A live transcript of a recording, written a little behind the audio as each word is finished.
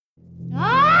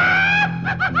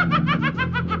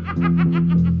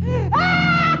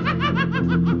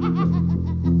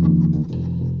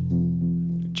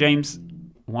James,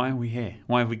 why are we here?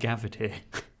 Why have we gathered here?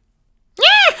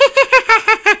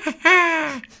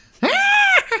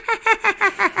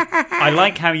 I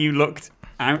like how you looked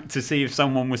out to see if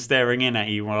someone was staring in at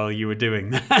you while you were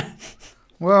doing that.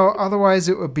 Well, otherwise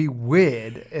it would be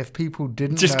weird if people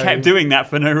didn't Just know. kept doing that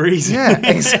for no reason. Yeah,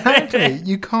 exactly.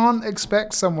 You can't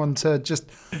expect someone to just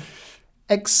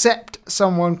accept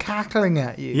someone cackling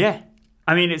at you. Yeah.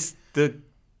 I mean, it's the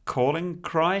calling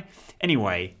cry.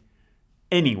 Anyway,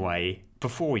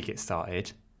 before we get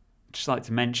started, I'd just like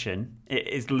to mention it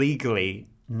is legally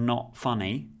not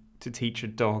funny to teach a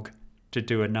dog to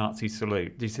do a Nazi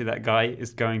salute. Do you see that guy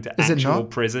is going to actual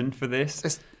prison for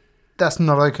this? That's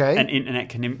not okay. An internet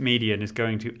comedian is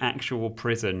going to actual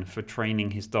prison for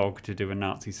training his dog to do a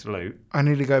Nazi salute. I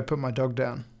need to go put my dog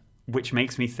down. Which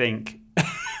makes me think,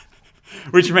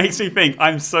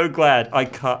 I'm so glad I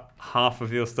cut half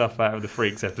of your stuff out of the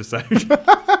Freaks episode.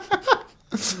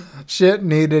 Shit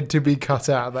needed to be cut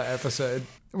out of that episode.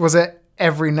 Was it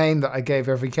every name that I gave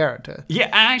every character? Yeah,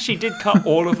 I actually did cut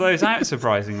all of those out,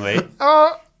 surprisingly.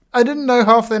 I didn't know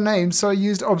half their names, so I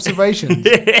used observations.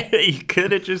 You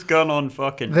could have just gone on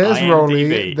fucking There's IMDb.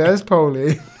 Rolly, there's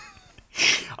Polly.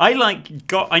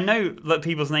 I know that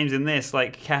people's names in this,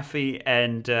 like Kathy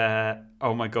and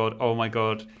oh my god,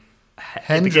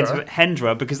 Hendra. It begins with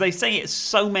Hendra, because they say it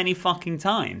so many fucking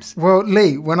times. Well,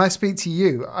 Lee, when I speak to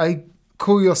you, I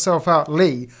call yourself out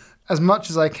Lee as much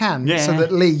as I can, so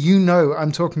that Lee, you know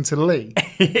I'm talking to Lee.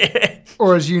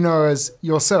 Or as you know as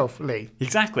yourself, Lee.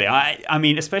 Exactly. I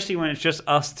mean, especially when it's just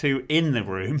us two in the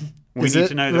room, we need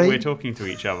to know that we're talking to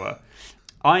each other.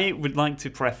 I would like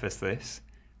to preface this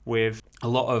with a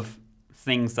lot of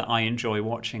things that I enjoy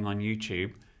watching on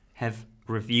YouTube have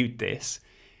reviewed this,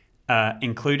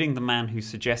 including the man who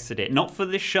suggested it, not for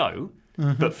this show,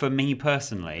 but for me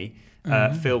personally.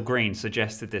 Phil Green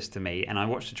suggested this to me, and I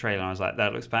watched the trailer and I was like,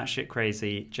 that looks batshit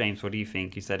crazy. James, what do you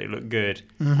think? He said it looked good,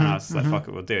 and I was like, fuck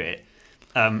it, we'll do it.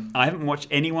 I haven't watched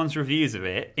anyone's reviews of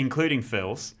it, including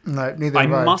Phil's. No, neither I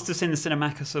have I. must have seen the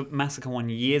Cinemassacre Massacre one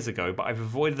years ago, but I've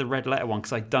avoided the Red Letter one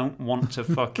because I don't want to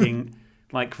fucking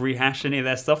rehash any of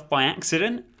their stuff by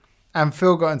accident. And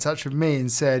Phil got in touch with me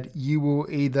and said, you will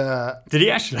either... Did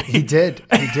he actually? He did.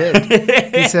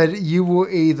 He said, you will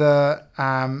either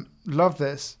love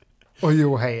this or you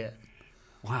will hate it.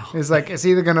 Wow. It's like, it's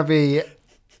either going to be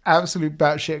absolute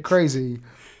batshit crazy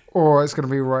or it's going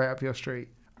to be right up your street.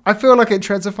 I feel like it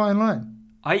treads a fine line.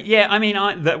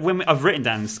 When I've written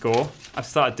down the score. I've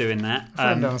started doing that.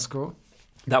 Written down the score.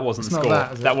 That wasn't the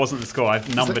score. That wasn't the score.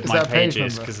 I've numbered my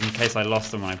pages because in case I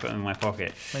lost them, I put them in my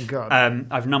pocket. Thank God.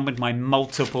 I've numbered my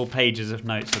multiple pages of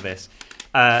notes for this.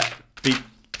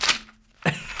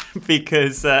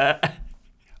 Because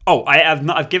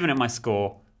I've given it my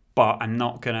score, but I'm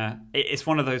not gonna. It's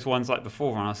one of those ones like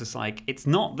before, and I was just like, it's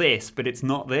not this, but it's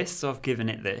not this, so I've given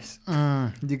it this.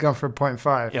 You've gone for a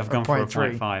 0.5. Yeah, I've gone for a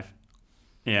 0.5.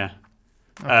 Yeah.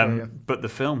 But the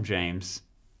film, James,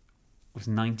 was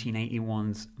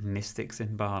 1981's Mystics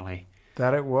in Bali.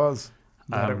 That it was.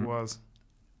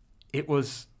 It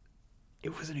was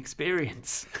an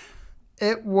experience.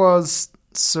 It was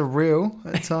surreal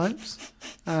at times.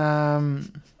 I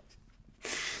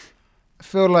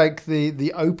feel like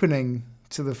the opening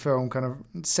to the film kind of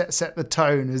set the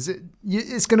tone.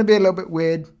 It's going to be a little bit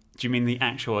weird. Do you mean the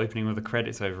actual opening with the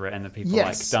credits over it and the people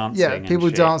dancing? Yeah, people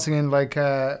and dancing in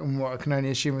what I can only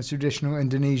assume is traditional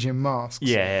Indonesian masks.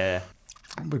 Yeah.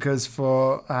 Because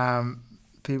for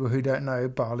people who don't know,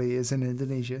 Bali is in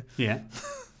Indonesia. Yeah.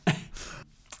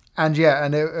 And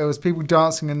it was people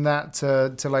dancing in that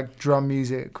to drum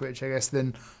music, which I guess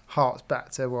then harks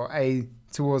back to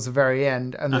towards the very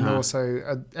end, and then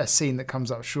also a scene that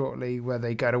comes up shortly where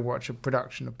they go to watch a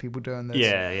production of people doing this.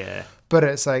 Yeah. But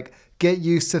it's like, get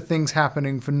used to things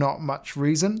happening for not much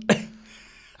reason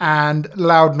and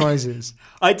loud noises.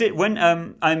 I did when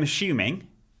I'm assuming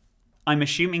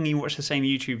you watched the same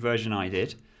YouTube version I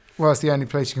did. Well, it's the only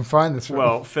place you can find this film.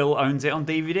 Well, Phil owns it on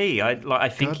DVD. I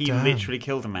think he literally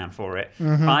killed a man for it.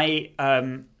 Did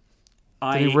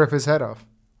he rip his head off?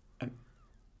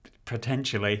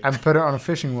 Potentially. And put it on a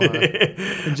fishing wire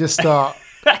and just start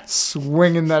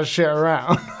swinging that shit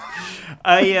around.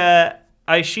 I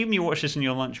assume you watched this in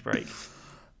your lunch break.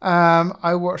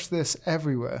 I watched this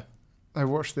everywhere. I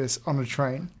watched this on a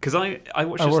train. Because I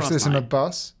watched this on a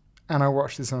bus, and I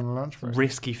watched this on a lunch break.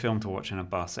 Risky film to watch in a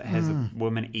bus. It has a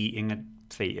woman eating a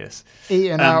fetus.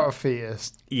 Eating out a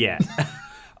fetus. Yeah.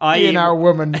 Eating out a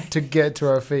woman to get to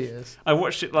her fetus. I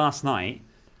watched it last night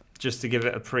just to give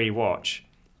it a pre-watch.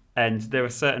 And there were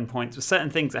certain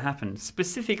things that happened,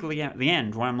 specifically at the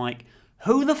end, where I'm like,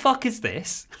 who the fuck is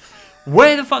this?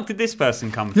 Where the fuck did this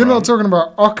person come from? You're not talking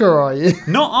about Ocker, are you?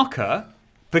 Not Ocker,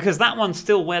 because that one's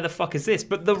still where the fuck is this?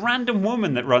 But the random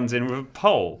woman that runs in with a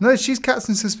pole. No, she's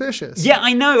Captain Suspicious. Yeah,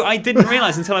 I know. I didn't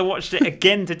realise until I watched it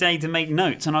again today to make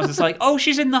notes. And I was just like, oh,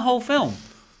 she's in the whole film.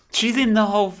 She's in the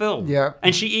whole film. Yeah.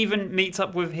 And she even meets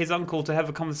up with his uncle to have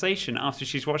a conversation after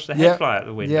she's watched the head fly out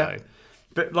the window. Yeah.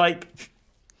 But like,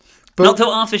 not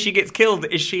till after she gets killed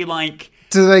is she like...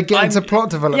 Do they get into plot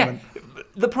development? Yeah.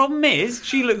 The problem is,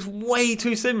 she looks way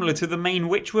too similar to the main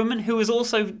witch woman, who is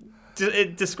also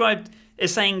described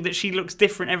as saying that she looks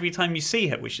different every time you see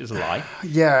her, which is a lie.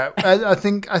 Yeah, I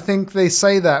think they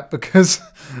say that because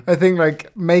I think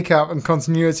like makeup and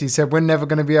continuity said we're never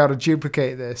going to be able to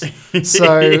duplicate this.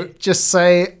 So just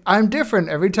say I'm different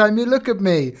every time you look at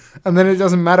me, and then it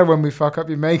doesn't matter when we fuck up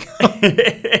your makeup.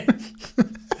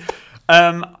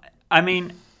 I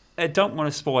mean, I don't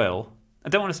want to spoil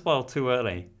too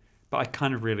early, but I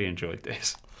kind of really enjoyed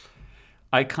this.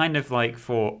 I kind of like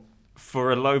for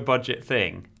a low budget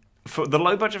thing. For the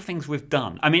low budget things we've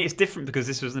done, I mean, it's different because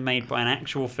this was made by an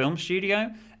actual film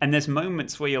studio, and there's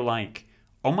moments where you're like,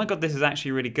 "Oh my god, this is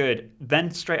actually really good." Then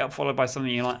straight up followed by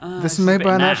something you're like, "Oh, this is made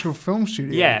by an actual film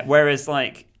studio." Yeah, whereas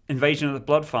like Invasion of the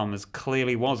Blood Farmers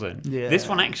clearly wasn't. Yeah. This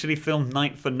one actually filmed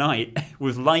night for night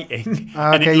with lighting,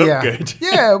 and it looked good.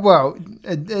 Yeah, well,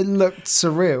 it looked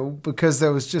surreal because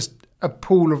there was just a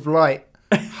pool of light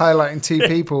highlighting two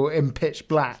people in pitch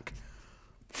black.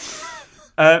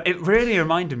 It really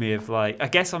reminded me of like, I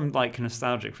guess I'm like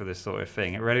nostalgic for this sort of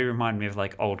thing. It really reminded me of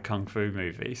like old kung fu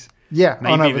movies. Yeah,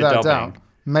 maybe without doubt.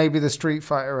 Maybe the Street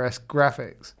Fighter-esque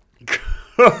graphics.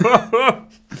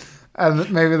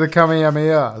 And maybe the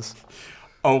Kamehamehas.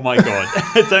 Oh my god.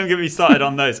 Don't get me started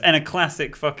on those. And a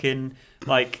classic fucking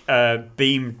like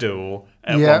beam duel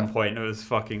at one point. It was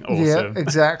fucking awesome. Yeah,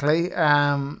 exactly.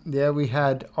 We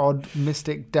had odd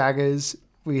mystic daggers.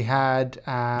 We had...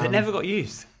 that never got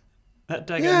used. That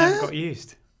dagger never got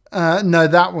used. No,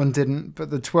 that one didn't. But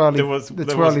the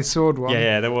twirly sword one.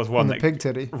 Yeah, there was one. The pig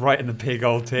titty. Right in the pig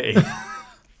old titty.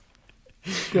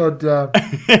 God damn.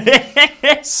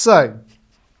 So.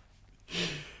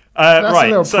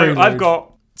 Right. So I've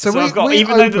got.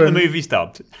 Even though the movie's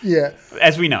dubbed. Yeah.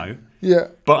 As we know. Yeah.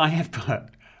 But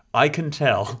I can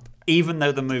tell. Even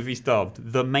though the movie's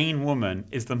dubbed, the main woman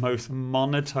is the most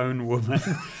monotone woman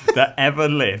that ever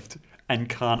lived. And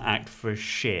can't act for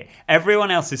shit.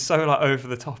 Everyone else is so like over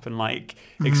the top and like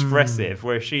expressive,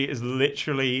 where she is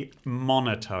literally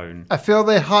monotone. I feel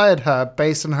they hired her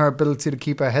based on her ability to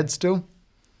keep her head still.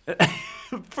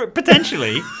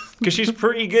 Potentially, because she's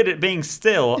pretty good at being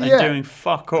still and doing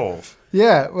fuck all.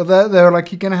 Yeah, well, they were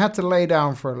like, you're gonna have to lay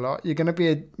down for a lot. You're gonna be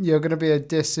a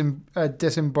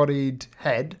disembodied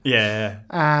head. Yeah.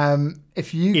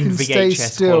 If you can stay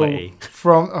still quality.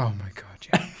 From, oh my god.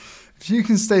 If you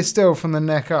can stay still from the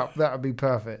neck up, that would be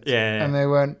perfect. Yeah. And they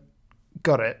went,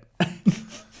 got it.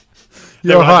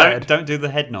 You're hired. Don't do the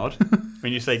head nod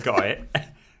when you say got it.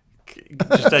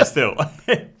 Just stay still.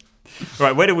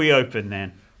 Right, where do we open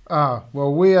then?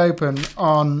 Well, we open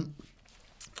on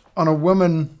a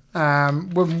woman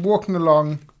walking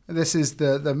along. This is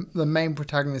the main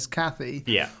protagonist, Kathy.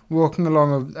 Yeah. Walking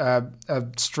along a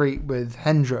street with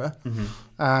Hendra,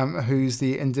 who's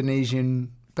the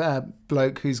Indonesian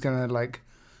bloke who's going to like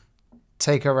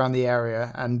take her around the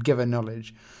area and give her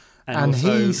knowledge. And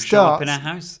also he show starts up in her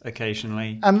house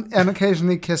occasionally. And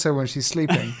occasionally kiss her when she's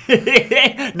sleeping.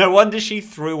 No wonder she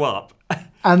threw up.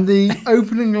 And the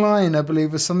opening line, I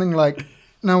believe, was something like,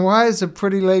 "Now why does a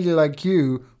pretty lady like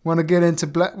you want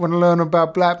to learn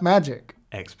about black magic?"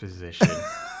 Exposition.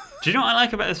 Do you know what I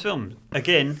like about this film?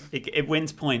 Again, it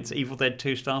wins points. Evil Dead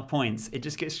 2-star points. It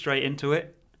just gets straight into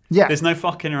it. Yeah. There's no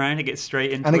fucking around. It gets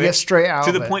straight into it. And it gets straight out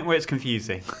to the point where it's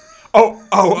confusing.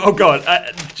 Oh God.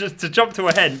 Just to jump to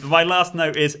a head, my last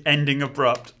note is ending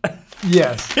abrupt.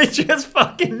 Yes. It just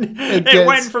fucking... It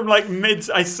went from like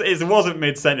it wasn't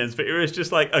mid-sentence, but it was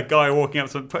just like a guy walking up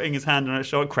to putting his hand on a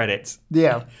shoulder. Credits.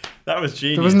 Yeah. That was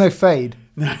genius. There was no fade.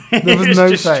 There was no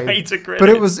fade. Straight to credits. But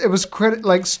it was credit,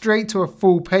 like straight to a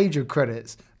full page of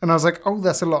credits. And I was like, oh,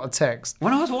 that's a lot of text.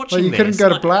 When I was watching you couldn't go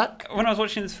to black? When I was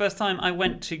watching this first time, I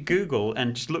went to Google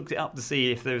and just looked it up to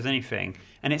see if there was anything.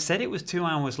 And it said it was 2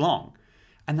 hours long.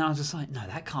 And then I was just like, no,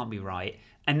 that can't be right.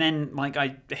 And then like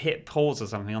I hit pause or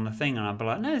something on the thing and I'd be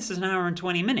like, no, this is an hour and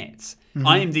 20 minutes. Mm-hmm.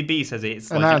 IMDb says it's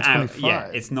like an hour.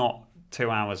 Yeah, it's not 2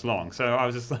 hours long. So I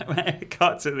was just like, it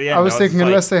cuts at the end. I was thinking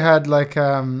unless they had like,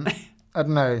 I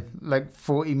don't know, like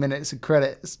 40 minutes of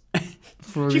credits.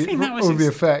 For Do you think that was all the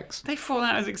effects? They thought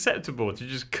that was acceptable to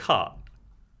just cut.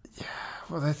 Yeah,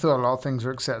 well, they thought a lot of things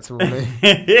were acceptable.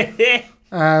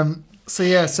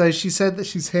 So she said that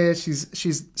she's here.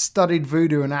 She's studied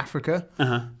voodoo in Africa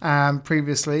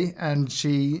previously, and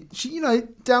she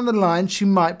down the line she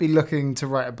might be looking to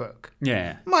write a book.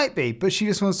 Yeah, might be, but she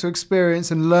just wants to experience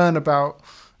and learn about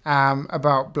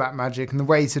black magic, and the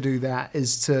way to do that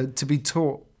is to be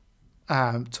taught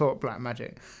black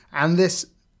magic, and this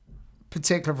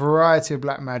particular variety of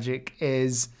black magic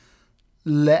is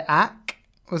Leak.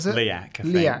 Was it? Leak, I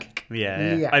think. Leak.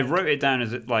 Yeah. I wrote it down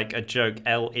as like a joke,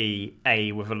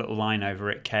 L-E-A with a little line over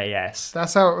it, K-S.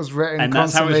 That's how it was written. And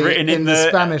that's how it was written in the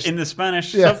Spanish. In the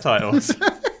Spanish subtitles.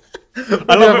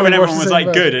 I love it when everyone was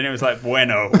like good, and it was like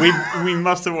bueno. We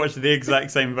must have watched the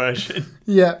exact same version.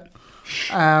 Yeah.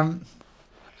 And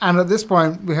at this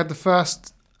point, we had the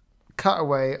first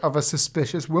cutaway of a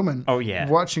suspicious woman. Oh yeah.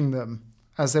 Watching them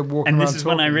as they're walking around. And this is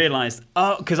when I realised,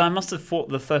 because I must have thought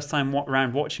the first time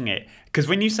around watching it, because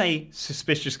when you say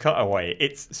suspicious cutaway,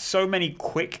 it's so many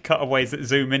quick cutaways that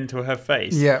zoom into her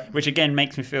face, which again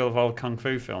makes me feel of old kung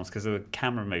fu films because of the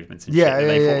camera movements and shit that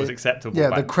they thought was acceptable.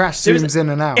 Yeah, the crash zooms in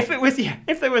and out. If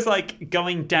there was like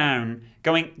going down,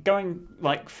 going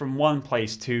like from one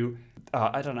place to,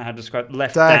 I don't know how to describe,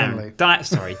 left diagonally. Down.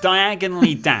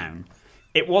 Diagonally down.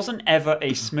 It wasn't ever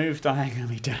a smooth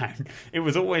diagonally down. It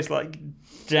was always like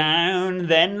down,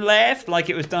 then left, like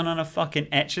it was done on a fucking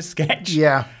Etch-a-Sketch.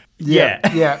 Yeah.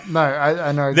 No,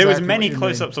 I know exactly. There was many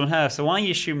close-ups on her, so I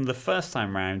assumed the first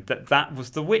time round that was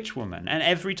the witch woman. And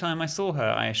every time I saw her,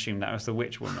 I assumed that was the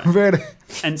witch woman. Really?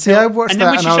 See, I watched and then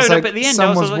that when she and I was showed like, up at the end,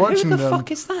 I was like, who the them. fuck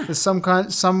is that?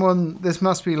 There's this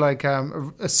must be like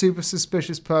a super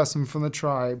suspicious person from the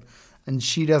tribe, and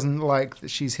she doesn't like that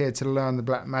she's here to learn the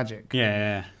black magic.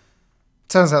 Yeah.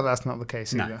 Turns out that's not the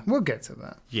case either. No. We'll get to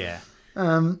that. Yeah.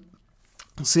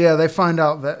 So they find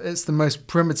out that it's the most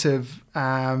primitive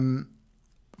form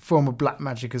of black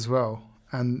magic as well,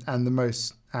 and the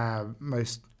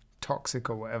most toxic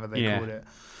or whatever they called it.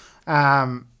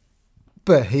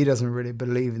 But he doesn't really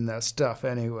believe in that stuff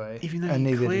anyway. Even though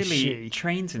he clearly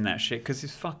trains in that shit because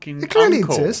his fucking it clearly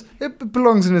uncle... exists. It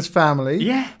belongs in his family.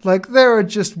 Yeah. Like, there are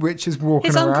just witches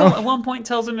walking around. His uncle at one point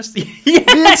tells him... The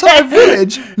entire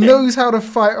village knows how to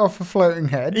fight off a floating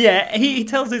head. Yeah, he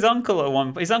tells his uncle at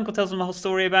one point... His uncle tells him a whole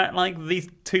story about, like, this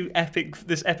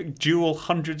epic duel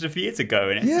hundreds of years ago.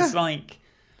 And it's just like...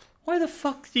 Why the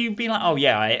fuck do you be like... Oh,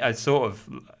 yeah, I sort of...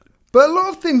 But a lot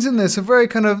of things in this are very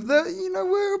kind of,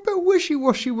 we're a bit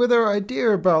wishy-washy with our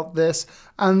idea about this.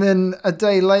 And then a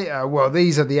day later, well,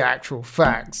 these are the actual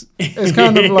facts. It's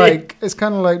kind of like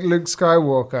Luke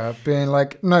Skywalker being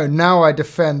like, no, now I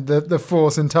defend the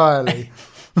Force entirely.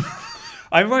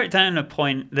 I wrote down a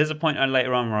point. There's a point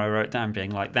later on where I wrote down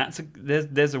being like,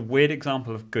 there's a weird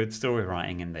example of good story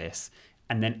writing in this.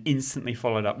 And then instantly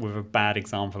followed up with a bad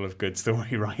example of good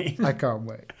story writing. I can't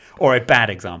wait. Or a bad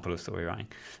example of story writing.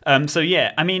 So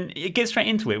yeah, I mean, it gets straight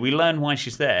into it. We learn why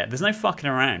she's there. There's no fucking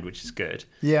around, which is good.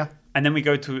 Yeah. And then we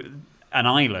go to an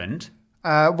island.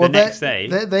 The next day,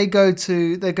 they go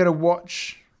to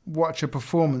watch a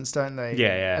performance, don't they?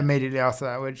 Yeah. Immediately after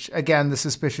that, which again, the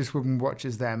suspicious woman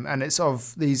watches them, and it's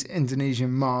of these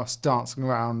Indonesian masks dancing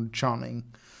around chanting.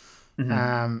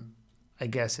 Mm-hmm. I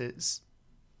guess it's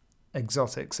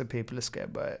exotic, so people are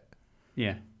scared by it.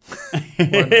 Yeah.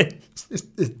 It's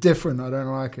different. I don't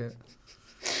like it.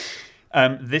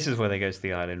 This is where they go to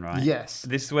the island, right? Yes.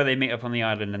 This is where they meet up on the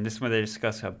island, and this is where they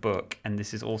discuss her book, and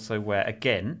this is also where,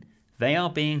 again, they are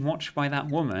being watched by that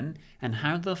woman, and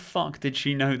how the fuck did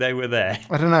she know they were there?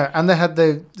 I don't know. And they had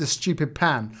the stupid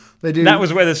pan. That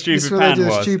was where the stupid pan was. They do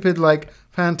the stupid, like,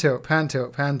 pan tilt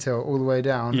all the way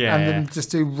down. Yeah. And then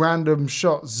just do random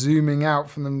shots zooming out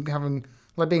from them having...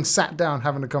 Like being sat down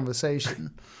having a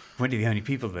conversation. We're the only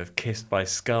people that have kissed by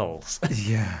skulls.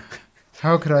 Yeah.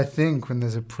 How could I think when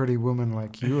there's a pretty woman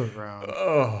like you around?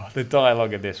 Oh, the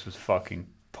dialogue of this was fucking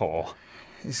poor.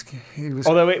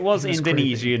 Although it was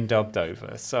Indonesian dubbed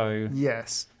over, so...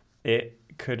 Yes. It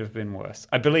could have been worse.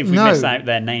 I believe we missed out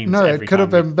their names every time. No, it could have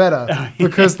been better.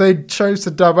 Because they chose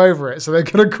to dub over it, so they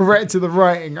could have corrected the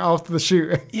writing after the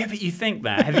shooting. Yeah, but you think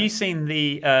that. Have you seen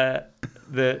the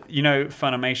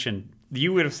Funimation...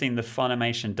 You would have seen the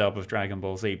Funimation dub of Dragon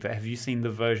Ball Z, but have you seen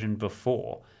the version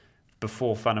before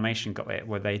Funimation got it,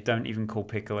 where they don't even call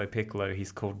Piccolo,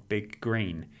 he's called Big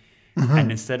Green. Mm-hmm. And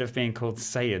instead of being called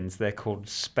Saiyans, they're called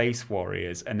Space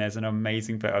Warriors. And there's an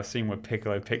amazing bit I've seen where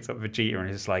Piccolo picks up Vegeta and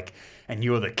is like, and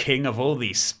you're the king of all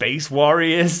these Space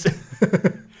Warriors?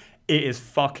 It is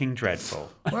fucking dreadful.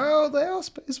 Well, they are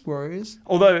Space Warriors.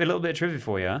 Although, a little bit of trivia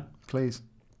for you. Please.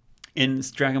 In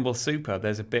Dragon Ball Super,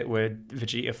 there's a bit where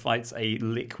Vegeta fights a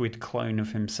liquid clone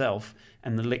of himself,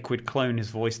 and the liquid clone is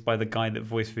voiced by the guy that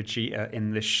voiced Vegeta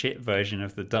in the shit version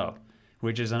of the dub,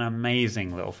 which is an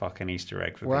amazing little fucking Easter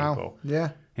egg for people.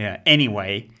 Yeah. Yeah.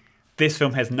 Anyway, this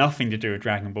film has nothing to do with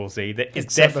Dragon Ball Z. That is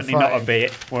Except definitely not a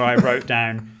bit where I wrote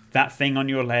down that thing on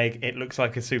your leg. It looks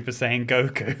like a Super Saiyan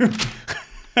Goku.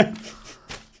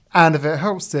 And if it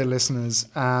helps, dear listeners,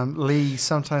 Lee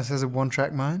sometimes has a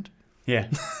one-track mind. Yeah.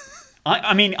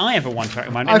 I mean, I have a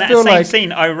one-track mind. In I that feel same like-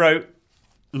 scene, I wrote,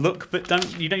 "Look, but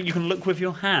you can look with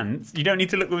your hands. You don't need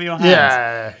to look with your hands."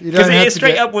 Yeah. You Because don't have it to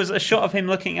straight get- up was a shot of him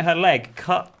looking at her leg,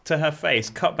 cut to her face,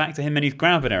 cut back to him, and he's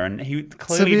grabbing her, and he To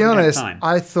clearly be didn't honest, have time.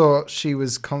 I thought she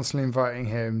was constantly inviting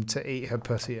him to eat her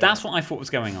pussy. That's what I thought was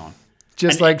going on.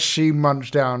 Just and like she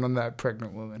munched down on that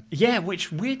pregnant woman. Yeah,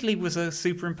 which weirdly was a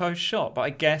superimposed shot, but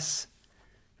I guess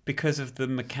because of the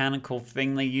mechanical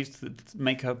thing they used to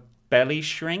make her belly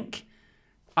shrink,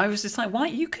 I was just like, why?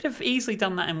 You could have easily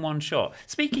done that in one shot.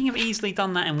 Speaking of easily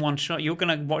done that in one shot, you're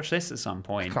going to watch this at some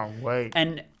point. Can't wait.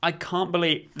 And I can't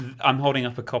believe I'm holding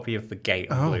up a copy of The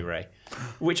Gate on Blu-ray,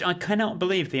 which I cannot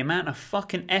believe the amount of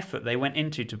fucking effort they went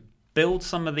into to build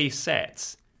some of these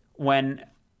sets when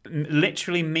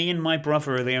literally me and my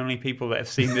brother are the only people that have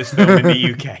seen this film in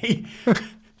the UK.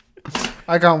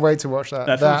 I can't wait to watch that.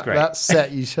 That film's great. That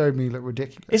set you showed me looked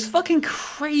ridiculous. It's fucking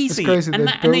crazy. It's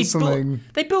crazy.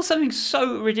 They built something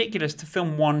so ridiculous to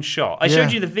film one shot. I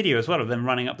showed you the video as well of them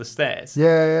running up the stairs.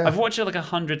 Yeah. I've watched it like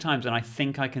 100 times and I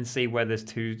think I can see where there's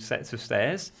two sets of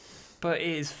stairs. But it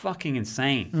is fucking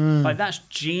insane. Like, that's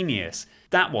genius.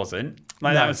 That wasn't.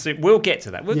 Like, that was. We'll get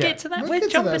to that. We'll get to that. We're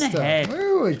jumping ahead. We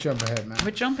always jump ahead, man.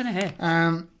 We're jumping ahead.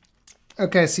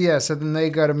 Okay, so then they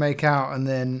go to make out, and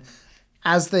then,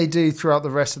 as they do throughout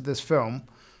the rest of this film,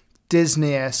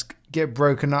 Disney-esque get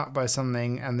broken up by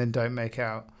something and then don't make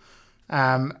out.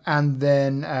 And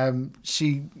then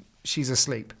she's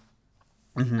asleep.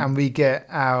 Mm-hmm. And we get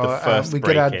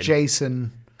our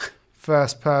Jason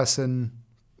first person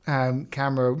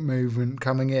camera movement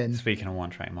coming in. Speaking of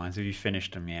one-track minds, have you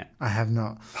finished them yet? I have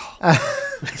not.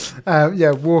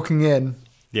 Walking in.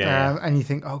 Yeah. And you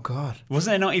think, oh God.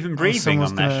 Wasn't there not even breathing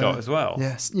on that shot as well?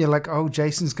 Yes. You're like, oh,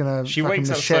 Jason's going to fucking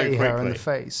machete her in the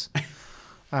face.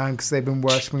 Because they've been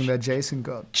worshipping their Jason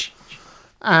god.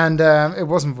 And it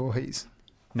wasn't Voorhees.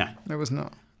 No. It was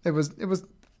not. It was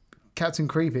Captain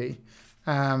Creepy,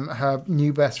 her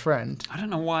new best friend. I don't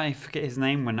know why I forget his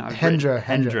name when I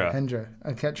Hendra.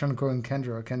 I kept trying to call him Kendra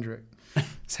or Kendrick.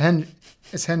 It's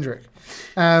Hendrik.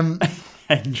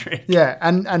 Hendrik. Yeah,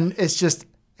 and it's just...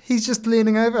 He's just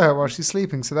leaning over her while she's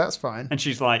sleeping, so that's fine. And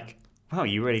she's like, "Well,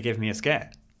 you really give me a scare."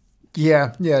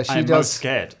 Yeah, I'm most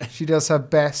scared. She does her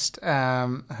best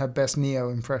Neo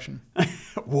impression.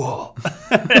 Whoa!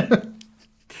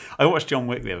 I watched John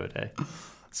Wick the other day.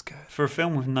 It's good for a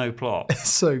film with no plot. It's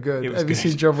so good. Have you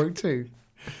seen John Wick 2?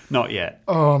 Not yet.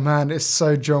 Oh man, it's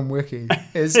so John Wicky.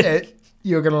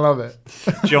 You're gonna love it.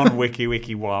 John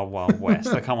Wiki Wild Wild West.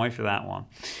 I can't wait for that one.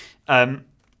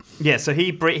 Yeah, so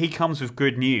he comes with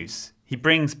good news. He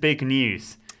brings big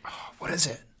news. Oh, what is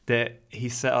it? That he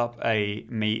set up a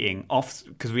meeting off,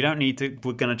 because we don't need to.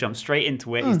 We're going to jump straight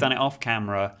into it. He's done it off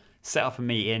camera. Set up a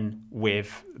meeting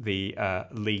with the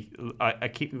leak. I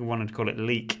keep wanting to call it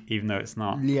leak, even though it's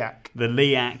not. Liak. The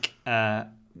Liak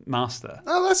master.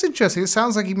 Oh, that's interesting. It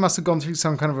sounds like he must have gone through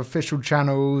some kind of official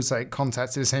channels, like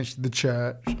contacted essentially the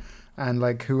church. And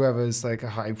like whoever's like a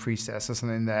high priestess or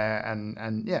something there,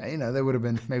 and yeah, you know, there would have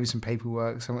been maybe some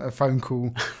paperwork, a phone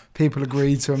call. People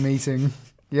agreed to a meeting,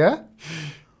 yeah.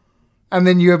 And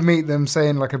then you would meet them, say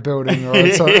in like a building or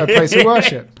a place of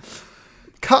worship.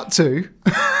 Cut to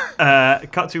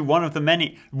one of the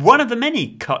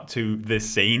many cut to this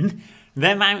scene.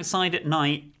 Them outside at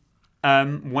night,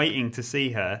 waiting to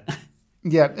see her.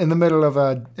 Yeah, in the middle of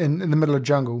in the middle of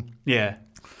jungle. Yeah.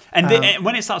 And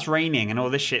when it starts raining and all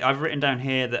this shit, I've written down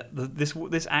here that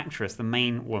this actress, the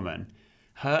main woman,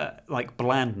 her like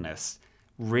blandness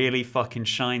really fucking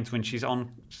shines when she's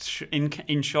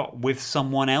in shot with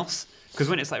someone else. Because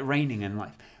when it's like raining and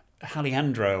like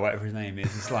Alejandro or whatever his name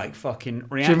is like fucking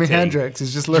reacting. Jimi Hendrix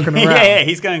is just looking around. Yeah,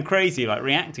 he's going crazy, like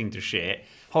reacting to shit,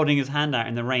 holding his hand out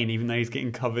in the rain, even though he's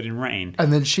getting covered in rain.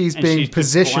 And then she's being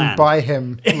positioned by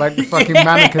him like the fucking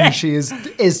mannequin she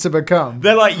is to become.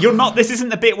 They're like, you're not. This isn't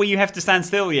the bit where you have to stand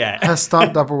still yet. Her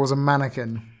stunt double was a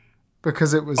mannequin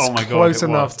because it was close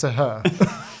enough to her.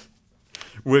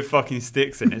 With fucking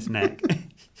sticks in its neck.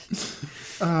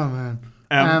 Oh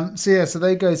man. So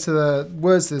they go to the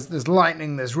words. There's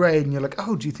lightning, there's rain, and you're like,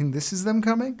 oh, do you think this is them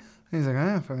coming? And he's like, I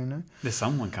don't fucking know. There's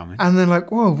someone coming. And they're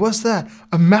like, whoa, what's that?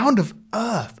 A mound of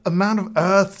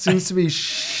earth seems to be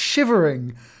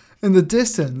shivering in the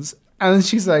distance. And then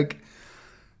she's like,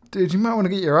 dude, you might want to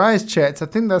get your eyes checked. I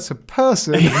think that's a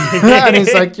person. And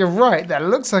he's like, you're right. That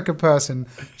looks like a person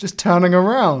just turning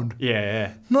around.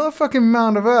 Yeah. Not a fucking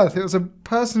mound of earth. It was a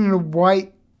person in a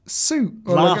white suit.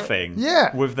 Laughing.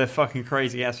 Yeah. With their fucking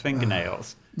crazy ass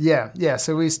fingernails. Yeah.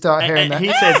 So we start hearing that.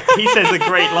 He says a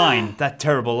great line. That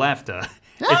terrible laughter.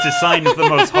 It's a sign of the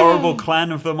most horrible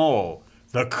clan of them all.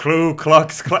 The Ku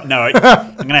Klux Klan. No,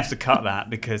 I'm going to have to cut that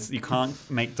because you can't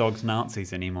make dogs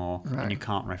Nazis anymore, and you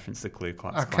can't reference the Ku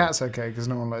Klux Klan. Cat's okay because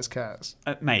no one likes cats.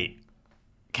 Mate,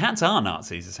 cats are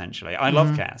Nazis, essentially. I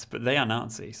love cats, but they are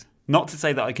Nazis. Not to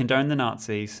say that I condone the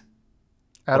Nazis.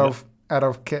 Adolf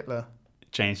Hitler.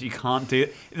 James, you can't do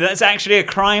it. That's actually a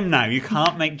crime now. You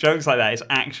can't make jokes like that. It's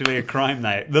actually a crime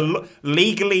now.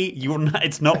 Legally,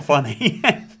 it's not funny.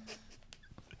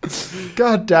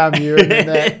 God damn you,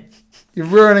 internet. You're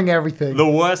ruining everything. The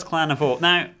worst clan of all.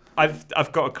 Now,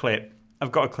 I've got a clip.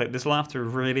 This laughter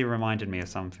really reminded me of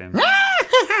something.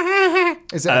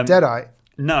 Is it a Deadite?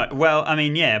 No. Well, I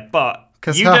mean, yeah, but...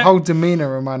 Because her whole demeanour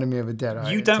reminded me of a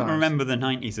Deadite. You don't remember the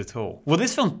 90s at all. Well,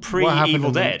 this film's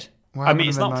pre-Evil Dead. I mean,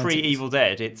 it's not pre-Evil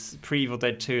Dead. It's pre-Evil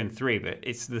Dead 2 and 3, but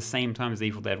it's the same time as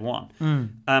Evil Dead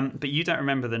 1. But you don't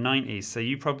remember the 90s, so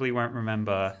you probably won't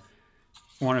remember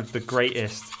one of the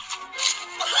greatest...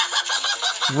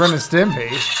 Ren and Stimpy?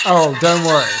 Oh, don't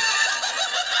worry.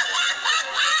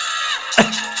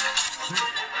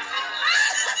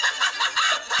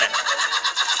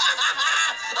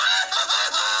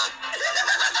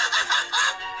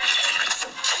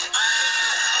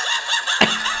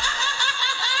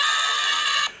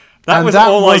 That was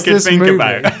all I could think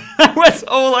about. That was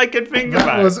all I could think about.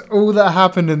 That was all that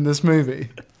happened in this movie.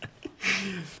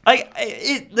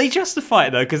 They justify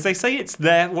it though because they say it's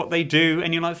what they do,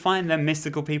 and you're like, fine, they're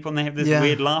mystical people and they have this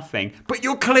weird laughing, but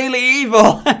you're clearly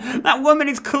evil. That woman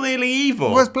is clearly evil.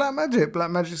 Well, it's black magic. Black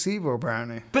magic's evil,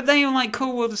 apparently. But they are like,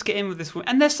 cool, we'll just get in with this woman,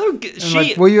 and they're so good.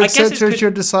 Will you accept her as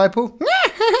your disciple?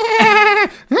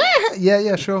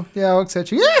 Yeah, sure. Yeah, I'll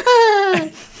accept you.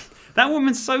 That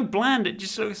woman's so bland. It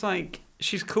just looks like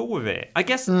she's cool with it. I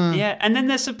guess. Yeah, and then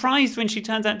they're surprised when she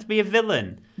turns out to be a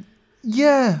villain.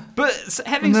 Yeah. But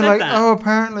having said that... oh,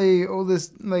 apparently all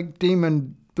this like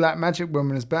demon black magic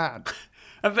woman is bad.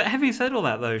 But having said all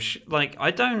that, though,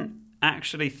 I don't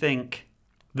actually think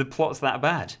the plot's that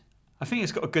bad. I think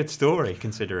it's got a good story,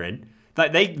 considering.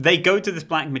 Like, they go to this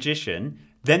black magician,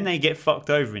 then they get fucked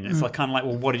over, and it's like kind of like,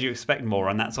 well, what did you expect more?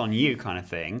 And that's on you kind of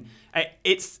thing. I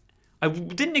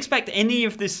didn't expect any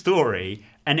of this story,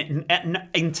 and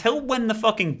until when the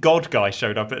fucking God guy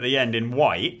showed up at the end in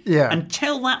white,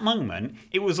 until that moment,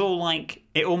 it was all like,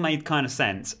 it all made kind of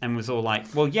sense, and was all like,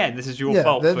 well, yeah, this is your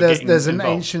fault for getting There's involved.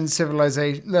 an ancient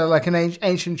civilization, like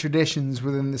ancient traditions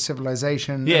within the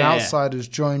civilization, and outsiders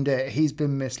joined it. He's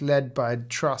been misled by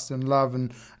trust and love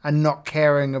and not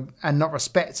caring and not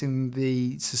respecting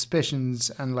the suspicions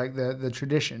and like the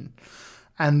tradition.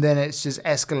 And then it's just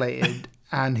escalated.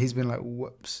 And he's been like,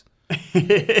 whoops.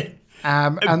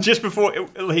 And just before,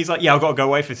 he's like, yeah, I've got to go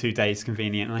away for 2 days,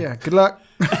 conveniently. Yeah, good luck.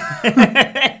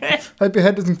 Hope your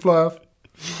head doesn't fly off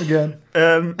again.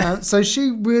 So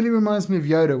she really reminds me of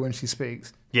Yoda when she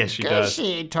speaks. Yes, she does.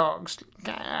 She talks.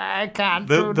 I can't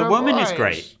the woman is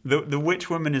great. The witch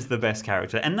woman is the best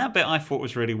character. And that bit I thought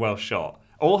was really well shot.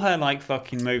 All her like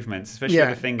fucking movements, especially with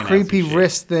the fingernails. Creepy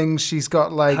wrist things. She's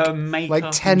got like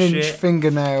 10-inch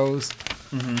fingernails.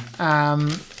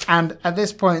 Mm-hmm. And at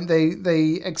this point,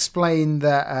 they explain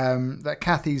that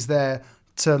Kathy's there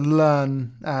to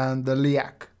learn the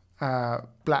Liak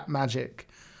black magic.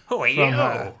 Who are you?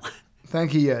 Her.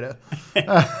 Thank you, Yoda.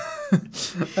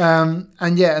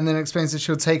 And then explains that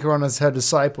she'll take her on as her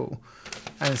disciple,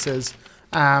 and it says,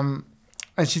 and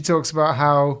she talks about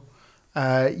how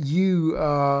you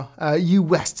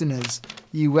Westerners,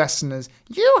 you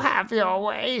have your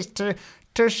ways to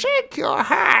shake your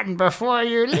hand before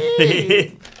you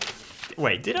leave.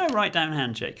 Wait, did I write down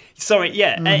handshake? Sorry,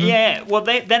 yeah, yeah. Well,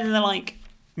 then they're like,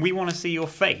 we want to see your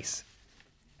face.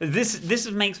 This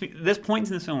makes me. There's points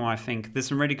in this film where I think there's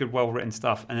some really good, well-written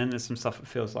stuff, and then there's some stuff that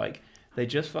feels like they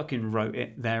just fucking wrote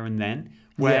it there and then.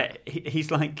 Where he's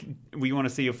like, we want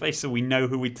to see your face so we know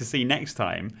who we to see next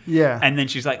time. Yeah. And then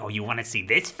she's like, oh, you want to see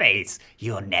this face?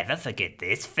 You'll never forget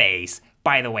this face.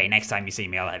 By the way, next time you see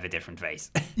me, I'll have a different face.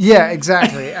 Yeah,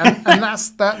 exactly. And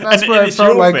that's where it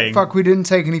felt like, fuck, we didn't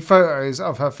take any photos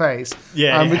of her face.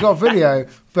 Yeah. We got video,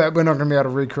 but we're not going to be able to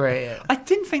recreate it. I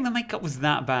didn't think the makeup was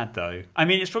that bad, though. I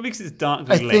mean, it's probably because it's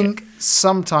darkly lit. I think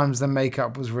sometimes the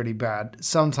makeup was really bad.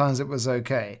 Sometimes it was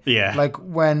okay. Yeah. Like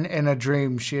when in a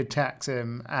dream she attacks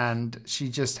him and she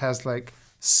just has like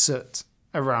soot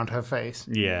around her face.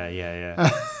 Yeah.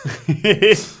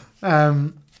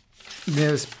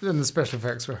 And the special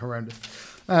effects were horrendous.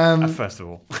 First of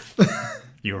all,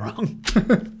 you're wrong.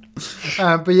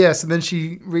 But yes, and then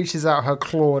she reaches out her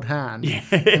clawed hand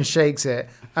and shakes it,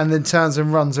 and then turns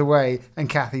and runs away, and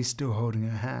Kathy's still holding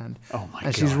her hand. Oh my god!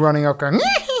 And she's running up, going.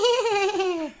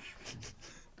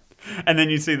 And then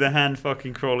you see the hand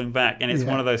fucking crawling back, and it's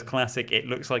one of those classic. It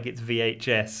looks like it's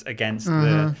VHS against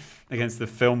the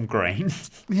film grain.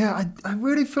 Yeah, I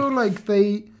really feel like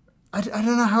they. I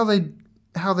don't know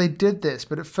how they did this,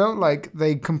 but it felt like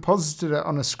they composited it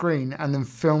on a screen and then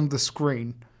filmed the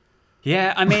screen.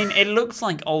 Yeah, I mean, it looks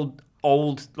like old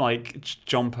like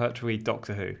John Pertwee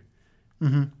Doctor Who,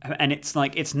 and it's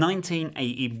like it's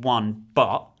 1981,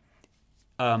 but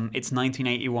it's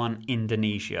 1981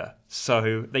 Indonesia,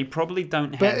 so they probably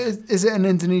don't have. But is it an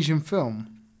Indonesian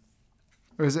film,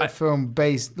 or is it a film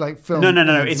based like film?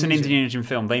 No. It's an Indonesian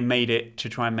film. They made it to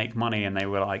try and make money, and they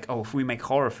were like, "Oh, if we make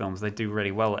horror films, they do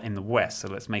really well in the West, so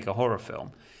let's make a horror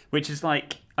film." Which is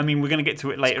like, I mean, we're going to get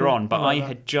to it later on, but I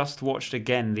had just watched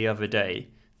again the other day,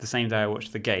 the same day I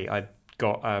watched The Gate, I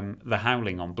got The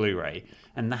Howling on Blu-ray.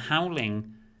 And The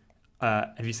Howling,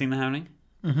 have you seen The Howling?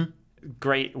 Mm-hmm.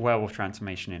 Great werewolf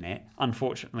transformation in it.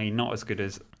 Unfortunately, not as good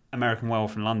as American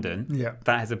Werewolf in London. Yeah.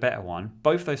 That has a better one.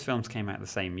 Both those films came out the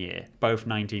same year, both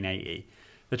 1980.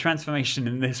 The transformation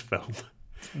in this film,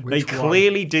 they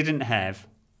clearly didn't have,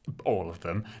 all of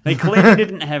them, they clearly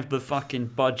didn't have the fucking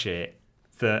budget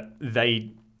that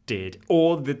they did,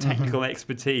 or the technical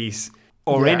expertise,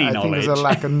 or any knowledge. I think there's a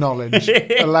lack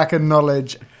of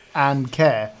knowledge, and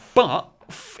care. But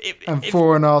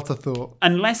foreign afterthought.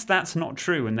 Unless that's not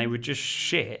true, and they were just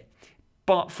shit.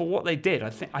 But for what they did,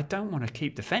 I don't want to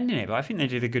keep defending it, but I think they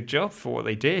did a good job for what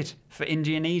they did for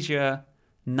Indonesia,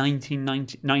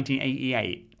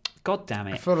 1988. God damn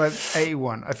it! I feel like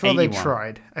 81. I feel 81.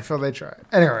 I feel they tried.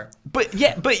 Anyway, but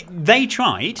they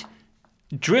tried.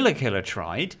 Driller Killer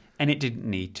tried, and it didn't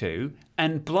need to.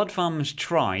 And Blood Farmers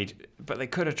tried, but they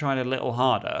could have tried a little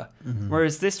harder. Mm-hmm.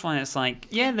 Whereas this one, it's like,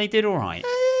 yeah, they did all right.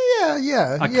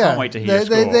 Yeah. I can't wait to hear your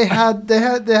score. They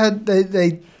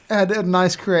had a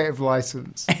nice creative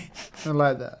license. I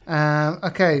like that.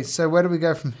 Okay, so where do we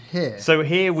go from here? So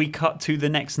here we cut to the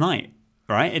next night,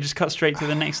 right? It just cuts straight to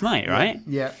the next night, right?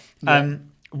 Yeah.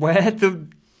 Where the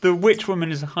witch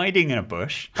woman is hiding in a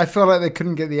bush. I feel like they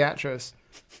couldn't get the actress.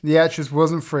 The actress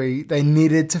wasn't free. They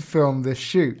needed to film this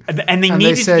shoot. And they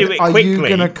needed to do it quickly. Are you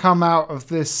going to come out of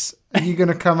this? Are you going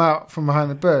to come out from behind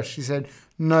the bush? She said,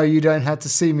 no, you don't have to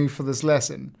see me for this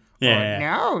lesson. Yeah.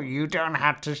 No, you don't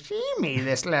have to see me.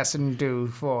 This lesson do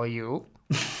for you.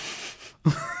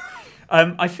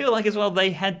 I feel like as well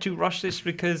they had to rush this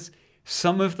because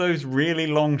some of those really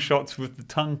long shots with the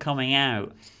tongue coming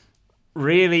out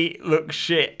really look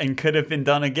shit and could have been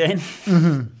done again.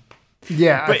 Mm-hmm.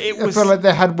 Yeah, but I feel like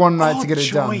they had one night to get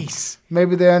it done.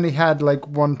 Maybe they only had like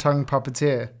one tongue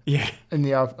puppeteer in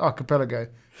the archipelago,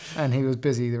 and he was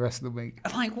busy the rest of the week.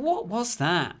 Like, what was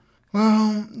that?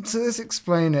 Well, so let's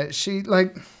explain it.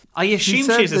 I assume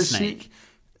she's a snake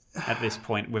at this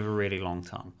point with a really long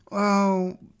tongue.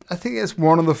 Well, I think it's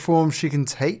one of the forms she can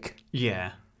take.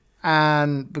 Yeah.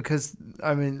 And because,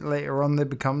 I mean, later on they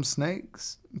become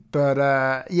snakes. But,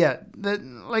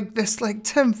 like this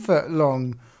 10-foot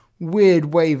long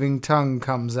weird waving tongue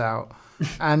comes out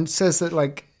and says that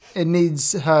like it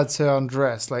needs her to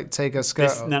undress, like take her skirt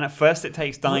off. And at first it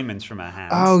takes diamonds from her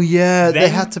hands. Oh yeah, they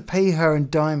had to pay her in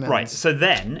diamonds. Right, so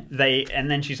then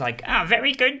she's like,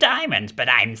 very good diamonds, but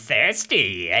I'm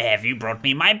thirsty. Have you brought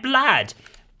me my blood?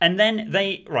 And then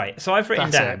so I've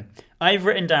written down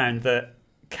that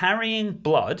carrying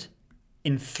blood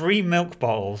in 3 milk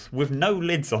bottles with no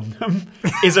lids on them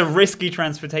is a risky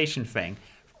transportation thing.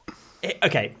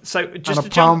 Okay, so just and a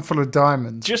palm full of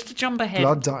diamonds. Just to jump ahead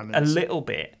a little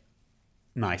bit.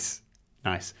 Nice.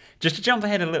 Just to jump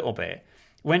ahead a little bit.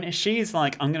 When she's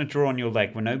like, I'm going to draw on your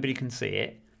leg where nobody can see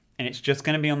it, and it's just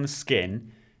going to be on the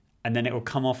skin, and then it will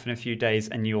come off in a few days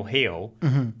and you'll heal,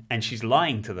 and she's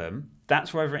lying to them,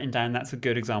 that's where I've written down that's a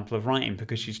good example of writing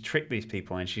because she's tricked these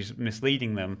people and she's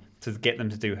misleading them to get them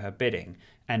to do her bidding.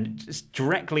 And just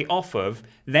directly off of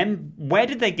them, where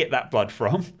did they get that blood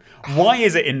from? Why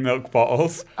is it in milk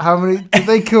bottles? How many did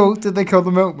they kill? Did they kill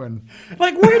the milkman?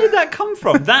 Like, where did that come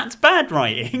from? That's bad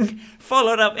writing,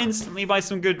 followed up instantly by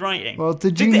some good writing. Well,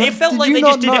 it felt like they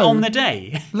just did it on the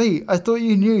day. Lee, I thought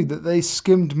you knew that they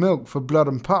skimmed milk for blood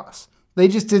and pus. They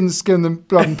just didn't skim the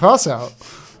blood and pus out.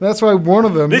 That's why one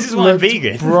of them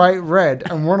looked bright red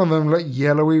and one of them looked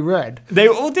yellowy red. They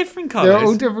were all different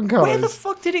colours. Where the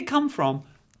fuck did it come from?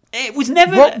 It was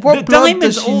never... What the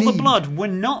diamonds or the need? blood were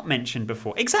not mentioned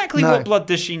before. Exactly No. what blood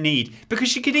does she need? Because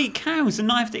she could eat cows and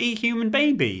not have to eat human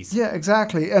babies. Yeah,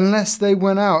 exactly. Unless they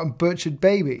went out and butchered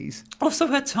babies. Also,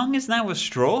 her tongue is now a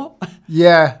straw.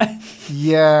 Yeah.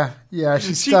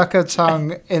 She stuck her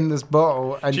tongue in this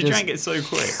bottle and She just drank it so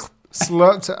quick.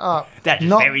 slurped it up. That is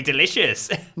very delicious.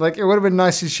 Like, it would have been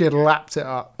nice if she had lapped it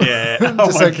up. Yeah.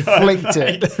 Just flicked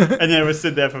it. And then we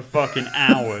stood there for fucking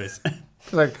hours.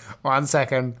 Like, 1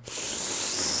 second.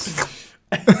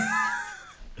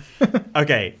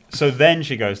 Okay, so then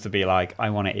she goes to be like, I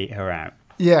want to eat her out.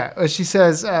 Yeah, she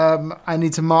says, I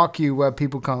need to mark you where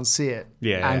people can't see it.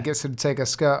 Yeah. And gets her to take her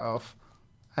skirt off.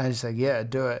 And she's like, yeah,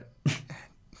 do it.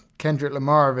 Kendrick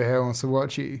Lamar over here wants to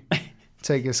watch you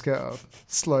take your skirt off.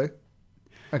 Slow.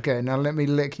 Okay, now let me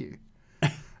lick you.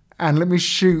 And let me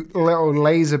shoot little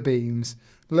laser beams,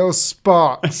 little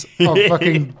sparks of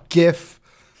fucking GIF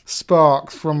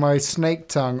sparks from my snake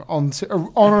tongue on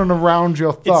and around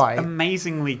your thigh. It's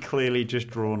amazingly clearly just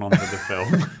drawn onto the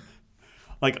film.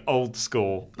 Like old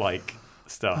school, like,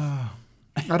 stuff.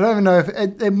 I don't even know if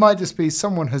it might just be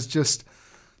someone has just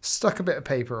stuck a bit of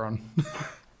paper on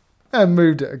and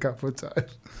moved it a couple of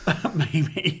times.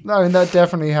 Maybe. I mean, that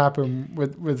definitely happened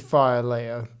with Fire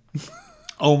later.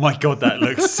 Oh my god, that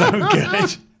looks so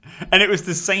good. And it was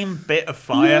the same bit of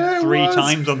fire 3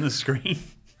 times on the screen.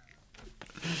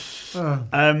 So...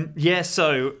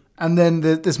 And then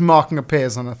this marking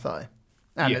appears on her thigh.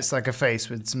 And Yeah. it's like a face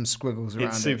with some squiggles around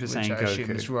It's it, Super which Saiyan I assume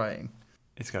Goku. is writing.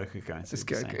 It's Goku going It's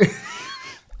Super Saiyan.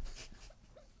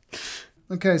 Goku.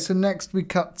 Okay, so next we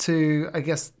cut to, I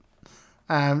guess,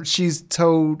 she's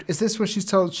told... Is this where she's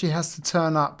told she has to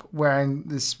turn up wearing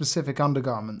this specific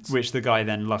undergarments? Which the guy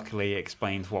then luckily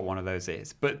explains what one of those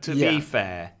is. But to be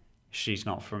fair, she's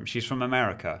from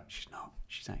America. She's not.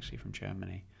 She's actually from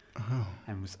Germany. Oh.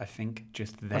 And was, I think,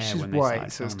 just there She's when they white,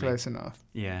 started so it's filming. close enough.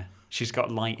 Yeah. She's got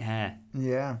light hair,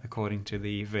 Yeah. according to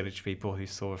the village people who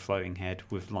saw a floating head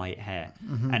with light hair.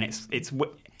 Mm-hmm. And it's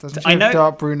Doesn't she I have know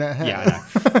dark brunette hair? Yeah, I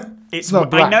know. It's not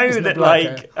black. I know It's not that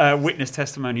black witness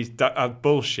testimonies are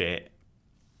bullshit,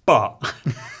 but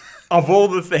of all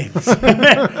the things,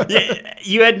 yeah,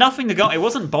 you had nothing to go. It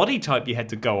wasn't body type you had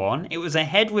to go on. It was a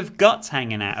head with guts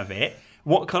hanging out of it.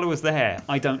 What colour was the hair?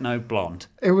 I don't know. Blonde.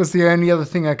 It was the only other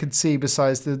thing I could see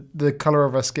besides the colour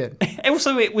of her skin.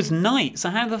 Also, it was night.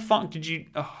 So how the fuck did you?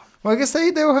 Oh. Well, I guess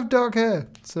they all have dark hair.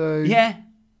 So Yeah.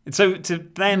 So to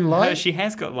them, Light? she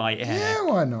has got light hair. Yeah,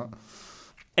 why not?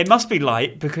 It must be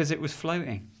light because it was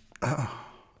floating. Oh,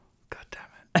 God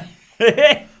damn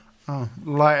it. Oh,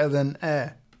 lighter than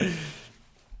air.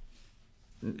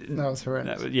 That was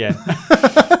horrendous. Yeah.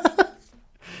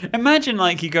 Imagine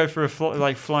like you go for a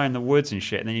fly in the woods and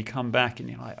shit, and then you come back and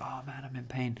you're like, oh man, I'm in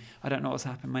pain. I don't know what's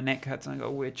happened. My neck hurts. And I got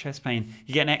a weird chest pain.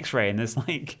 You get an X-ray and there's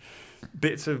like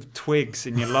bits of twigs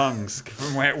in your lungs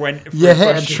from where it went. You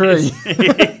hit a tree.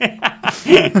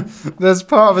 There's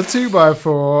part of a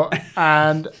 2x4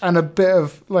 and a bit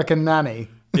of like a nanny.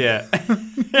 Yeah.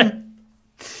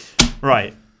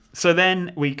 Right. So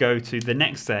then we go to the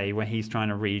next day where he's trying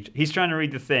to read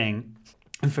the thing,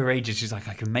 and for ages she's like,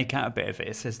 I can make out a bit of it.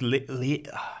 It says Liak.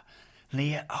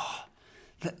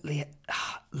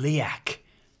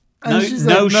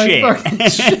 No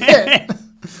shit. Shit.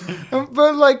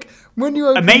 But like when you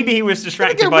open, Maybe he was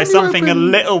distracted by something a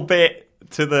little bit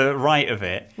to the right of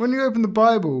it. When you open the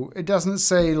Bible, it doesn't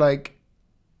say like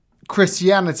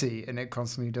Christianity in it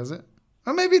constantly, does it?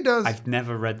 Or maybe it does. I've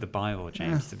never read the Bible,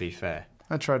 James, to be fair.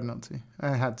 I tried not to.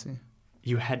 I had to.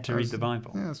 You had to read the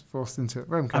Bible? Yeah, I was forced into it.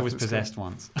 Roman I Catholic was possessed school.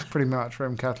 once. Pretty much,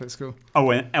 Roman Catholic school.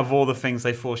 Oh, and of all the things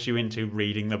they forced you into,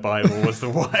 reading the Bible was the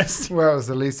worst. Well, it was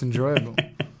the least enjoyable.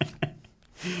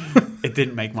 It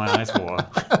didn't make my eyes water.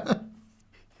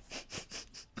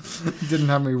 It didn't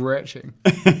have me retching.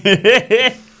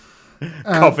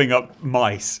 Coughing up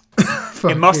mice.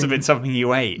 It must have been something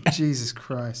you ate. Jesus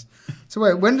Christ. So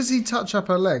wait, when does he touch up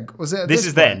her leg? Was it at This this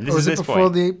is point? then. This or is was this it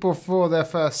point. before their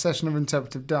first session of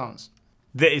interpretive dance?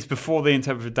 It's before the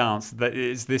interpretive dance. That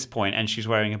it's this point, and she's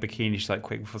wearing a bikini. She's like,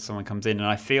 quick before someone comes in, and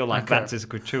I feel like that's as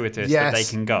gratuitous that they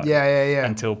can go. Yeah.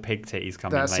 Until pig titties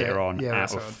come in later on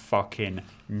out of odd. fucking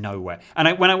nowhere.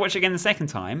 And when I watch it again the second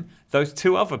time, those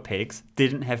 2 other pigs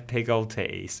didn't have pig old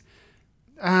titties.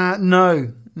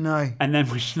 No. And then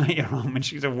later on, when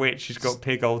she's a witch, she's got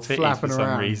pig old titties Flapping for some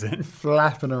around. reason.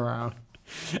 Flapping around.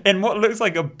 In what looks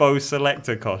like a Bo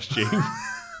Selector costume.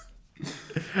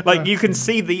 Like, you can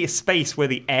see the space where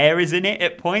the air is in it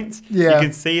at points. Yeah. You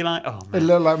can see, like, oh, man. It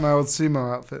looked like my old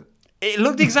sumo outfit. It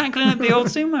looked exactly like the old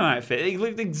sumo outfit. It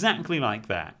looked exactly like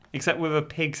that, except with a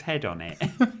pig's head on it.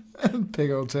 Big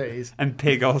old titties. And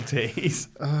pig old titties.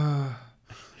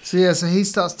 So he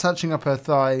starts touching up her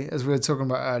thigh, as we were talking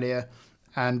about earlier,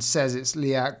 and says it's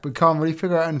Liak, but can't really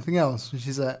figure out anything else. And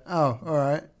she's like, oh, all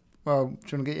right. Well, do you want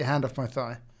to get your hand off my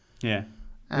thigh? Yeah.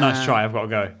 Nice try, I've got to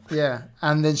go. Yeah.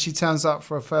 And then she turns up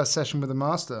for a first session with the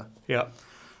master. Yeah.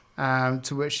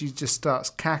 To which she just starts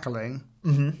cackling.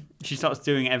 Mm-hmm. She starts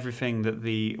doing everything that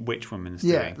the witch woman's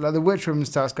doing. Yeah, like the witch woman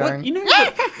starts going... What,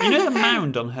 you know the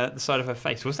mound on the side of her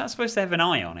face? Was that supposed to have an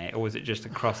eye on it, or was it just a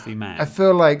crusty mound? I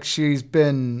feel like she's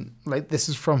been... Like, this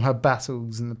is from her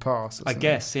battles in the past. I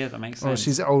guess, yeah, that makes sense. Or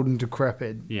she's old and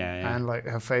decrepit. Yeah. And, like,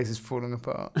 her face is falling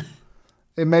apart.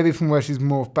 It may be from where she's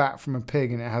morphed back from a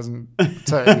pig and it hasn't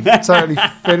totally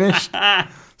finished.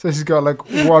 So she's got, like,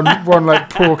 one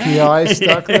like, porky eye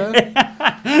stuck there.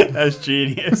 That's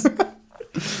genius.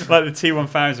 Like the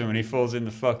T-1000 when he falls in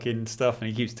the fucking stuff and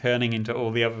he keeps turning into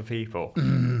all the other people.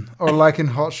 Or like in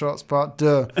Hot Shots Part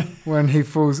 2, when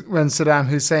Saddam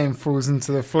Hussein falls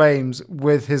into the flames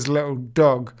with his little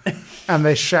dog and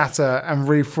they shatter and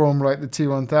reform like the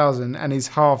T-1000 and he's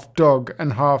half dog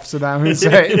and half Saddam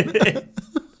Hussein.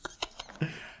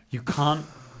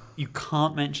 You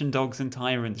can't mention dogs and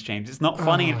tyrants, James. It's not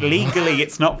funny. Legally,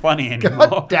 it's not funny anymore.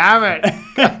 God damn it.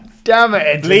 Damn it,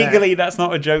 Internet. Legally, that's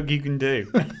not a joke you can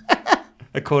do.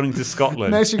 According to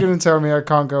Scotland. Next you're going to tell me I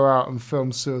can't go out and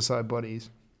film suicide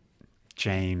bodies.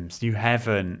 James, you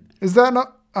haven't. Is that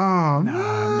not... Oh,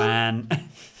 no, man.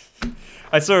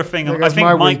 I saw a thing. I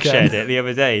think Mike shared it the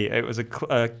other day. It was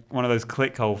one of those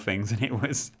clickhole things, and it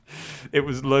was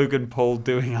Logan Paul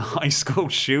doing a high school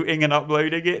shooting and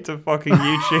uploading it to fucking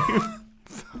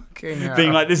YouTube.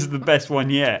 Being like, this is the best one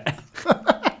yet.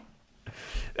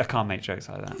 I can't make jokes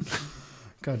like that.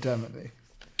 God damn it, Lee.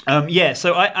 Yeah,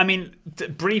 so I mean,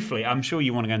 briefly, I'm sure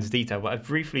you want to go into detail, but I've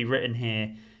briefly written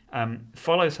here,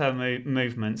 follows her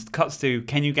movements, cuts to,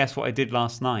 can you guess what I did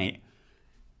last night?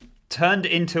 Turned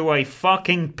into a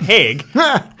fucking pig.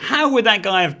 How would that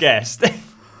guy have guessed?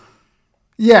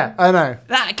 Yeah, I know.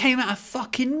 That came out of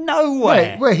fucking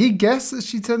nowhere. Wait, he guessed that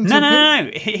she turned into a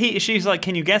pig? No. She's like,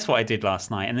 can you guess what I did last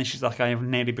night? And then she's like, I have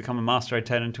nearly become a master, I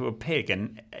turned into a pig.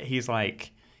 And he's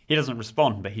like... He doesn't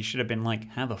respond, but he should have been like,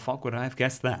 how the fuck would I have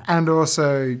guessed that? And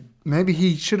also, maybe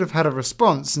he should have had a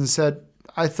response and said,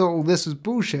 I thought all this was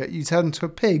bullshit. You turned into a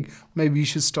pig. Maybe you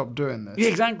should stop doing this. Yeah,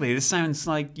 exactly. This sounds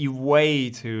like you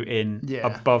way too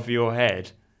above your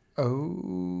head.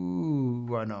 Oh,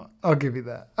 why not? I'll give you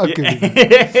that. I'll give you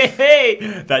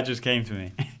that. That just came to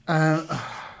me.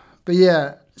 But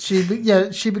yeah,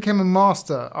 she became a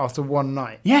master after one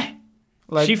night. Yeah.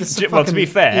 Like, to be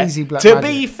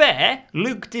fair,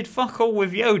 Luke did fuck all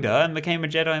with Yoda and became a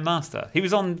Jedi Master. He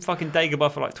was on fucking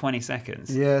Dagobah for like 20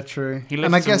 seconds. Yeah, true. He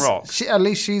lifted some rocks. At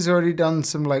least she's already done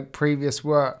some like previous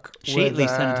work. She at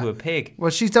least turned into a pig.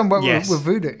 Well, she's done work with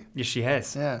voodoo. Yes, she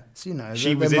has. Yeah, so you know.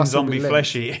 She was in Zombie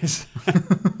Flesh Eaters.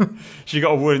 She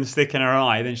got a wooden stick in her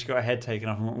eye, then she got her head taken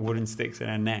off and wooden sticks in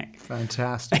her neck.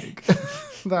 Fantastic.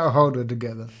 That'll hold her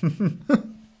together.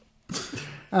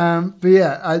 But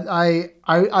yeah,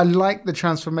 I like the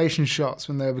transformation shots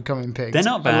when they're becoming pigs. They're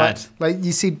not bad. Like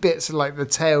you see bits of like the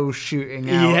tail shooting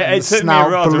out. Yeah, it took me a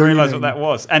while to realise what that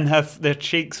was, and their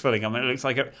cheeks filling up. And it looks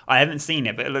like I haven't seen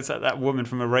it, but it looks like that woman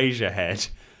from Eraserhead.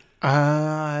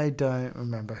 I don't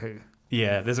remember who.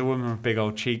 Yeah, there's a woman with big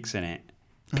old cheeks in it,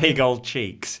 big old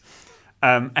cheeks,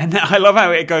 and I love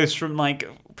how it goes from like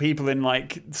people in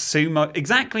like sumo,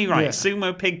 exactly right,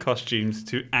 sumo pig costumes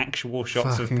to actual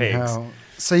shots Fucking of pigs. Hell.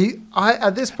 So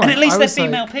at this point, and at least they're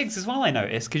female pigs as well. I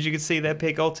noticed because you could see their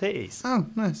big old titties. Oh,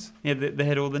 nice. Yeah, they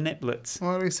had all the niplets.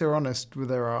 Well, at least they're honest with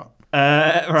their art.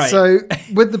 Right. So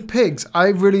with the pigs, I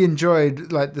really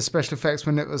enjoyed like the special effects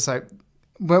when it was like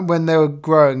when they were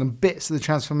growing and bits of the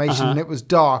transformation, and it was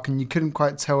dark and you couldn't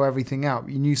quite tell everything out.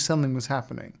 You knew something was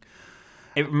happening.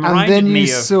 It reminded me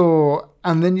of...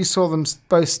 And then you saw them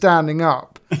both standing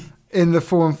up in the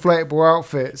full inflatable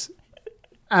outfits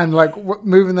and like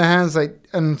moving their hands like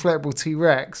an inflatable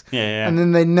T-Rex. Yeah. And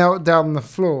then they knelt down on the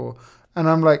floor. And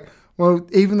I'm like, well,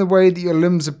 even the way that your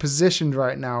limbs are positioned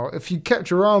right now, if you kept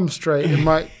your arms straight, it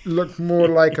might look more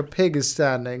like a pig is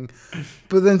standing.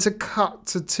 But then to cut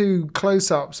to 2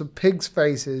 close-ups of pigs'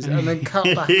 faces and then cut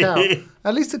back out.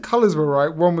 At least the colours were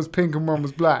right. One was pink and one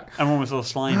was black. And one was all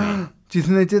slimy. Do you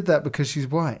think they did that because she's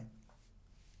white?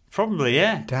 Probably,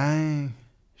 yeah. Dang.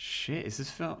 Shit, is this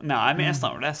film? No, I mean, that's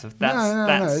not...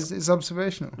 No, it's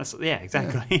observational. Yeah,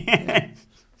 exactly. Yeah.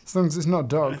 As long as it's not a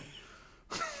dog.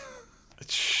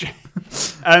 But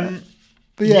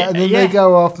yeah, and then they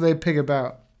go off and they pig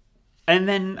about. And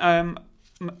then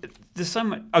there's so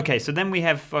much... Okay, so then we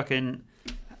have fucking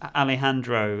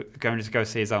Alejandro going to go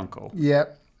see his uncle.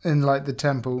 Yep, in like the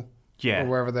temple. Yeah. Or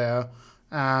wherever they are.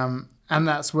 And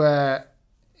that's where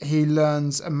he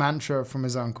learns a mantra from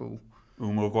his uncle.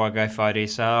 Umugwage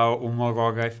Farisao,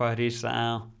 Umugwage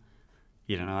Farisao.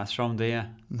 You don't know that's from, do you?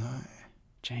 No.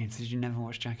 James, did you never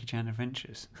watch Jackie Chan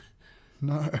Adventures?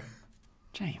 No.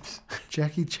 James.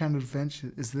 Jackie Chan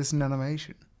Adventures. Is this an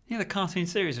animation? Yeah, the cartoon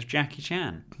series of Jackie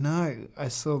Chan. No, I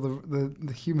saw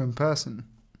the human person.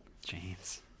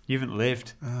 James, you haven't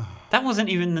lived. Oh. That wasn't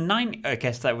even the 90s. I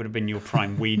guess that would have been your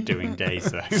prime weed doing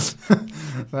days, though.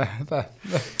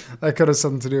 that could have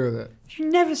something to do with it.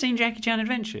 You've never seen Jackie Chan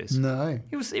Adventures? No.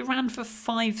 It ran for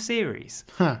 5 series.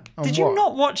 Huh. Did you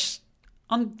not watch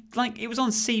it was on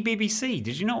CBBC?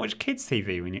 Did you not watch kids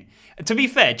TV when you? To be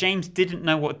fair, James didn't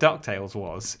know what DuckTales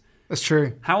was. That's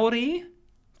true. How old are you?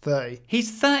 30. He's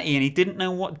 30 and he didn't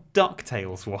know what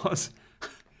DuckTales was.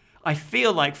 I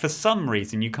feel like for some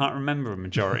reason you can't remember a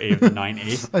majority of the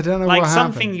 90s. I don't know like what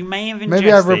something happened. you may have ingested.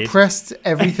 Maybe I've repressed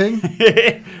everything.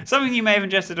 Something you may have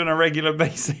ingested on a regular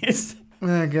basis.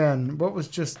 Again, what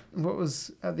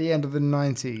was at the end of the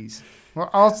 90s? Well,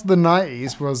 after the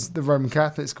 90s was the Roman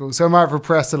Catholic school, so I might have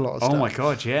repressed a lot of stuff. Oh my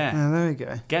god, yeah. There we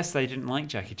go. Guess they didn't like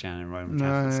Jackie Chan in Roman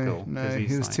Catholic school. No,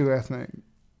 he was too ethnic.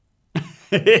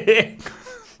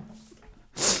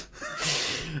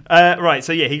 Right,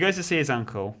 so yeah, he goes to see his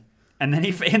uncle, and then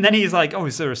he's like, "Oh,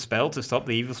 is there a spell to stop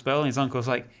the evil spell?" And his uncle's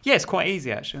like, "Yeah, it's quite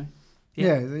easy actually.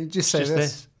 Yeah, you just say just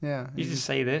this. Yeah, you just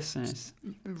say this, and it's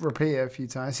repeat it a few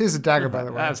times. Here's a dagger, by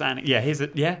the way. That was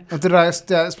yeah. Did I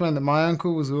explain that my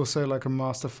uncle was also like a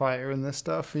master fighter in this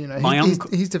stuff? You know,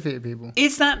 he's defeated people.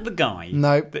 Is that the guy?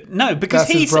 No, no, because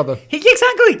that's his brother.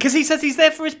 Exactly, because he says he's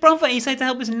there for his brother. He said to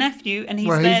help his nephew, and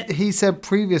he's there. He said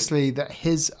previously that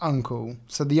his uncle,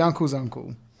 so the uncle's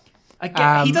uncle.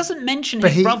 He doesn't mention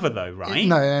his brother though, right?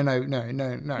 No.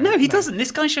 No, he doesn't.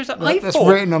 This guy shows up. That's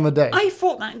written on the day. I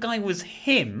thought that guy was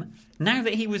him. Now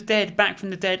that he was dead, back from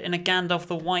the dead in a Gandalf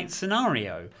the White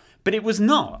scenario. But it was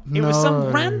not. It was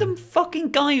some random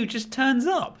fucking guy who just turns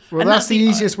up. Well, and that's the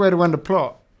easiest way to end a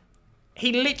plot.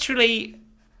 He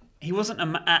wasn't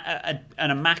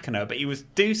a machina, but he was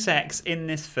Deus Ex in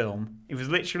this film. He was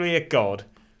literally a god.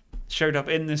 Showed up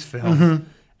in this film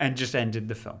and just ended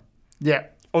the film. Yeah.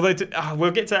 Although,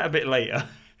 we'll get to that a bit later.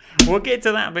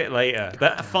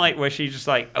 That fight where she's just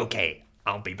like, okay,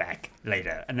 I'll be back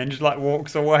later. And then just like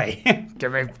walks away.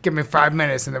 Give me 5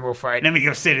 minutes and then we'll fight. Let me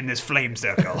go sit in this flame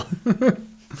circle.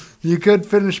 You could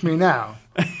finish me now,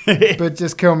 but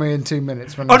just kill me in 2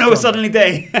 minutes. When it's suddenly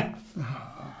day.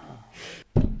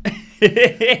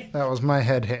 That was my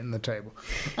head hitting the table.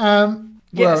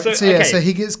 So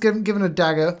he gets given a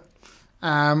dagger.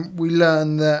 We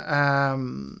learn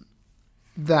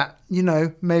that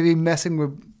maybe messing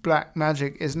with black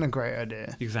magic isn't a great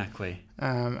idea. Exactly.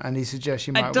 And he suggests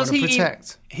you might want to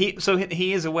protect.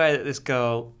 He is aware that this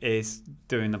girl is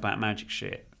doing the black magic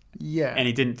shit. Yeah. And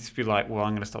he didn't just be like, well,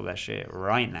 I'm going to stop that shit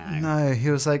right now. No, he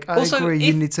was like, I agree,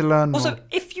 you need to learn more. Also,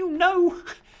 if you know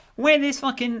where this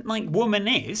fucking woman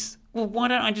is, well, why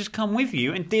don't I just come with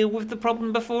you and deal with the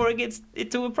problem before it gets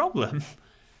into a problem?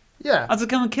 Yeah. I'll just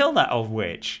come and kill that old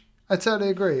witch. I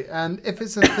totally agree. And if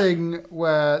it's a thing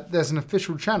where there's an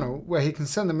official channel where he can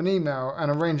send them an email and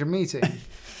arrange a meeting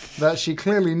that she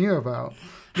clearly knew about.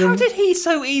 How did he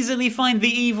so easily find the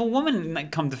evil woman,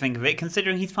 come to think of it,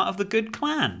 considering he's part of the good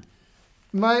clan?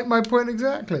 My point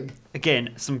exactly.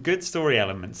 Again, some good story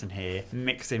elements in here,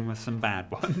 mixed in with some bad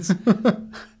ones.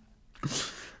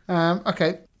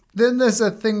 Okay. Then there's a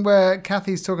thing where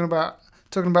Kathy's talking about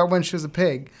when she was a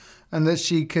pig, and that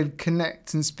she could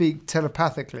connect and speak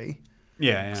telepathically.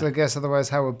 Yeah. So I guess otherwise,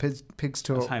 how would pigs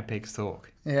talk? That's how pigs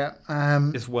talk. Yeah.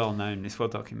 It's well known. It's well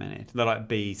documented. They're like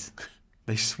bees.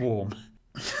 They swarm.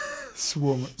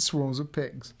 Swarms of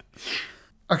pigs.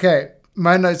 Okay.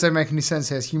 My notes don't make any sense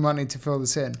here, so you might need to fill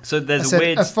this in. So there's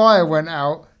a fire went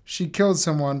out. She killed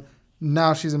someone.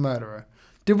 Now she's a murderer.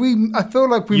 I feel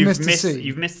like we missed a scene.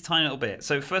 You've missed a tiny little bit.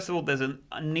 So first of all, there's a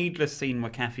needless scene where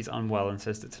Kathy's unwell and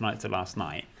says that tonight's the last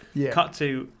night. Yeah. Cut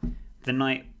to the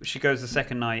night she goes the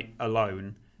second night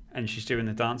alone and she's doing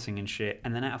the dancing and shit,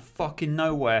 and then out of fucking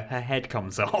nowhere her head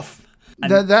comes off.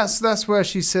 That's where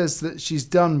she says that she's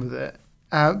done with it.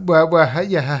 Where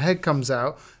her head comes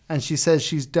out and she says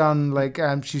she's done,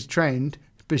 she's trained,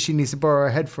 but she needs to borrow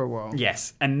her head for a while.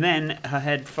 Yes, and then her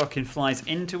head fucking flies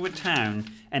into a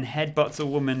town and headbutts a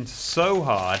woman so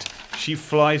hard she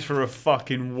flies through a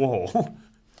fucking wall.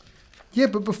 Yeah,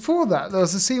 but before that, there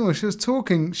was a scene where she was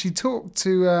talking. She talked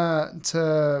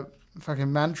to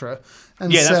fucking Mantra,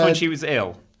 and that's when she was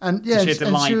ill. And she had to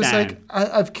lie she was down. like,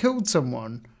 "I've killed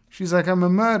someone." She's like, "I'm a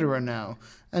murderer now,"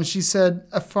 and she said,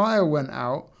 "A fire went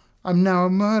out. I'm now a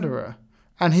murderer."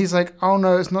 And he's like, "Oh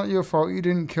no, it's not your fault. You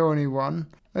didn't kill anyone."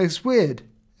 It's weird.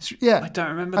 Yeah. I don't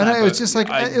remember that. I know, it was just like,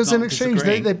 it was an exchange.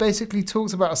 They basically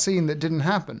talked about a scene that didn't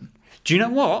happen. Do you know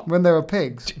what? When they were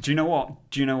pigs. Do you know what?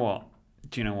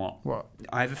 What?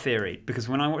 I have a theory, because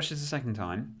when I watched this the second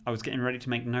time, I was getting ready to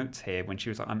make notes here when she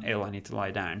was like, I'm ill, I need to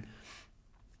lie down.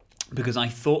 Because I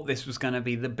thought this was going to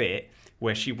be the bit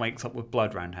where she wakes up with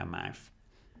blood around her mouth.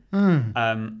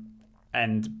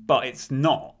 But it's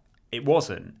not. It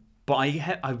wasn't. But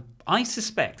I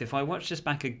suspect if I watch this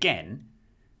back again,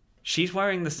 she's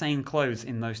wearing the same clothes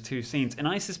in those two scenes. And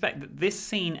I suspect that this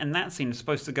scene and that scene are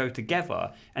supposed to go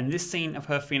together. And this scene of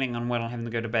her feeling unwell and having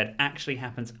to go to bed actually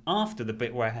happens after the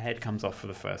bit where her head comes off for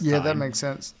the first time. Yeah, that makes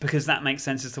sense. Because that makes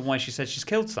sense as to why she said she's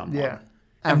killed someone. Yeah.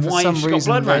 And why she's got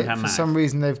blood around her mouth. For some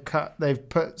reason they've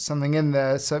put something in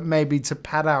there, so maybe to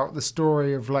pad out the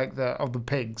story of like the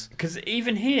pigs. Because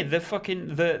even here,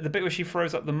 the bit where she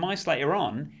throws up the mice later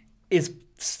on is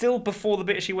still before the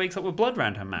bit she wakes up with blood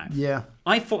around her mouth. Yeah.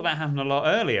 I thought that happened a lot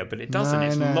earlier, but it doesn't.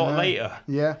 It's a lot later.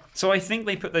 Yeah. So I think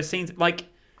they put those scenes, like,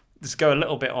 let's go a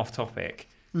little bit off topic,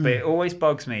 but it always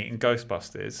bugs me in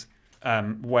Ghostbusters,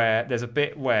 where there's a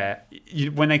bit where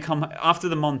when they come after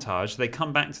the montage, they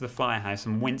come back to the firehouse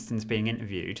and Winston's being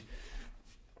interviewed,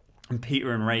 and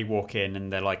Peter and Ray walk in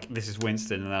and they're like, "This is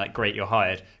Winston," and they're like, "Great, you're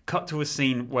hired." Cut to a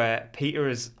scene where Peter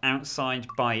is outside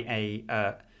by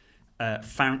a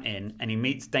fountain and he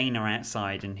meets Dana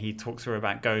outside and he talks to her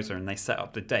about Gozer and they set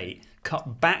up the date.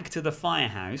 Cut back to the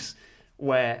firehouse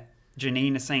where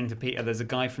Janine is saying to Peter, "There's a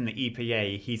guy from the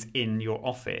EPA. He's in your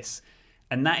office."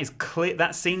 And that is clear.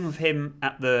 That scene with him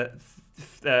at the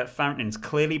fountain's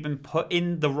clearly been put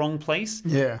in the wrong place.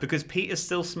 Yeah. Because Peter's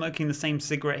still smoking the same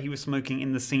cigarette he was smoking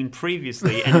in the scene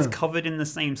previously, and is covered in the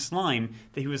same slime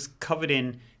that he was covered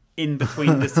in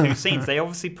between the two scenes. They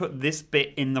obviously put this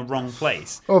bit in the wrong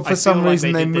place. Or for some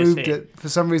reason they moved it. For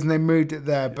some reason they moved it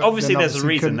there. But obviously there's a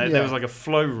reason. There was like a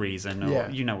flow reason, or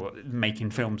you know what, making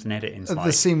films and editing.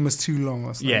 The scene was too long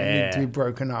or something. Yeah, it needed to be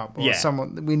broken up. Or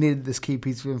we needed this key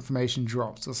piece of information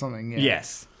dropped or something. Yeah.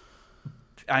 Yes.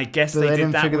 I guess they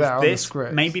did that with this.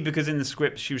 Maybe because in the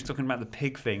script she was talking about the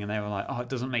pig thing and they were like, "Oh, it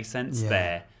doesn't make sense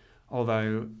there."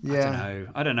 Although,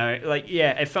 I don't know. Like,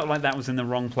 it felt like that was in the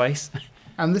wrong place.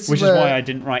 And this Which is why I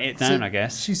didn't write it down, I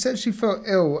guess. She said she felt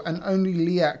ill and only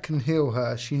Liat can heal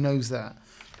her. She knows that.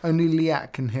 Only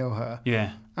Liat can heal her.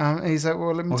 Yeah. And he's like,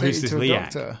 well, let me take you to a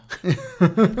doctor.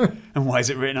 And why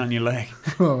is it written on your leg?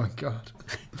 Oh, my God.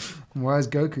 Why is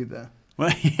Goku there?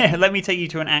 Well, let me take you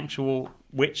to an actual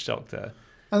witch doctor.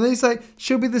 And then he's like,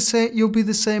 she'll be the same. You'll be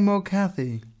the same old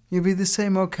Kathy. You'll be the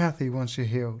same old Kathy once you're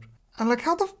healed. And like,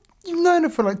 you've known her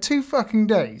for like 2 fucking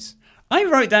days. I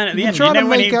wrote down at the end,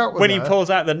 when he pulls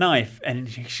out the knife and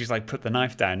she's like, "Put the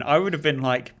knife down," I would have been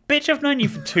like, "Bitch, I've known you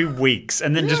for 2 weeks,"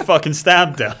 and then just fucking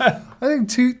stabbed her. I think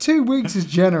two weeks is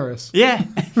generous. Yeah.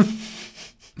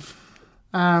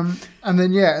 And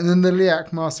then the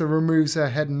Liak Master removes her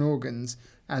head and organs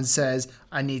and says,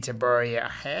 "I need to borrow your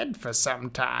head for some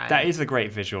time." That is a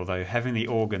great visual, though. Having the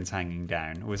organs hanging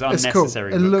down was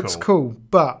unnecessary. It's cool. It looks cool,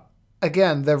 but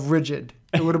again, they're rigid.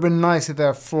 It would have been nice if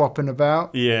they're flopping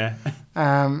about. Yeah.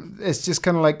 It's just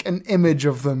kind of like an image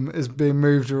of them is being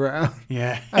moved around.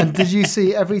 Yeah. And did you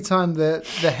see every time the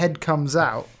head comes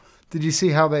out? Did you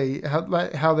see how they'd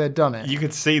done it? You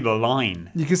could see the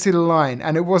line. You could see the line,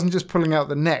 and it wasn't just pulling out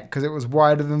the neck because it was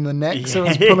wider than the neck, so it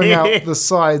was pulling out the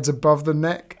sides above the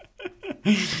neck.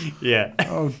 Yeah.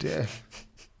 Oh dear.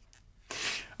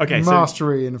 Okay.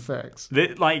 Mastery in effects.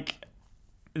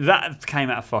 That came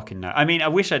out of fucking no. I mean, I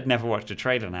wish I'd never watched a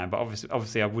trailer now, but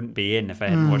obviously I wouldn't be in if I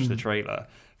hadn't watched the trailer.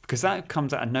 Because that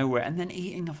comes out of nowhere, and then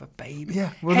eating of a baby.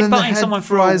 Yeah, well then the head someone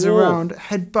flies around,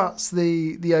 headbutts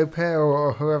the au pair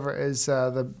or whoever it is,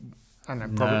 nurse,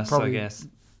 I guess.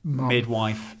 Mum.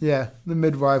 Midwife. Yeah, the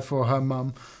midwife or her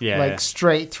mum. Yeah.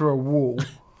 Straight through a wall.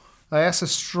 That's a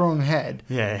strong head.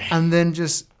 Yeah. And then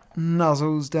just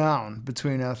nuzzles down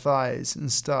between her thighs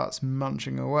and starts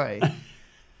munching away.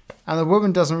 And the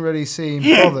woman doesn't really seem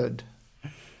bothered.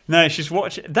 No, she's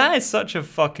watching. That is such a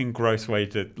fucking gross way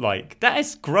to, that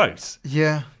is gross.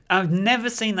 Yeah. I've never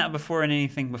seen that before in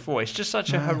anything before. It's just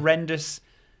such a horrendous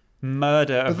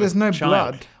murder of a child. But there's no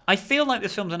blood. I feel like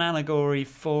this film's an allegory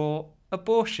for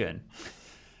abortion.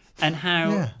 And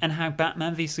how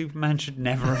Batman v Superman should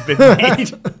never have been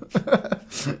made.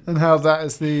 And how that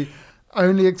is the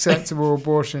only acceptable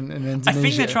abortion in Indonesia. I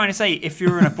think they're trying to say, if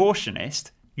you're an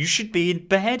abortionist, you should be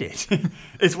beheaded.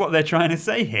 Is what they're trying to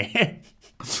say here.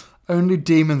 Only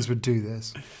demons would do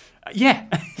this. Yeah.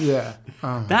 Yeah.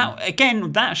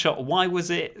 That shot. Why was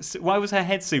her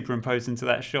head superimposed into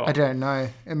that shot? I don't know.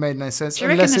 It made no sense. Do you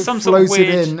reckon Unless there's it some floated sort of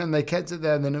weird... in and they kept it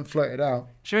there and then it floated out.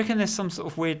 Do you reckon there's some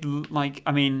sort of weird, like,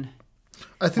 I mean,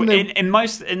 I think in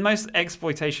most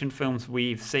exploitation films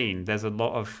we've seen, there's a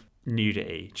lot of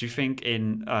nudity. Do you think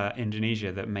in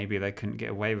Indonesia that maybe they couldn't get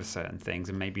away with certain things,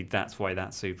 and maybe that's why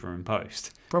that's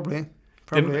superimposed? Probably.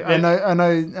 I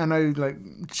know. Like,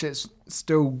 shit's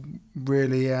still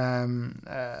really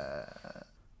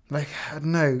like, I don't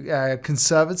know,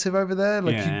 conservative over there.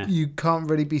 Like, you can't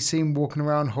really be seen walking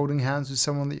around holding hands with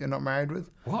someone that you're not married with.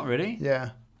 What, really? Yeah.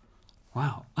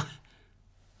 Wow.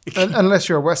 Unless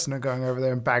you're a Westerner going over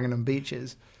there and banging on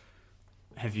beaches.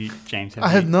 Have you, James? I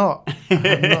have not.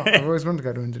 I've always wanted to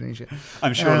go to Indonesia.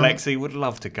 I'm sure Lexi would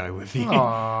love to go with you.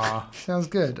 Aw, sounds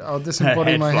good. I'll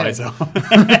disembody my head.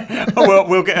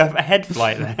 We'll get a head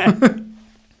flight there.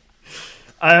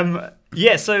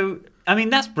 Yeah, so, I mean,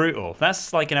 that's brutal.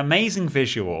 That's like an amazing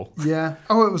visual. Yeah.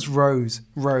 Oh, it was Rose.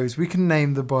 Rose. We can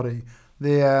name the body.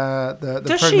 The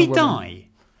Does she die?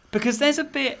 Because there's a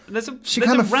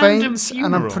random faints, funeral.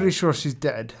 And I'm pretty sure she's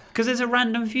dead. Because there's a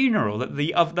random funeral that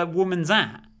that woman's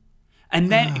at.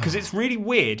 And then, because it's really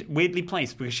weirdly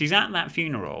placed, because she's at that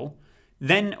funeral,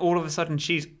 then all of a sudden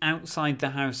she's outside the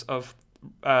house of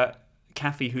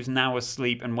Kathy, who's now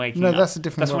asleep and waking up. No, that's a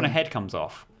different woman. That's when her head comes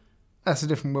off. That's a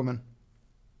different woman.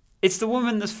 It's the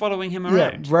woman that's following him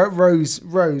around. Yeah, Rose,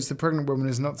 the pregnant woman,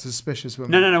 is not the suspicious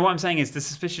woman. No. What I'm saying is the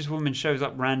suspicious woman shows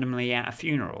up randomly at a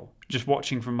funeral, just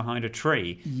watching from behind a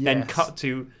tree. Yes. Then cut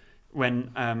to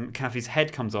when Kathy's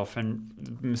head comes off and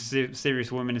the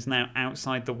mysterious woman is now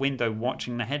outside the window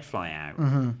watching the head fly out.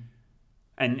 Mm-hmm.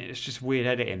 And it's just weird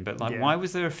editing. But why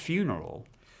was there a funeral?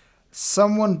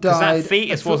 Someone died. Because that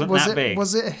fetus wasn't that big.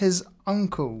 Was it his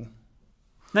uncle?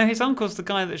 No, his uncle's the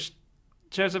guy that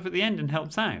shows up at the end and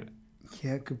helps out.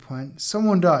 Yeah, good point.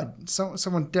 Someone died.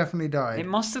 Someone definitely died. It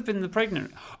must have been the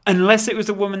pregnant... Unless it was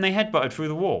the woman they headbutted through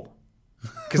the wall.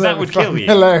 Because that would kill you.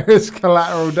 Hilarious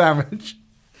collateral damage.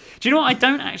 Do you know what? I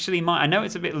don't actually mind... I know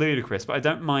it's a bit ludicrous, but I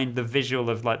don't mind the visual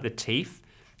of, like, the teeth.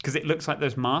 Because it looks like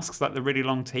those masks, like the really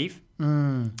long teeth.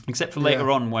 Mm. Except for later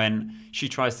on when she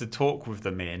tries to talk with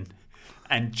them in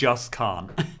and just can't.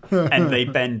 And they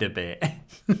bend a bit.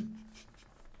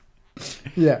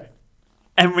 Yeah.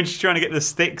 And when she's trying to get the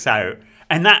sticks out,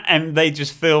 and they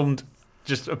just filmed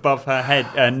just above her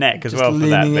head, neck as well for that bit.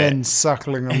 Just leaning in,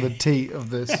 suckling on the teat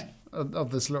of this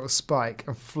little spike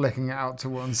and flicking it out to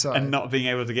one side, and not being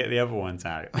able to get the other ones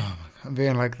out. Oh, I'm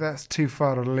being like, that's too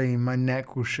far to lean. My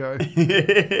neck will show.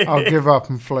 I'll give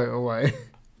up and float away.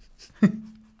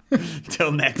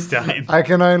 Till next time. I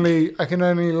can only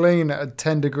lean at a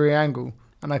 10-degree angle.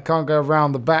 And I can't go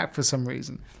around the back for some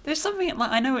reason. There's something like,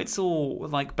 I know it's all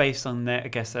like based on their, I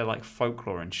guess they're like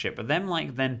folklore and shit, but them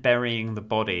like then burying the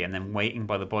body and then waiting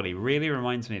by the body really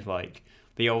reminds me of like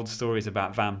the old stories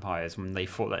about vampires when they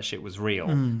thought that shit was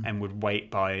real and would wait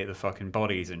by the fucking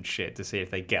bodies and shit to see if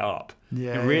they get up.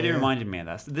 Yeah, it really reminded me of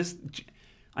that.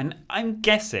 I'm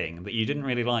guessing that you didn't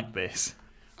really like this.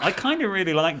 I kind of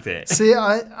really liked it. See,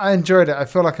 I enjoyed it. I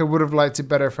feel like I would have liked it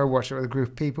better if I watched it with a group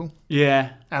of people.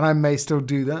 Yeah. And I may still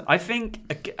do that. I think,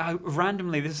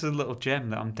 randomly, this is a little gem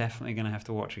that I'm definitely going to have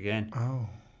to watch again. Oh.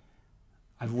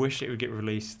 I wish it would get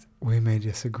released. We may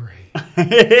disagree.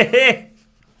 Right,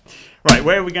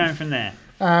 where are we going from there?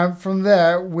 From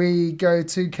there, we go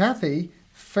to Kathy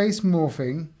face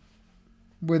morphing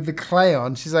with the clay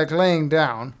on. She's like laying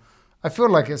down. I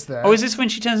feel like it's there. Oh, is this when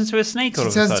she turns into a snake all of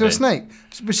a sudden? She turns into a snake.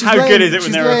 But she's How good is it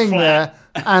when they're laying flat?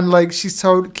 there and like she's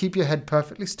told, keep your head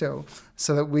perfectly still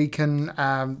so that we can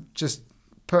just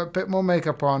put a bit more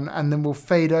makeup on and then we'll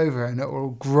fade over and it will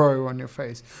grow on your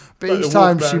face. But like each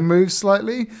time she moves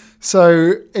slightly,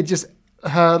 so it just,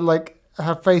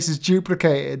 her face is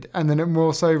duplicated and then it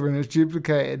morphs over and it's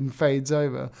duplicated and fades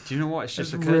over. Do you know what? It's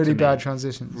just really bad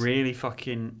transitions. Really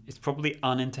fucking... It's probably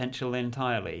unintentional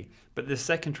entirely. But the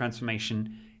second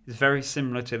transformation is very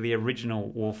similar to the original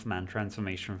Wolfman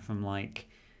transformation from like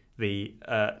the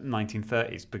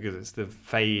 1930s because it's the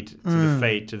fade to the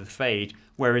fade to the fade.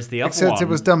 Whereas the other one... Except it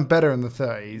was done better in the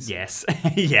 30s. Yes.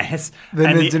 Yes.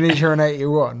 Than Indonesia in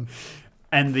 81.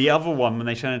 And the other one, when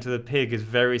they turn into the pig, is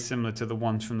very similar to the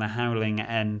ones from The Howling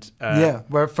and...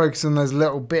 where it focuses on those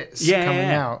little bits coming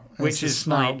out. Which is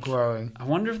snout like... growing. I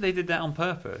wonder if they did that on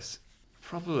purpose.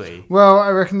 Probably. Well, I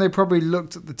reckon they probably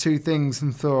looked at the two things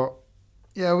and thought,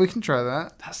 yeah, we can try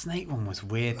that. That snake one was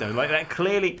weird, though. Like, that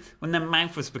clearly, when their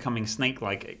mouth was becoming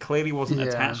snake-like, it clearly wasn't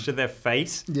attached to their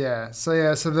face. Yeah,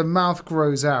 so the mouth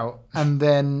grows out, and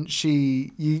then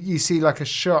you see like a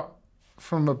shot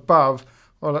from above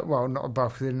or well, not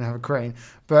above because they didn't have a crane,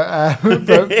 but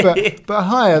but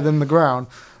higher than the ground.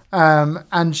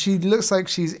 And she looks like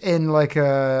she's in like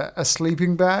a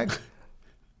sleeping bag.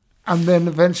 And then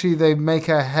eventually they make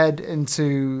her head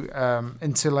into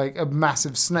like a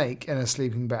massive snake in a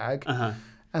sleeping bag. Uh-huh.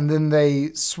 And then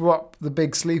they swap the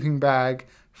big sleeping bag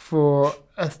for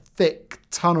a thick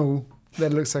tunnel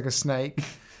that looks like a snake.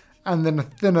 And then a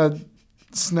thinner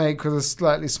snake with a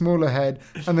slightly smaller head.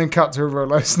 And then cut to a real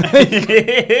life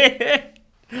snake.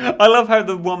 I love how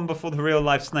the one before the real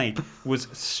life snake was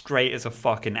straight as a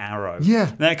fucking arrow.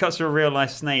 Yeah. Then it cuts to a real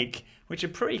life snake, which are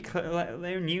pretty,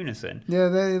 they're in unison. Yeah,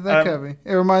 they're curvy.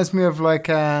 It reminds me of like,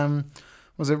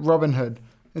 was it Robin Hood?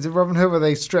 Is it Robin Hood where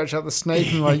they stretch out the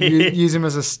snake and like use him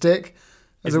as a stick,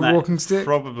 as Isn't a walking stick?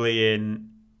 Probably in.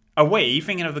 Oh wait, are you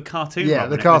thinking of the cartoon? Yeah,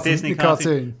 Robin the cartoon. The Disney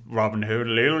cartoon. Robin Hood,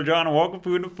 Little John, walking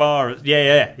through the forest.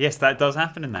 Yeah. Yes, that does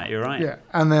happen in that. You're right. Yeah,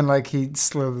 and then like he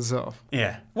slithers off.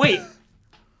 Yeah. Wait.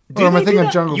 Or am I thinking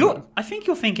of Jungle Book? I think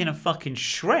you're thinking of fucking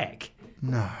Shrek.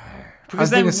 No. Because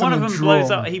then one of them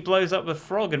blows up. He blows up the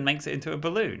frog and makes it into a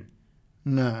balloon.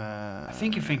 No. I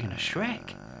think you're thinking of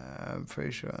Shrek. I'm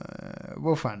pretty sure.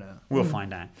 We'll find out. We'll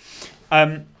find out.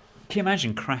 Can you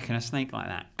imagine cracking a snake like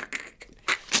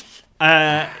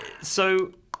that?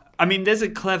 So, I mean, there's a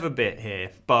clever bit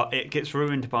here, but it gets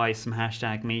ruined by some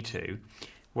 #MeToo,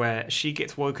 where she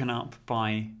gets woken up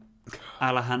by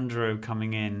Alejandro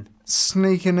coming in.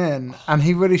 Sneaking in, and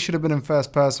he really should have been in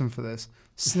first person for this.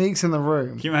 Sneaks in the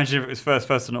room. Can you imagine if it was first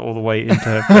person all the way into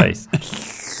her face?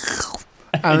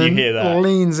 and you hear that?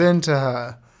 Leans into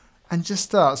her and just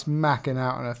starts macking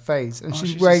out on her face. And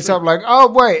she wakes up like,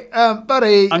 oh, wait,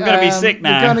 buddy. I'm going to be sick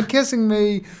now. You're kind of kissing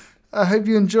me. I hope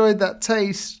you enjoyed that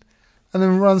taste. And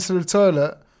then runs to the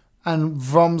toilet and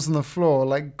vomits on the floor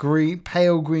like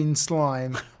pale green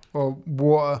slime or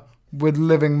water with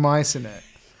living mice in it,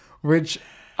 which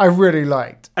I really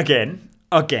liked. Again,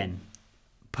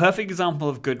 perfect example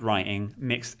of good writing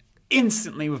mixed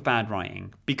instantly with bad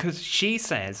writing, because she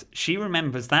says she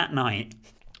remembers that night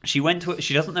she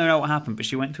doesn't know what happened, but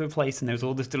she went to a place and there was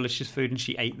all this delicious food and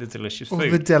she ate the delicious food. All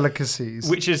the delicacies.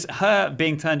 Which is her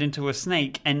being turned into a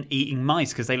snake and eating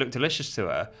mice because they look delicious to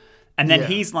her. And then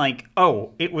he's like,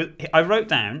 I wrote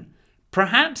down,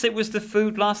 perhaps it was the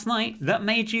food last night that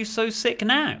made you so sick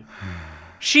now.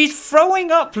 She's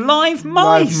throwing up live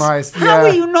mice. How are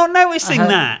you not noticing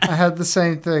that? I had the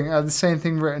same thing. I had the same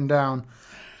thing written down.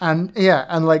 And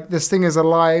like this thing is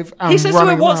alive and he says to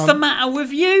her, what's around. The matter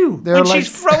with you? They're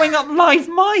she's throwing up live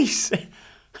mice.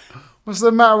 What's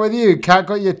the matter with you? Cat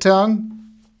got your tongue?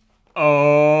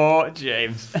 Oh,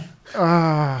 James.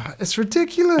 It's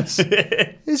ridiculous.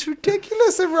 It's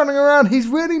ridiculous. They're running around. He's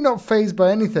really not fazed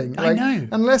by anything. I know.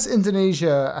 Unless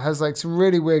Indonesia has like some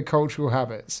really weird cultural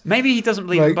habits. Maybe he doesn't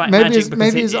believe in black magic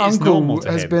because his uncle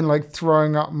has been like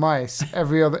throwing up mice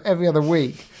every other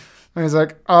week. And he's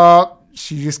like,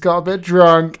 she just got a bit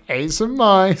drunk, ate some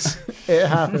mice. It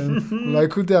happened.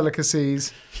 Local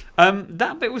delicacies.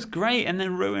 That bit was great and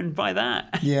then ruined by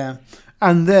that. Yeah.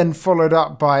 And then followed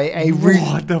up by a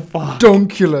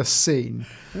redonkulous scene.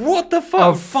 What the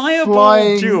fuck?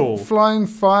 Fireball duel. Flying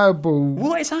fireball.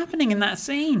 What is happening in that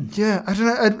scene? Yeah, I don't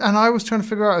know. And I was trying to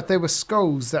figure out if they were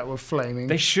skulls that were flaming.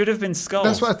 They should have been skulls.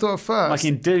 That's what I thought at first. Like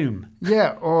in Doom.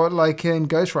 Yeah, or like in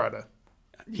Ghost Rider.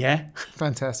 Yeah.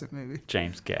 Fantastic movie.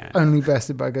 James Garrett. Only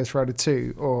bested by Ghost Rider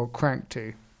 2 or Crank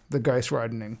 2, the Ghost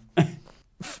Riding.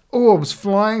 Orbs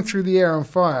flying through the air on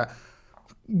fire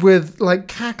with like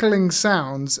cackling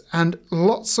sounds and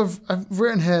lots of, I've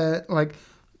written here, like,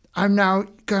 I'm now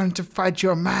going to fight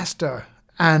your master.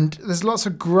 And there's lots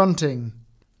of grunting.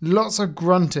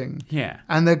 Yeah.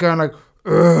 And they're going like,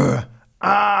 well,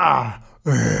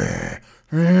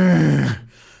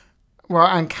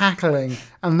 and cackling.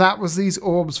 And that was these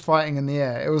orbs fighting in the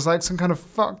air. It was like some kind of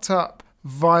fucked up,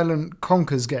 violent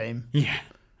Conkers game. Yeah.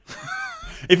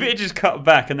 If it had just cut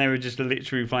back and they were just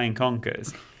literally playing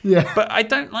Conkers. Yeah. But I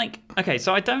don't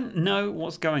so I don't know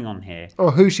what's going on here.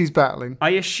 Or who she's battling.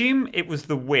 I assume it was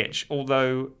the witch,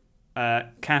 although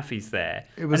Kathy's there.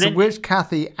 It was the witch,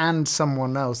 Kathy, and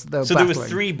someone else that they were battling. So there was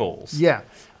 3 balls. Yeah.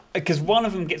 Because one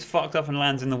of them gets fucked up and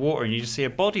lands in the water and you just see a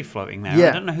body floating there. Yeah.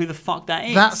 I don't know who the fuck that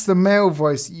is. That's the male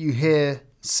voice you hear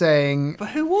saying... But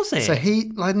who was it? So I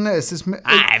don't know. It's this...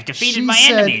 I've defeated my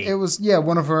enemy. It was,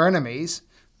 one of her enemies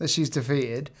that she's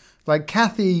defeated. Like,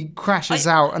 Kathy crashes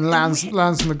out and lands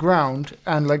on the ground,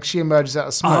 and, like, she emerges out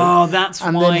of smoke. Oh, that's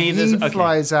and why... And then he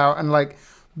flies out, and, like,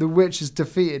 the witch has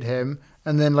defeated him,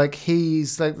 and then, like,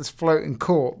 he's, like, this floating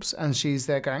corpse, and she's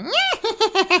there going...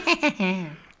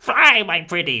 Fly, my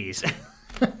pretties!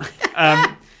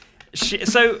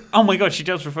 Oh my god, she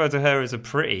does refer to her as a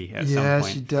pretty at some point. Yeah,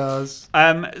 she does.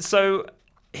 So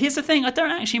here's the thing: I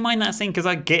don't actually mind that scene because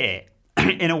I get it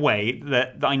in a way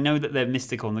that I know that they're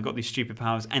mystical and they've got these stupid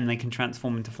powers and they can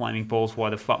transform into flaming balls. Why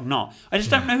the fuck not? I just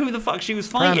don't know who the fuck she was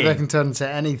fighting. Apparently they can turn into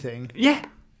anything. Yeah,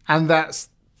 and that's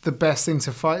the best thing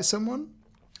to fight someone.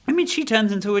 I mean, she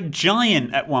turns into a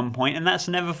giant at one point, and that's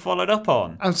never followed up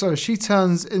on. I'm sorry, she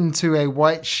turns into a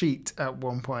white sheet at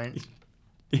one point.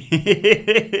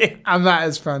 And that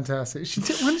is fantastic.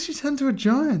 When did she turn to a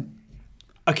giant?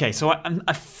 Okay, so I'm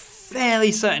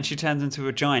fairly certain she turns into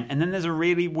a giant, and then there's a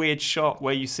really weird shot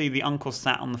where you see the uncle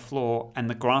sat on the floor, and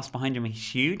the grass behind him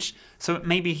is huge, so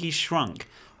maybe he's shrunk.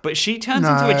 But she turns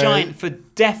into a giant for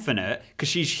definite, because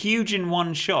she's huge in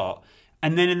one shot,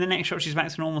 and then in the next shot she's back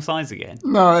to normal size again.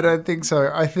 No, I don't think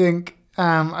so. I think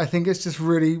it's just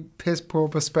really piss poor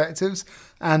perspectives,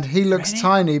 and he looks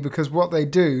tiny because what they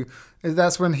do is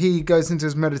that's when he goes into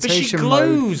his meditation mode. But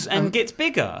she glows and gets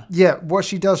bigger. Yeah, what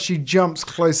she does, she jumps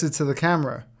closer to the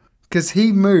camera because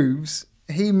he moves,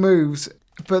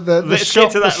 but the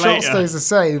shot stays the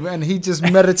same, and he just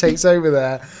meditates over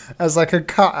there as like a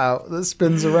cutout that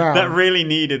spins around. That really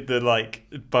needed the like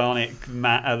bionic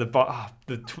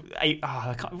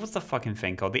what's the fucking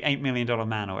thing called? The $8 million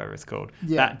man or whatever it's called.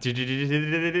 Yeah.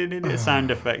 That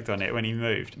sound effect on it when he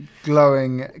moved.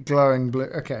 Glowing blue.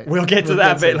 Okay. We'll get to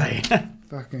that bit later.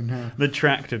 Fucking hell. The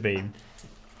tractor beam.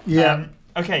 Yeah.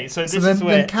 Okay, so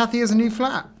then Kathy has a new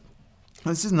flat.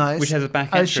 This is nice. Which has a back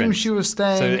entrance. I assume she was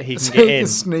staying so that he can get in.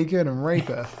 Sneak in and rape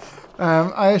her.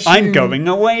 I'm going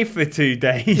away for 2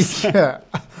 days. Yeah.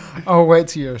 I'll wait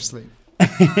till you're asleep.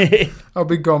 I'll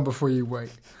be gone before you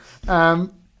wake.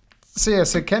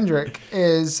 So Kendrick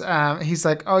is, he's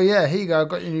like, oh yeah, here you go, I've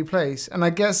got your new place. And I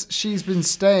guess she's been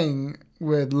staying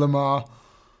with Lamar.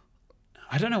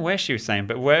 I don't know where she was staying,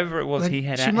 but wherever it was, he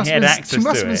had access to it. She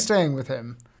must have been staying with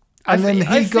him. And then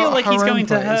I feel like he's going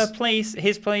to her place,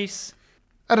 his place.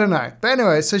 I don't know. But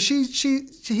anyway, so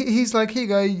he's like, here you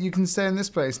go, you can stay in this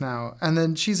place now. And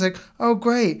then she's like, oh,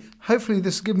 great. Hopefully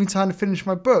this will give me time to finish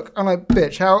my book. I'm like,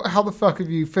 bitch, how the fuck have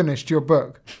you finished your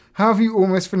book? How have you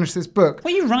almost finished this book?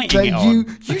 What are you writing it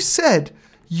on? You said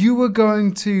you were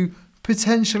going to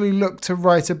potentially look to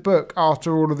write a book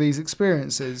after all of these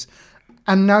experiences.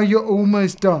 And now you're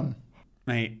almost done.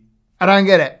 Mate. I don't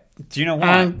get it. Do you know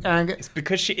why? It's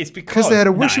because they had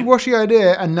a wishy-washy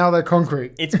idea and now they're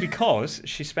concrete. It's because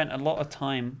she spent a lot of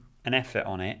time and effort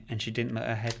on it and she didn't let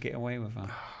her head get away with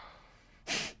her.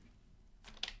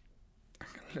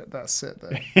 Let that sit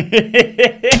there.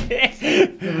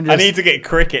 I need to get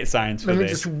cricket sounds for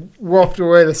this. Let me just waft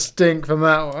away the stink from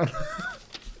that one.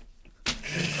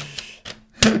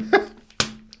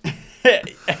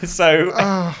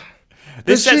 So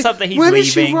this sets up that he's leaving. When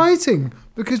is she writing?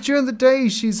 Because during the day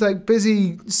she's like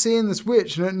busy seeing this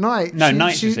witch, and at night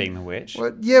she's seeing the witch.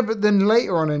 Well, yeah, but then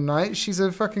later on in night she's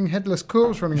a fucking headless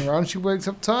corpse running around. She wakes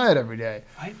up tired every day.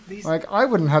 I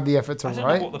wouldn't have the effort to write. I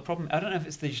don't know what the problem. I don't know if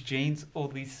it's these jeans or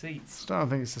these seats. I don't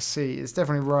think it's the seat. It's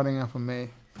definitely riding up on me.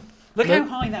 Look how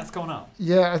high that's gone up.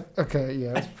 Yeah. Okay.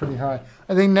 Yeah, it's pretty high.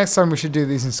 I think next time we should do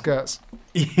these in skirts.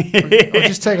 Or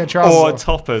just take our trousers off. Or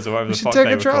toppers or whatever the fuck they were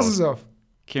called. We should take our trousers off.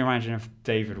 Can you imagine if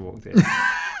David walked in?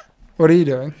 What are you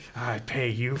doing? I pay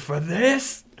you for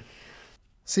this.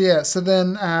 So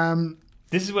then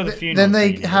this is where the funeral. Then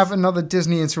they have another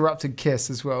Disney interrupted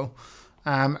kiss as well,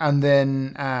 and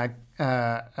then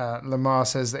Lamar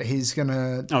says that he's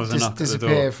gonna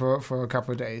disappear for a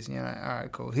couple of days. You know, all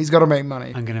right, cool. He's got to make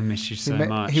money. I'm gonna miss you so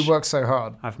much. He works so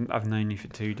hard. I've known you for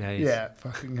 2 days. Yeah,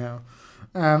 fucking hell.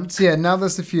 Now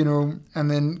there's the funeral,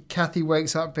 and then Kathy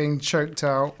wakes up being choked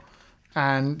out.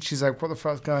 And she's like, what the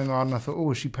fuck's going on? And I thought,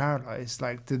 oh, is she paralyzed?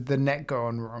 Like, did the neck go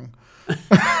on wrong?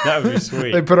 That would be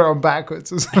sweet. They put it on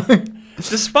backwards or something.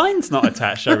 The spine's not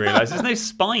attached, I realise. There's no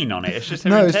spine on it. It's just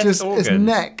organs. It's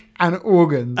neck and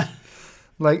organs.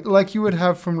 like you would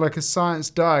have from like a science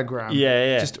diagram.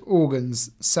 Yeah. Just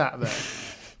organs sat there.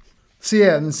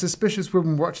 And the suspicious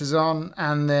woman watches on,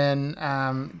 and then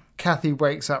Kathy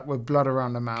wakes up with blood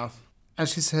around her mouth. And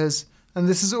she says... And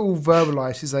this is all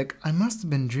verbalized. She's like, I must have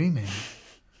been dreaming.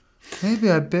 Maybe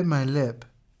I bit my lip.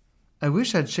 I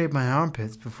wish I'd shaved my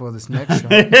armpits before this next shot.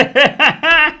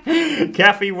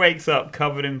 Kathy wakes up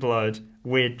covered in blood.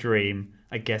 Weird dream.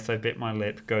 I guess I bit my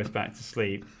lip. Goes back to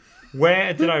sleep.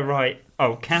 Where did I write?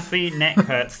 Oh, Kathy, neck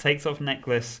hurts. Takes off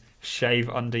necklace. Shave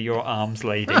under your arms,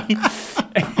 lady.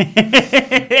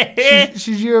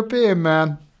 She's European,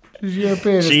 man. She's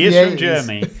European. She is from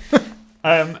Germany.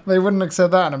 They wouldn't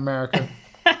accept that in America.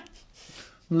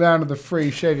 Land of the free,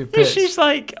 shave your pits. She's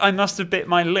like, I must have bit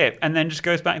my lip, and then just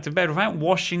goes back to bed without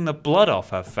washing the blood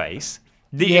off her face.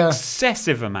 The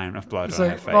excessive amount of blood on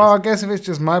her face. Well, I guess if it's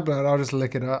just my blood, I'll just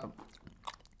lick it up.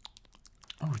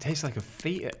 Oh, it tastes like a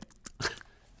fetus.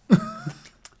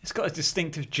 It's got a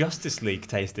distinctive Justice League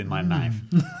taste in my mouth.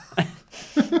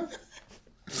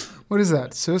 What is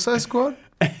that? Suicide Squad?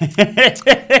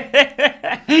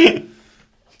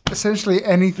 Essentially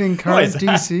anything current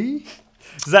DC?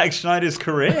 Zack Snyder's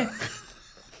career?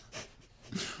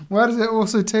 Why does it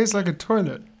also taste like a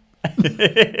toilet?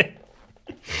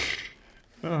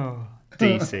 Oh,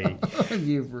 DC.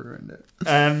 You've ruined it.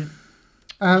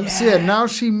 So yeah, now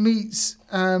she meets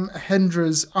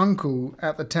Hendra's uncle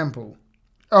at the temple.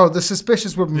 Oh, the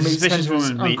suspicious woman meets Hendra's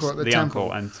uncle at the temple.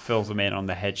 Uncle and fills them in on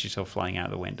the head she saw flying out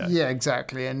the window. Yeah,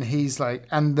 exactly. And he's like,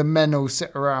 and the men all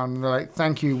sit around and they're like,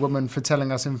 thank you, woman, for telling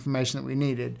us information that we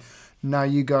needed. Now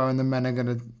you go and the men are going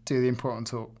to do the important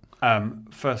talk.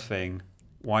 First thing,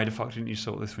 why the fuck didn't you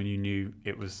sort this when you knew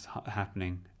it was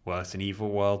happening? Well, it's an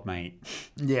evil world, mate.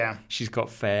 Yeah. She's got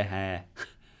fair hair.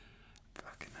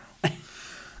 Fucking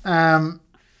hell.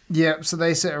 Yeah, so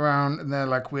they sit around and they're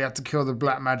like, we have to kill the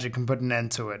black magic and put an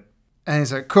end to it. And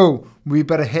he's like, cool, we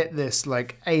better hit this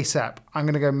like ASAP. I'm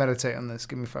going to go meditate on this.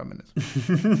 Give me 5 minutes.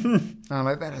 And I'm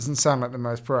like, that doesn't sound like the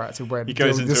most proactive way to deal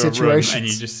with the situation. He goes into a room and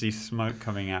you just see smoke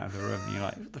coming out of the room. And you're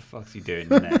like, what the fuck's he doing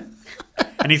in there?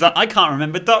 And he's like, I can't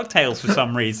remember DuckTales for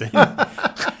some reason.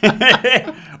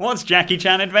 What's Jackie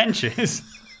Chan Adventures?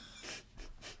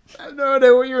 I have no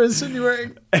idea what you're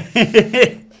insinuating.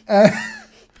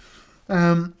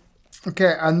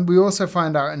 Okay, and we also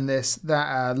find out in this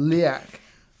that Liak,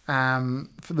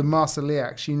 for the Master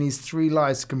Liak, she needs 3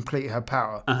 lives to complete her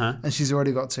power. And she's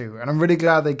already got 2. And I'm really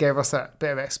glad they gave us that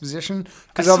bit of exposition,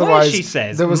 because otherwise she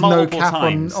says there was no cap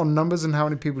on numbers and how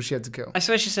many people she had to kill. I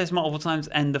swear she says multiple times,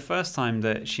 and the first time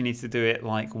that she needs to do it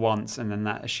like once, and then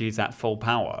that she's at full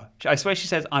power. I swear she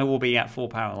says, I will be at full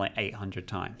power like 800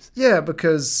 times. Yeah,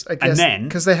 because I guess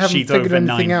because they haven't figured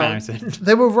anything 9, out.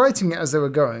 They were writing it as they were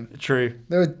going. True.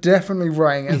 They were definitely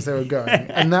writing it as they were going.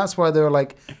 And that's why they were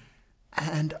like,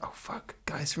 and, oh fuck,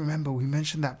 guys, remember we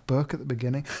mentioned that book at the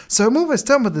beginning? So I'm almost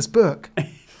done with this book.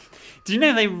 Do you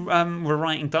know they were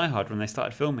writing Die Hard when they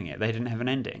started filming it? They didn't have an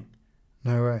ending.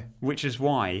 No way. Which is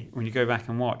why, when you go back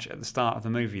and watch, at the start of the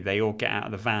movie, they all get out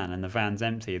of the van and the van's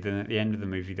empty. Then at the end of the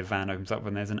movie, the van opens up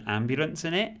and there's an ambulance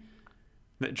in it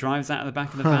that drives out of the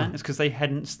back of the van. It's because they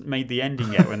hadn't made the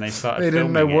ending yet when they started filming it. They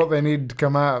didn't know what they needed to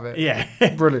come out of it. Yeah.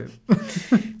 Brilliant.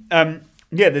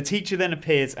 Yeah, the teacher then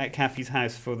appears at Kathy's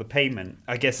house for the payment.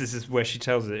 I guess this is where she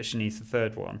tells her that she needs the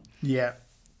 3rd one. Yeah.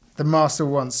 The master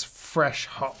wants fresh,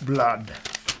 hot blood.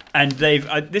 And they've...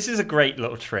 this is a great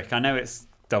little trick. I know it's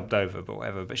dubbed over, but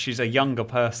whatever. But she's a younger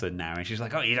person now, and she's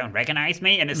like, oh, you don't recognise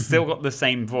me? And it's still got the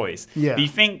same voice. Yeah. Do you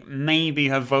think maybe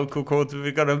her vocal cords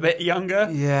have got a bit younger?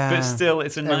 Yeah. But still,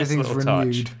 it's a nice little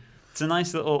renewed. touch. It's a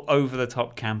nice little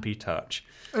over-the-top campy touch.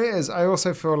 It is. I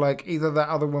also feel like either that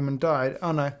other woman died.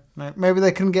 Oh, no. Maybe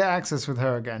they couldn't get access with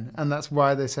her again. And that's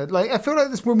why they said... I feel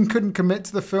like this woman couldn't commit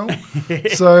to the film.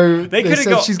 So they could have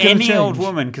got any old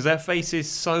woman because her face is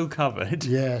so covered.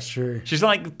 Yeah, it's true. She's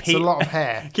like... It's a lot of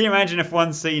hair. Can you imagine if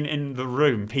one scene in the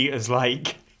room, Peter's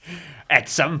like, at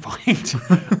some point,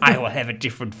 I will have a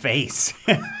different face.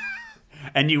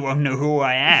 And you won't know who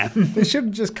I am. They should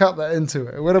have just cut that into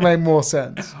it. It would have made more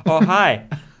sense. Oh, hi.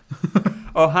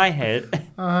 Oh, hi, head.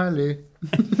 Oh, hi, Lou.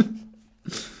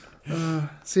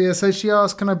 So she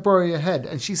asks, can I borrow your head?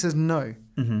 And she says no.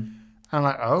 Mm-hmm. I'm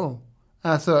like, oh.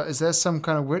 And I thought, is there some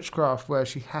kind of witchcraft where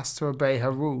she has to obey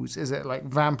her rules? Is it like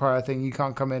vampire thing? You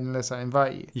can't come in unless I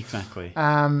invite you. Exactly.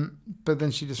 But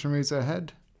then she just removes her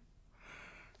head.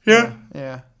 Yeah.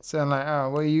 Yeah. So I'm like, oh,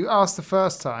 well, you asked the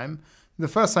first time. The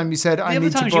first time you said, I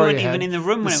need to borrow your head. The other times you weren't even in the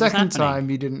room when it was happening. The second time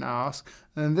you didn't ask.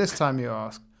 And then this time you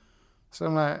asked. So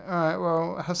I'm like, all right,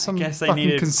 well, have some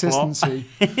fucking consistency.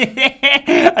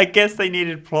 I guess they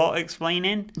needed plot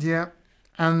explaining. Yeah.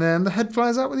 And then the head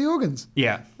flies out with the organs.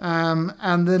 Yeah.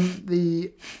 And then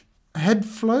the head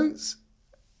floats.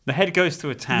 The head goes to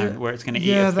a town where it's going to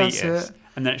eat a fetus. That's it.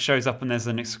 And then it shows up and there's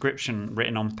an inscription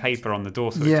written on paper on the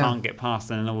door so it can't get past.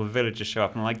 And then all the villagers show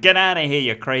up and are like, get out of here,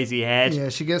 you crazy head. Yeah,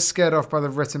 she gets scared off by the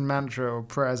written mantra or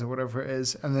prayers or whatever it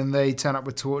is. And then they turn up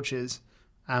with torches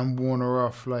and warn her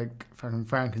off like fucking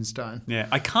Frankenstein. Yeah,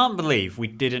 I can't believe we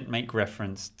didn't make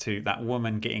reference to that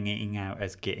woman getting eaten out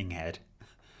as getting head.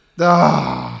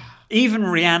 Ah, even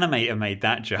Reanimator made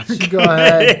that joke. She got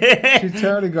head. She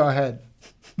totally got head.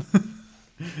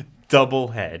 Double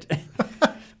head.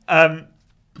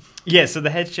 Yeah, so the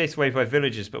head's chased away by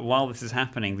villagers, but while this is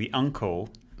happening, the uncle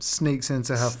sneaks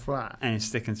into her flat and is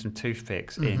sticking some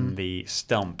toothpicks in the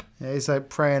stump. Yeah, he's like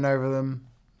praying over them.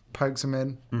 pokes him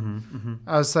in. Mm-hmm, mm-hmm.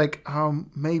 I was like,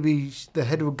 maybe the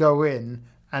head will go in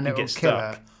and it will kill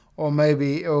her. Or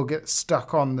maybe it will get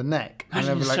stuck on the neck. And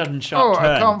they'll be like,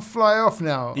 I can't fly off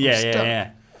now.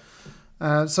 Yeah.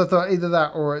 So I thought either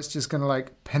that or it's just going to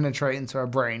like penetrate into her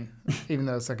brain, even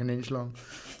though it's like an inch long.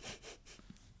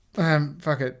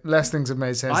 Fuck it. Less things have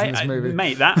made sense in this movie.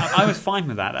 Mate, I was fine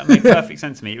with that. That made perfect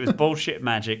sense to me. It was bullshit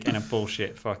magic and a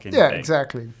bullshit fucking thing.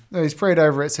 Exactly. No, he's prayed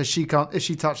over it, so she can't. If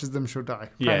she touches them, she'll die.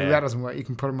 Apparently that doesn't work. You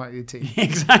can put them out with your teeth.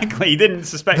 Exactly. You didn't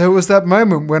suspect. There was that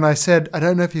moment when I said, I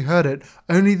don't know if you heard it,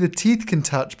 only the teeth can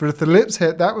touch, but if the lips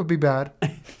hit, that would be bad.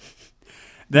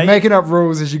 Making up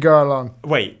rules as you go along.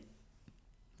 Wait.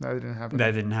 No, they didn't have it.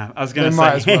 They didn't have. I was going to say,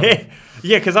 as well.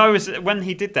 Yeah, because when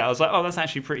he did that, I was like, oh, that's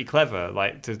actually pretty clever,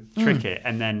 like to trick it,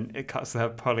 and then it cuts to her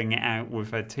pulling it out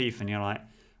with her teeth, and you're like,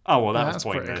 oh, well, that was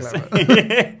pointless.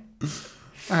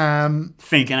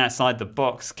 Thinking outside the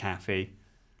box, Kathy.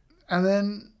 And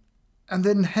then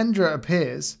Hendra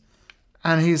appears,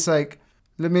 and he's like,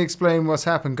 let me explain what's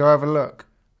happened. Go have a look.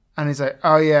 And he's like,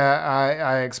 oh yeah,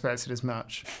 I expected as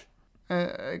much.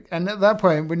 And at that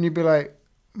point, wouldn't you be like,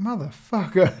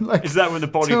 motherfucker, like, is that when the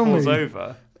body falls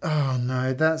over? Oh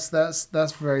no, that's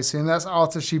very soon. That's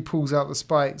after she pulls out the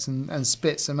spikes and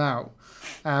spits them out.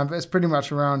 But it's pretty much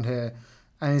around here.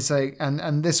 And he's like,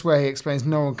 and this way he explains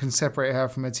no one can separate her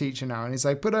from her teacher now. And he's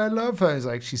like, but I love her. He's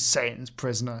like, she's Satan's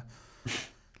prisoner.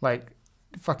 Like,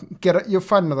 fucking get it. You'll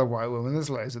find another white woman. There's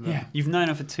loads of them. Yeah, you've known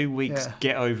her for 2 weeks. Yeah.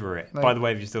 Get over it. Like, by the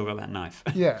way, have you still got that knife?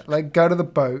 Yeah, like go to the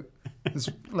boat.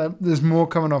 There's more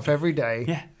coming off every day.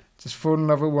 Yeah. Just fall in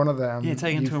love with one of them. Yeah,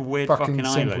 take him to a weird fucking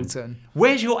island.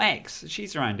 Where's your ex?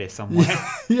 She's around here somewhere.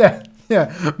 Yeah.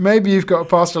 Maybe you've got a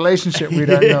past relationship we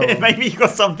don't know of. Maybe you've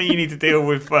got something you need to deal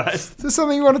with first. Is there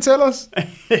something you want to tell us?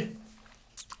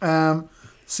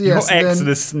 Your ex,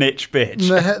 the snitch bitch.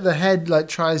 The head like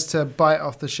tries to bite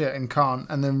off the shit and can't,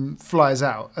 and then flies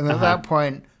out. And at that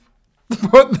point,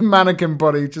 the mannequin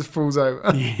body just falls over.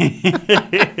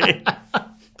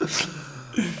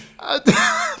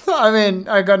 I mean,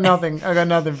 I got nothing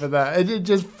for that. It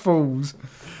just falls.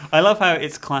 I love how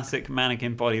it's classic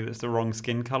mannequin body that's the wrong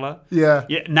skin colour. Yeah.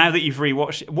 Now that you've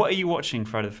rewatched it, what are you watching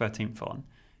Friday the 13th on?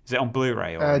 Is it on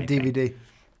Blu-ray or anything? DVD.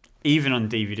 Even on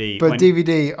DVD. But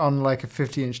DVD on like a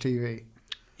 50-inch TV.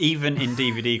 Even in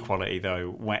DVD quality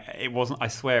though, it wasn't. I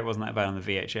swear it wasn't that bad on the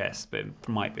VHS, but it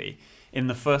might be. In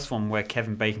the first one where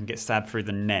Kevin Bacon gets stabbed through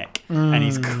the neck, and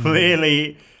he's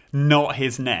clearly not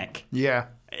his neck. Yeah.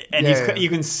 And you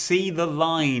can see the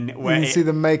line where you can see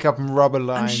the makeup and rubber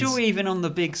lines. I'm sure even on the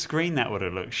big screen that would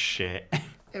have looked shit.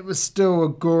 It was still a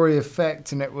gory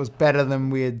effect, and it was better than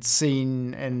we had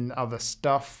seen in other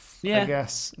stuff. I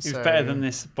guess it was better than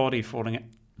this body falling at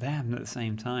them at the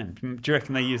same time. Do you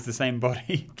reckon they used the same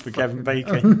body for Kevin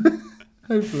Bacon?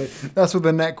 Hopefully, that's what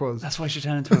the neck was. That's why she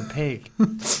turned into a pig.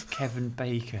 Kevin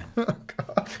Bacon. Oh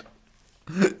God,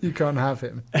 you can't have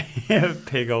him.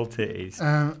 Pig old titties.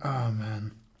 Oh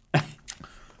man.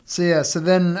 So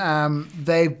then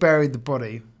they've buried the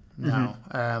body now.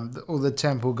 All the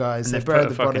temple guys, they've buried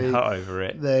put the a body. fucking hut over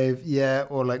it.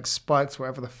 Or like spikes,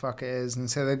 whatever the fuck it is.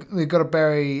 And so they've got to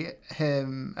bury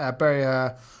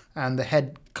her, and the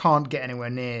head can't get anywhere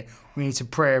near. We need to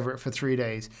pray over it for 3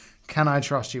 days. Can I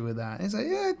trust you with that? He's like,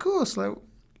 yeah, of course. Like,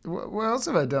 what else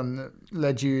have I done that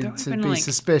led you to be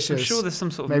suspicious? I'm sure there's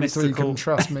some sort of maybe mystical... so you can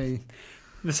trust me.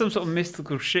 There's some sort of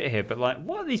mystical shit here, but like,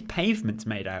 what are these pavements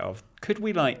made out of? Could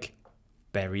we like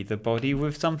bury the body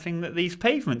with something that these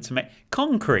pavements are made?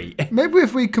 Concrete? Maybe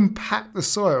if we compact the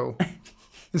soil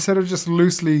instead of just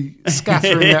loosely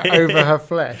scattering it over her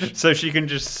flesh, so she can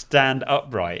just stand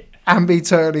upright and be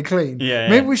totally clean. Yeah.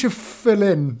 Maybe we should fill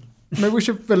in. Maybe we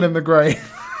should fill in the grave.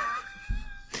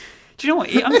 Do you know what?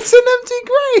 It's an empty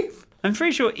grave. I'm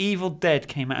pretty sure Evil Dead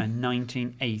came out in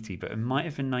 1980, but it might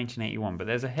have been 1981. But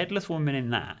there's a headless woman in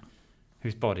that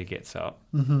whose body gets up.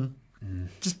 Mm-hmm.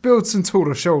 Just build some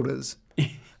taller shoulders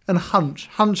and hunch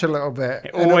a little bit.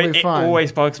 It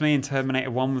always bugs me in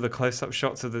Terminator 1 with the close-up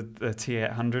shots of the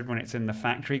T-800 when it's in the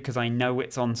factory, because I know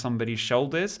it's on somebody's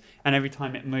shoulders, and every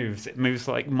time it moves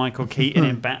like Michael Keaton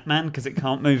in Batman, because it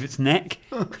can't move its neck,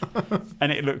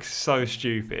 and it looks so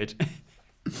stupid.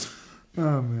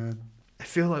 Oh man. I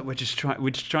feel like we're just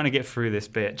trying to get through this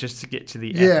bit just to get to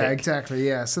the epic. Yeah, exactly.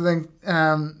 Yeah. So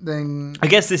then I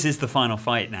guess this is the final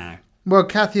fight now. Well,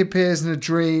 Kathy appears in a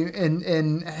dream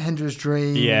in Hendra's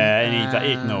dream. Yeah, and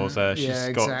he ignores her. She's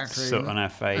got soot on her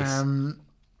face.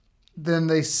 Then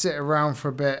they sit around for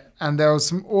a bit, and there was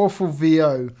some awful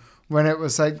VO when it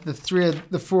was like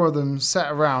the four of them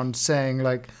sat around saying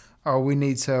like, "Oh, we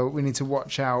need to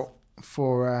watch out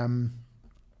for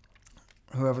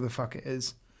whoever the fuck it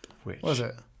is." Which? Was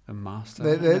it? The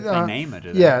Master? They name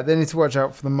it, yeah, they need to watch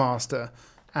out for the Master.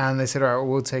 And they said, all right, well,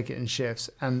 we'll take it in shifts.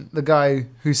 And the guy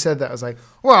who said that was like,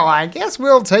 well, I guess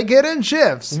we'll take it in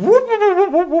shifts. Whoop,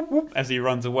 whoop, whoop, whoop, whoop, as he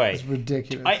runs away. It's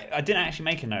ridiculous. I didn't actually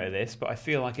make a note of this, but I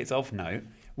feel like it's of note.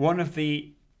 One of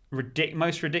the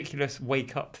most ridiculous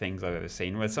wake-up things I've ever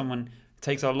seen, where someone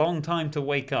takes a long time to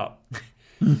wake up.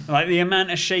 Like the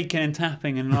amount of shaking and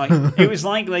tapping, and like it was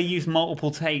like they used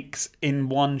multiple takes in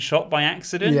one shot by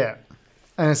accident. Yeah.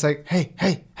 And it's like,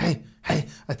 hey,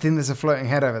 I think there's a floating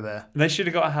head over there. They should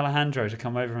have got Alejandro to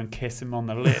come over and kiss him on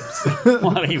the lips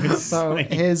while he was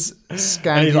sleeping. His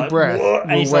skanky breath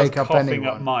will wake up anyone.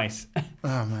 Up mice.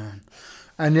 Oh, man.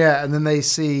 And yeah, and then they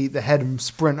see the head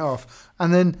sprint off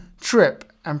and then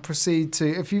trip and proceed to...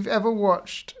 If you've ever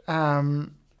watched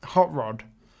Hot Rod...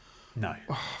 No.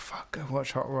 Oh, fuck, go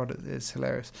watch Hot Rod. It's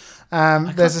hilarious.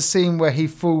 There's a scene where he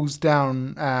falls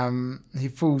down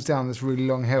this really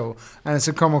long hill, and it's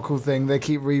a comical thing. They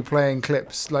keep replaying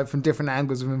clips like from different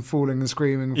angles of him falling and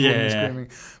screaming and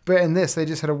screaming. But in this, they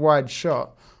just had a wide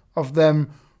shot of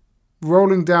them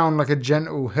rolling down like a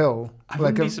gentle hill. I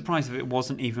wouldn't be surprised if it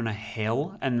wasn't even a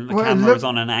hill and the camera was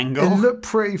on an angle. It looked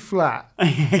pretty flat.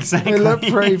 Exactly. It looked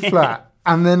pretty flat.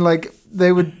 And then like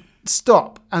they would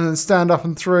stop and then stand up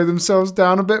and throw themselves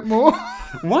down a bit more.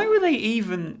 Why were they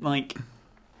even like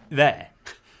there?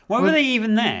 Why were they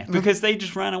even there? Because they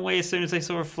just ran away as soon as they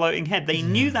saw a floating head. They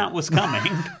knew that was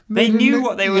coming. They knew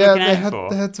what they were looking out for.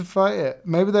 They had to fight it.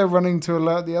 Maybe they were running to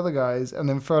alert the other guys and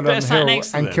then fell down the hill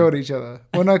and killed each other.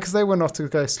 Well, no, because they went off to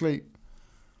go sleep.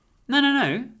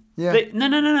 No. Yeah.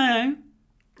 No.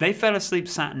 They fell asleep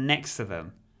sat next to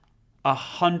them.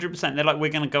 100%. They're like, we're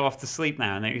going to go off to sleep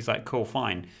now. And he's like, cool,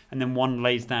 fine. And then one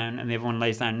lays down and the other one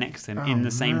lays down next to him in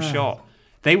the same shot.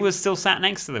 They were still sat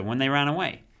next to them when they ran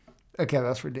away. Okay,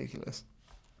 that's ridiculous.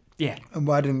 Yeah. And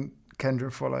why didn't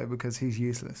Kendra follow? Because he's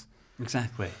useless.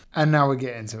 Exactly. And now we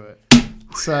get into it.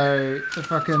 So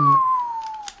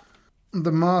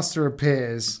the Master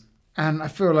appears and I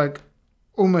feel like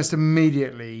almost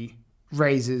immediately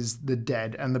raises the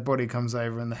dead and the body comes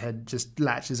over and the head just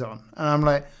latches on. And I'm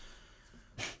like...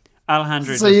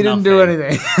 Alejandro So you didn't do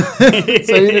anything.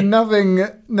 So you did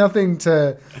nothing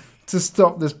to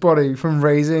stop this body from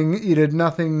raising. You did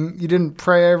nothing. You didn't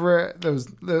pray over it. There was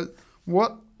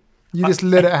what? You just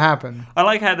let it happen. I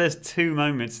like how there's two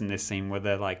moments in this scene where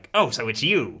they're like, "Oh, so it's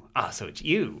you. So it's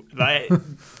you." Like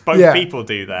both people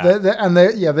do that,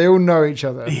 they all know each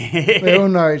other. They all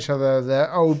know each other.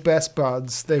 They're old best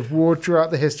buds. They've warred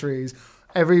throughout the histories.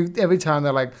 Every time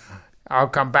they're like, I'll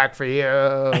come back for you.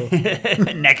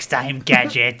 Next time,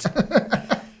 Gadget.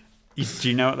 Do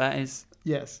you know what that is?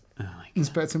 Yes. Oh my God.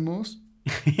 Inspector Morse?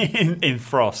 in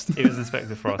Frost. It was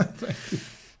Inspector Frost.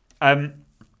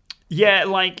 Yeah,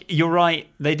 like, you're right.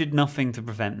 They did nothing to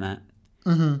prevent that.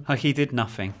 Mm-hmm. Like, he did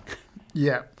nothing.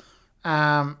 Yeah.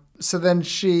 So then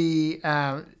she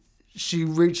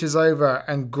reaches over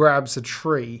and grabs a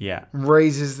tree. Yeah.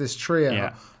 Raises this tree out.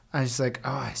 Yeah. And she's like,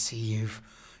 oh, I see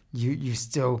you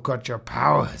still got your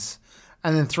powers.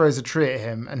 And then throws a tree at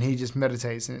him and he just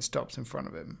meditates and it stops in front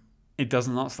of him. It does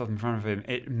not stop in front of him.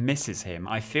 It misses him.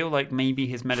 I feel like maybe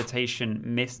his meditation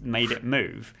made it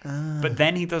move. But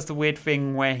then he does the weird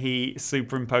thing where he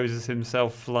superimposes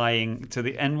himself flying to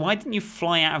the... And why didn't you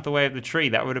fly out of the way of the tree?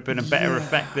 That would have been a better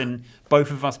effect than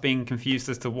both of us being confused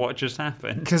as to what just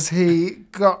happened. Because he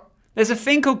got... There's a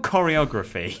thing called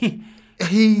choreography.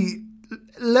 He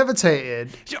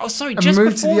levitated. Oh, sorry, and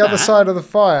moved to the other side of the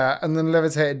fire and then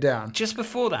levitated down. Just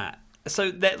before that.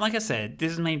 So, like I said,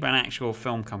 this is made by an actual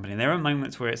film company. There are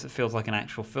moments where it feels like an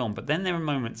actual film, but then there are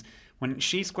moments when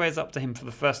she squares up to him for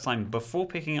the first time before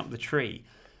picking up the tree,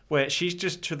 where she's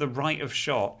just to the right of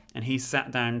shot and he's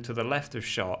sat down to the left of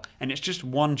shot, and it's just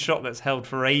one shot that's held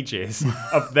for ages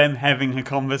of them having a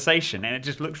conversation, and it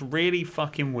just looks really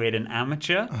fucking weird and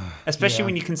amateur, especially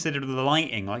when you consider the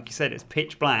lighting. Like you said, it's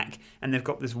pitch black, and they've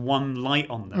got this one light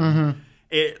on them. Mm-hmm.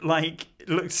 It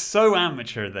looks so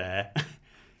amateur there.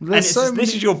 This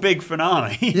is your big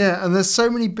finale. Yeah, and there's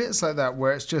so many bits like that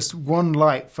where it's just one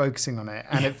light focusing on it,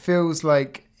 and it feels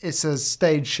like it's a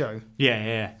stage show.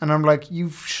 Yeah. And I'm like,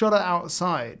 you've shot it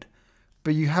outside,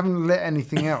 but you haven't lit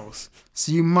anything else,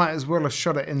 so you might as well have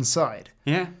shot it inside.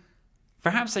 Yeah.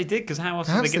 Perhaps they did, because how else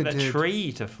did they get that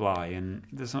tree to fly? And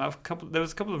there was a couple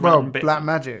of random bits. Black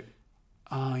magic.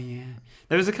 Oh, yeah.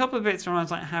 There was a couple of bits where I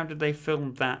was like, how did they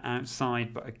film that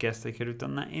outside? But I guess they could have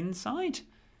done that inside.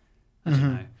 I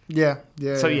don't know. Yeah.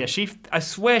 So I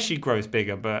swear she grows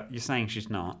bigger, but you're saying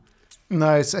she's not.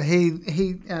 No, so he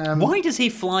why does he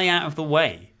fly out of the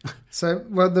way? So,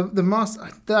 well, the master,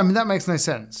 I mean, that makes no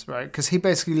sense, right? Because he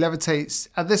basically levitates,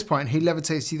 at this point, he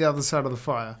levitates to the other side of the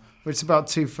fire, which is about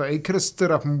 2 foot. He could have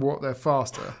stood up and walked there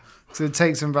faster, because it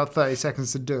takes him about 30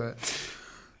 seconds to do it.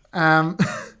 And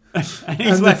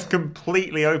he's left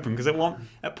completely open, because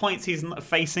at points he's not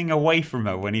facing away from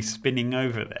her when he's spinning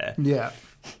over there. Yeah.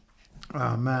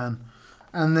 Oh, man.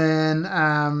 And then,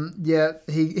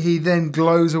 he then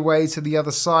glows away to the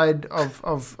other side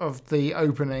of the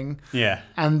opening. Yeah.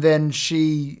 And then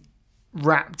she,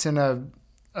 wrapped in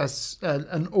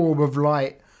an orb of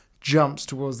light, jumps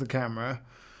towards the camera.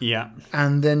 Yeah.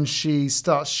 And then she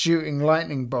starts shooting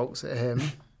lightning bolts at him.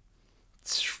 And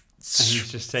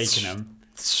he's just taking them.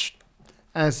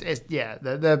 And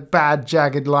they're bad,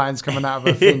 jagged lines coming out of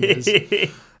her fingers.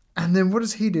 And then what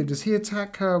does he do? Does he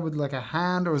attack her with like a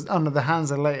hand, or the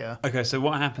hands are later? Okay, so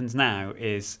what happens now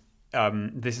is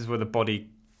this is where the body,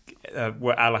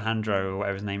 where Alejandro or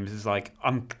whatever his name is like,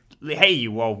 hey,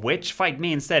 you old witch, fight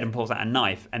me instead, and pulls out a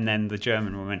knife, and then the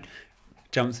German woman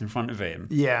jumps in front of him.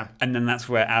 Yeah. And then that's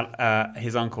where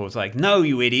his uncle is like, no,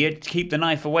 you idiot, keep the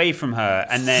knife away from her.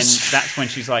 And then that's when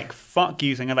she's like, fuck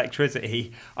using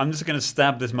electricity. I'm just going to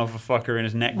stab this motherfucker in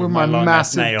his neck with my long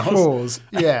ass nails. Claws.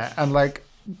 Yeah, and like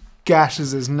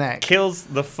gashes his neck. Kills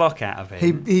the fuck out of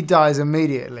him. He dies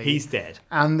immediately. He's dead.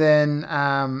 And then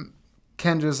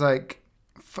Kendra's like,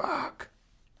 fuck.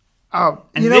 Oh,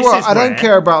 and you know what? I don't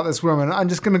care about this woman. I'm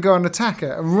just going to go and attack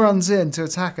her. And runs in to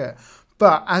attack her.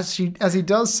 But as he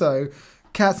does so,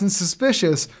 Captain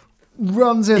Suspicious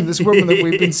runs in, this woman that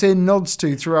we've been seeing nods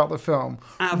to throughout the film,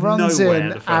 runs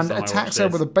in and attacks her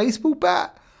with a baseball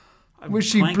bat, which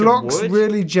she blocks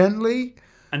really gently.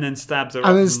 And then stabs her.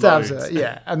 And then stabs her,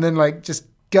 yeah. And then like just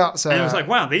guts her. And it was like,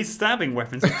 wow, these stabbing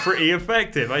weapons are pretty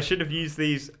effective. I should have used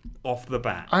these off the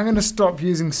bat. I'm going to stop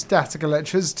using static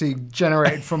electricity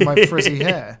generated from my frizzy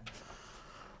hair.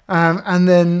 And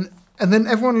then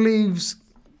everyone leaves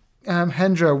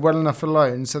Hendra well enough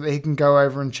alone so that he can go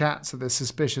over and chat to this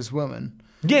suspicious woman.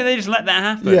 Yeah, they just let that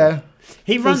happen. Yeah.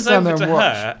 He runs over to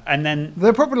her and then...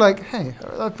 They're probably like, hey,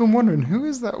 I've been wondering, who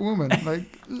is that woman? Like,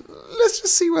 let's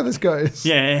just see where this goes.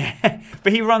 Yeah.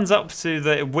 But he runs up to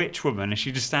the witch woman and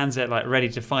she just stands there like ready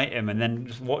to fight him and then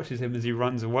just watches him as he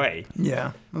runs away.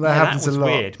 Yeah. That happens a lot.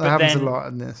 Weird. That happens a lot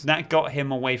in this. That got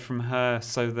him away from her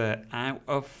so that out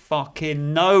of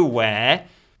fucking nowhere...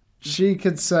 She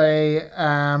could say,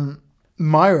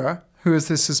 Myra, who is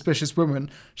this suspicious woman,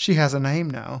 she has a name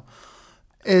now.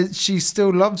 She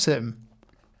still loves him.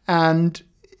 And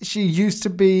she used to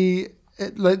be,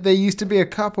 like, they used to be a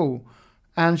couple.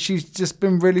 And she's just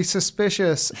been really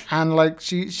suspicious. And, like,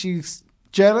 she's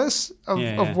jealous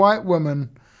of white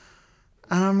women.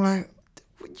 And I'm like,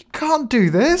 you can't do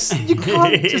this. You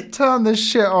can't just turn this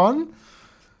shit on.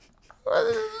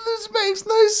 This makes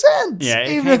no sense. Yeah,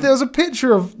 even if there was a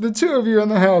picture of the two of you in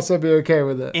the house, I'd be okay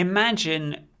with it.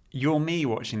 Imagine you're me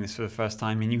watching this for the first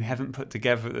time and you haven't put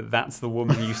together that that's the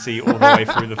woman you see all the way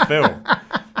through the film,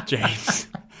 James.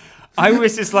 I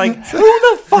was just like, who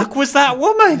the fuck was that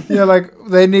woman? Yeah, like,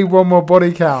 they need one more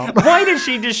body count. Why did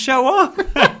she just show up?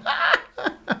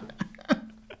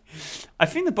 I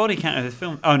think the body count of this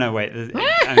film... Oh, no, wait.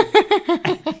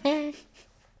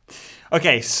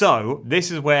 Okay, so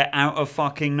this is where out of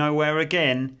fucking nowhere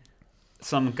again,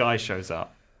 some guy shows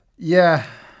up. Yeah.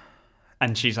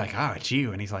 And she's like, oh, it's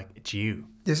you. And he's like, it's you.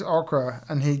 It's Okra.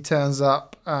 And he turns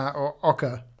up, or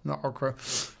Oka, not Okra.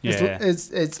 Yeah. It's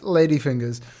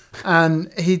Ladyfingers. And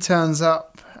he turns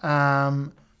up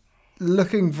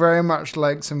looking very much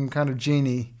like some kind of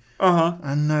genie. Uh-huh.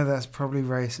 I know that's probably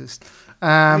racist.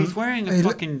 He's wearing a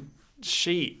fucking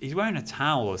sheet. He's wearing a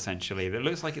towel, essentially, that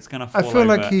looks like it's going to fall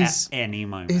over at any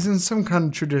moment. He's in some kind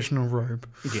of traditional robe.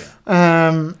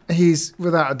 Yeah. He's,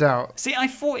 without a doubt... See, I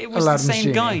thought it was Aladdin's the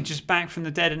same guy, just back from the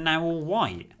dead and now all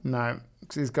white. No,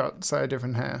 because he's got so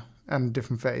different hair and a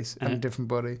different face and a different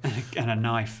body. And a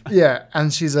knife. Yeah,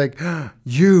 and she's like,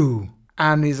 you.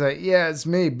 And he's like, yeah, it's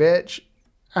me, bitch.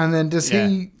 And then does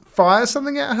he fire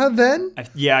something at her then?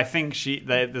 Yeah, I think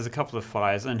there's a couple of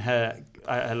fires and her...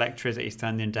 electricity's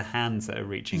turned into hands that are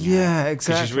reaching out. Yeah,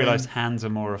 exactly. Because she's realised hands are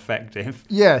more effective.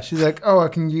 Yeah, she's like, oh, I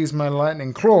can use my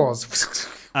lightning claws.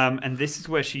 And this is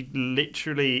where she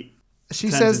literally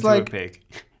says into like, a pig.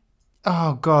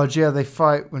 Oh, God, yeah, they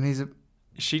fight when he's a...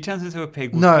 She turns into a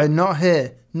pig. No, not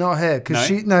here. Not here. Because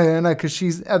because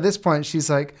she's, at this point, she's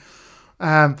like...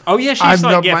 oh, yeah, she's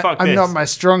like, fuck this. I'm not my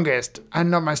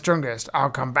strongest.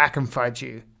 I'll come back and fight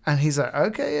you. And he's like,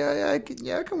 okay,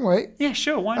 I can wait. Yeah,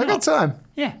 sure, why not? I got time.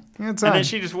 Yeah. And then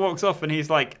she just walks off and he's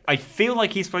like, I feel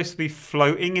like he's supposed to be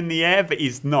floating in the air, but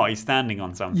he's not. He's standing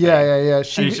on something. Yeah. And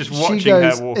he's just watching her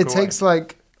walk away. It takes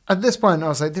like at this point, I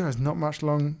was like, there is not much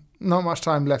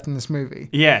time left in this movie.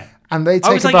 Yeah. And they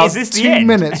take about 2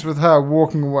 minutes with her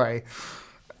walking away.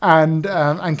 And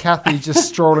Kathy just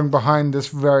strolling behind this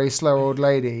very slow old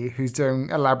lady who's doing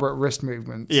elaborate wrist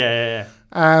movements. Yeah.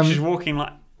 She's walking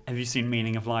like... Have you seen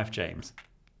Meaning of Life, James?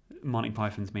 Monty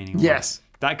Python's Meaning of Life.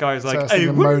 That guy's like, I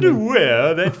wonder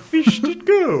where that fish did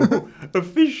go. A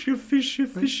fish, a fish, a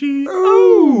fishy.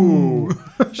 Oh!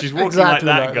 She's walking exactly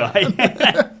like that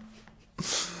guy.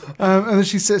 And then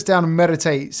she sits down and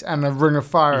meditates, and a ring of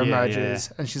fire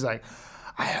emerges. And she's like,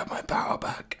 I have my power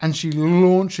back. And she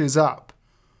launches up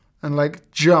and like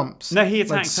jumps. No, he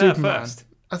attacks her first.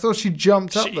 I thought she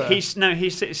jumped up there.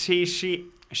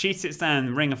 She sits down,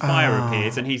 the ring of fire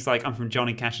appears, and he's like, I'm from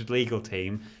Johnny Cash's legal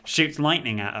team, shoots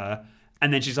lightning at her,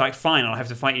 and then she's like, fine, I'll have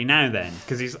to fight you now then.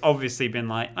 Because he's obviously been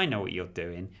like, I know what you're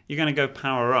doing. You're going to go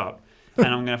power up, and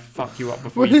I'm going to fuck you up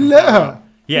before you can let her. Up.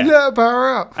 Yeah. He let her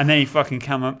power up. And then he fucking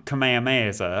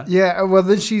Kamehamehas her. Yeah, well,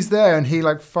 then she's there, and he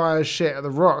like fires shit at the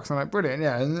rocks. I'm like, brilliant,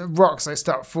 yeah. And the rocks, like,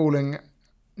 start falling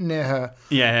near her.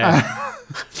 Yeah.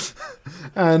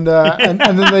 And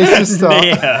then they just start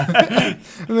and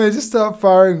they just start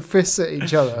firing fists at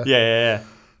each other. Yeah.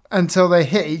 Until they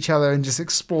hit each other and just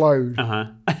explode.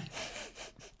 And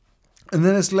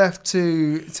then it's left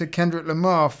to Kendrick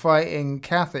Lamar fighting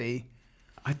Kathy.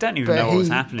 I don't even know what's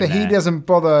happening but there. He doesn't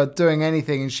bother doing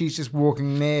anything, and she's just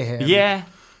walking near him. Yeah.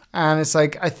 And it's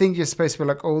like, I think you're supposed to be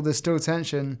like, oh, there's still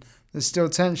tension.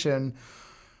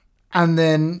 And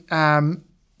then,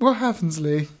 what happens,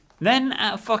 Lee? Then,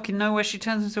 out of fucking nowhere, she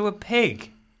turns into a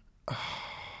pig.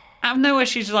 Out of nowhere,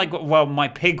 she's like, well, my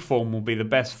pig form will be the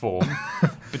best form.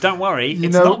 But don't worry,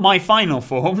 it's not my final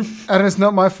form. And it's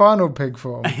not my final pig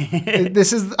form.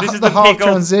 This is the half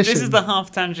transition. This is the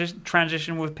half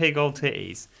transition with pig old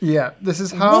titties. Yeah, this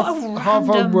is half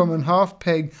old woman, half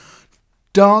pig,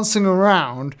 dancing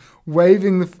around,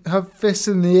 waving her fists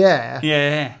in the air.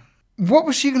 Yeah. What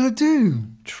was she going to do?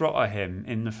 Trotter him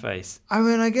in the face. I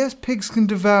mean, I guess pigs can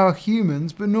devour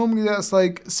humans, but normally that's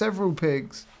like several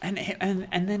pigs. And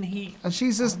then he... And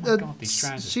she's just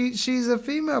she's a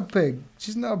female pig.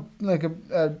 She's not like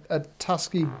a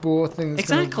tusky boar thing that's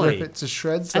going to rip it to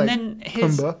shreds. And like then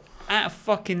Pumbaa.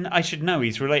 I should know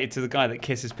he's related to the guy that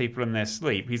kisses people in their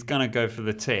sleep. He's going to go for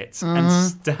the tits and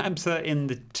stabs her in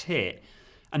the tit.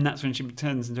 And that's when she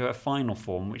turns into her final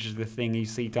form, which is the thing you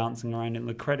see dancing around in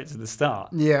the credits at the start.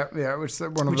 Yeah, which is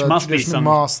one of the traditional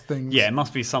mask things. Yeah, it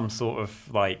must be some sort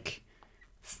of like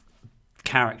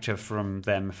character from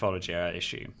their mythology, I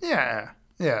assume. Yeah,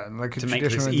 like to make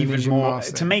this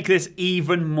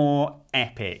even more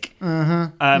epic.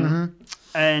 And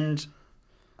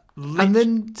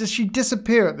then does she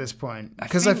disappear at this point?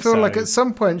 Because I feel like at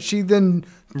some point she then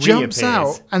jumps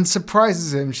out and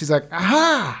surprises him. She's like,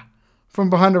 aha! From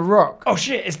behind a rock. Oh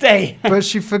shit, it's day. But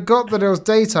she forgot that it was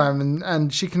daytime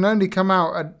and she can only come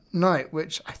out at night,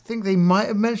 which I think they might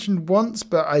have mentioned once,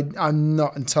 but I'm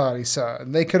not entirely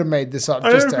certain. They could have made this up.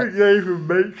 I don't think they even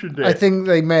mentioned it. I think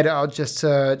they made it up just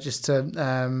to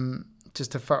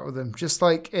fuck with them. Just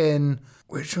like in,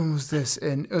 which one was this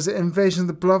in? Was it Invasion of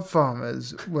the Blood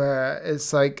Farmers, where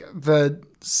it's like the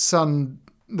sun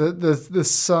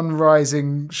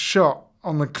rising shot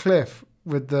on the cliff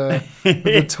with the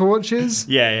torches.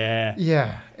 Yeah.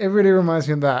 It really reminds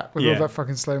me of that with all that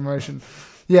fucking slow motion.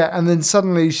 Yeah, and then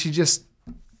suddenly she just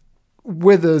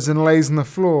withers and lays on the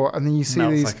floor, and then you see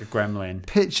these like a gremlin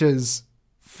pictures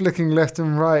flicking left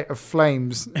and right of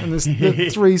flames, and there's the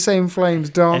three same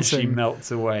flames dancing. And she melts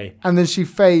away, and then she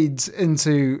fades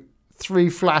into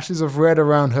 3 flashes of red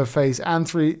around her face, and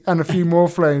a few more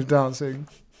flames dancing.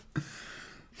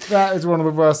 That is one of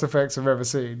the worst effects I've ever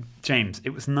seen. James,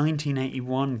 it was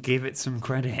 1981. Give it some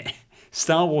credit.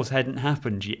 Star Wars hadn't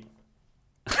happened yet.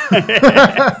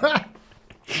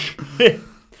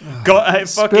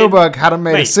 Spielberg hadn't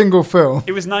made a single film.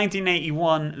 It was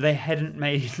 1981. They hadn't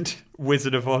made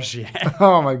Wizard of Oz yet.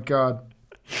 Oh my god.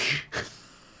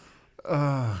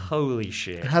 Holy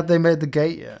shit. Had they made The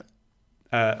Gate yet?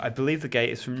 I believe The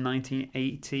Gate is from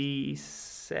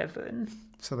 1987.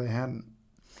 So they hadn't.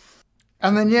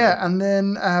 And then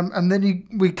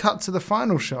we cut to the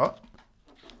final shot,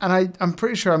 and I'm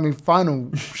pretty sure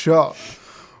final shot,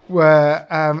 where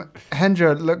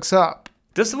Hendra looks up.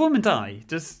 Does the woman die?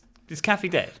 Is Kathy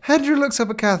dead? Hendra looks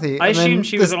up at Kathy. I assumed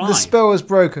she was alive. The spell is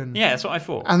broken. Yeah, that's what I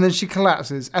thought. And then she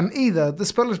collapses, and either the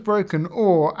spell is broken,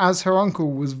 or as her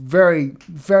uncle was very,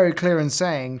 very clear in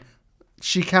saying,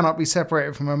 she cannot be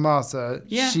separated from her master.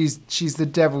 Yeah. She's the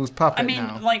devil's puppet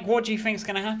now. Like, what do you think's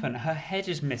going to happen? Her head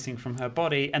is missing from her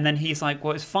body, and then he's like,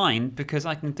 well, it's fine, because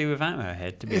I can do without her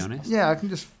head, to be honest. Yeah, I can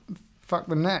just fuck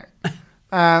the neck.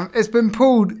 It's been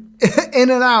pulled in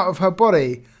and out of her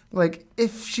body. Like,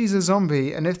 if she's a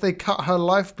zombie and if they cut her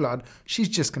lifeblood, she's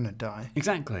just going to die.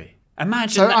 Exactly.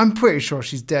 Imagine So that. I'm pretty sure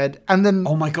she's dead. And then...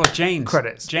 Oh my God, James.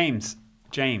 Credits. James.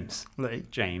 Lee.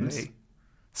 James. Lee.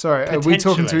 Sorry, are we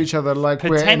talking to each other like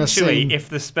we're in a scene? Potentially, if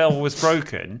the spell was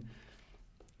broken,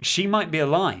 she might be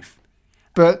alive.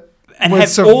 But and with have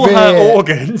severe, all her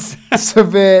organs.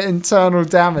 severe internal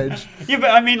damage. Yeah,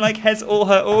 but I mean, like, has all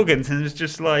her organs and is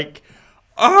just like,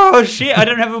 oh shit, I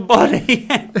don't have a body.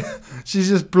 She's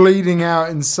just bleeding out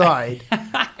inside.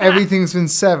 Everything's been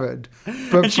severed.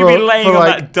 But and she'd be laying on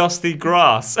that dusty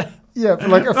grass. Yeah, for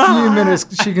like a few minutes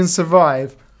she can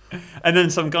survive. And then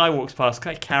some guy walks past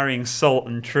carrying salt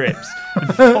and trips and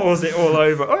pours it all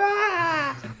over.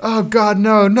 Oh God,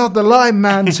 no, not the lime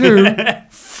man too.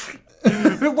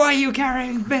 But why are you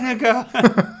carrying vinegar?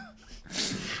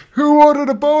 Who ordered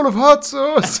a bowl of hot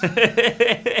sauce?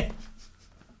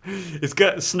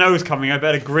 Snow's coming, I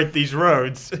better grid these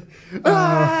roads.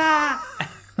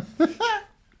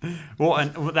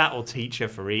 What that'll teach her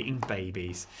for eating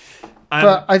babies.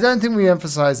 But I don't think we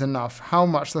emphasise enough how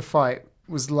much the fight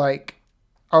was like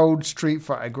old Street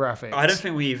Fighter graphics. I don't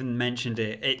think we even mentioned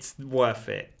it. It's worth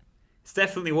it. It's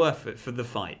definitely worth it for the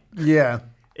fight. Yeah.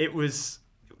 It was...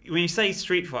 When you say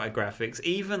Street Fighter graphics,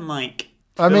 even like...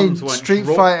 Street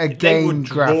Fighter game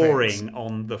graphics. They were drawing graphics.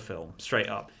 on the film, straight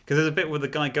up. Because there's a bit where the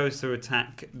guy goes to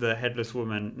attack the headless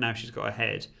woman. Now she's got a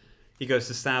head. He goes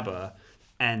to stab her,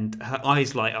 and her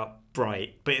eyes light up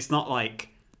bright. But it's not like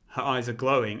her eyes are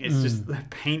glowing. It's just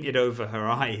painted over her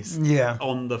eyes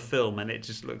on the film, and it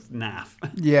just looks naff.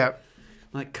 Yeah.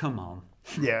 Like, come on.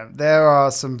 Yeah, there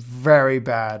are some very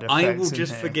bad effects. I will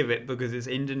just forgive it because it's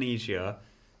Indonesia,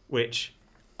 which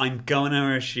I'm going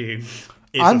to assume...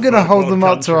 I'm going to hold them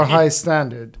up to a high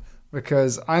standard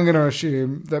because I'm going to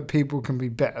assume that people can be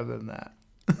better than that.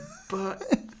 But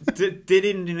did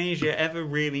Indonesia ever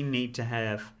really need to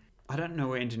have... I don't know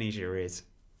where Indonesia is.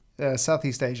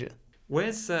 Southeast Asia.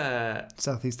 Where's...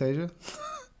 Southeast Asia?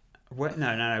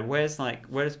 No. Where's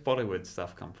Bollywood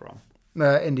stuff come from?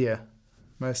 India,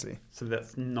 mostly. So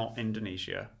that's not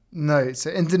Indonesia. No, so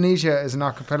Indonesia is an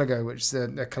archipelago, which is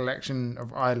a collection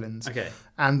of islands. Okay.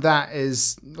 And that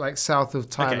is like south of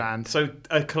Thailand. Okay. So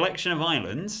a collection of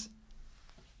islands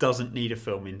doesn't need a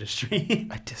film industry.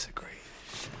 I disagree.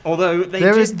 Although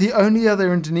the only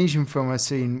other Indonesian film I've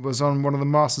seen was on one of the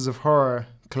Masters of Horror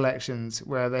collections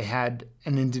where they had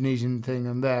an Indonesian thing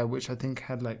on there, which I think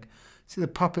had like, see the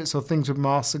puppets or things with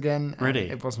masks again. Really?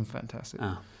 It wasn't fantastic.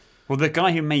 Oh. Well, the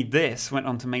guy who made this went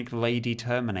on to make Lady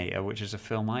Terminator, which is a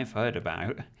film I've heard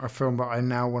about. A film that I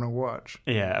now want to watch.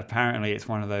 Yeah, apparently it's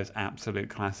one of those absolute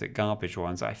classic garbage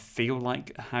ones. I feel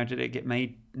like How Did It Get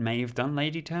Made may have done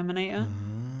Lady Terminator.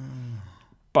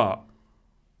 But...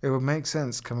 it would make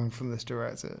sense coming from this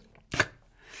director.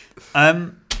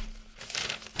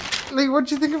 Lee, what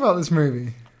do you think about this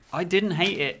movie? I didn't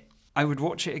hate it. I would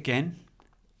watch it again.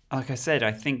 Like I said,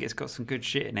 I think it's got some good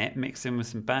shit in it, mixed in with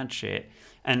some bad shit.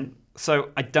 And so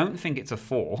I don't think it's a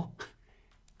 4.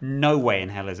 No way in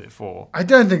hell is it 4. I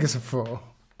don't think it's a 4.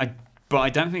 But I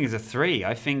don't think it's a 3.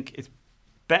 I think it's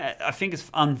better. I think it's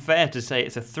unfair to say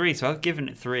it's a 3, so I've given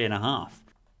it 3.5.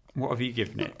 What have you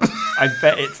given it? I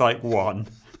bet it's like 1.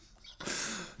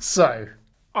 So,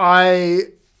 I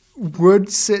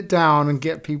would sit down and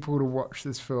get people to watch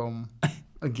this film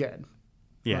again.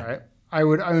 Yeah. Right? I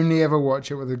would only ever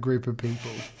watch it with a group of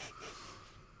people.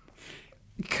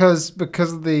 Because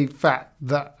of the fact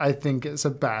that I think it's a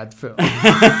bad film.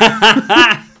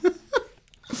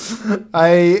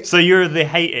 So you're the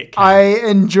hate it camp. I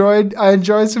enjoyed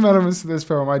some elements of this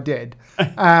film. I did.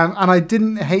 And I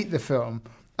didn't hate the film.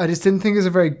 I just didn't think it was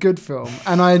a very good film.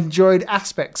 And I enjoyed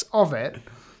aspects of it,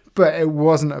 but it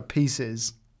wasn't at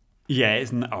pieces. Yeah,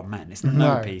 it's no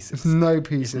pieces. It's no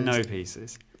pieces. It's no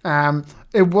pieces.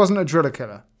 It wasn't a Driller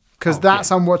Killer. Because that's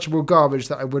unwatchable garbage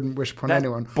that I wouldn't wish upon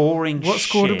anyone. Boring shit. What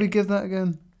score did we give that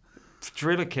again?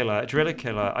 Driller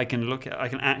Killer. I can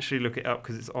actually look it up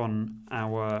because it's on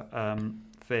our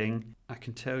thing. I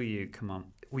can tell you. Come on,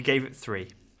 we gave it 3,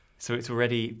 so it's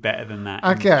already better than that.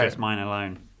 Okay, just mine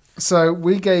alone. So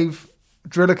we gave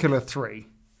Driller Killer 3,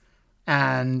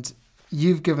 and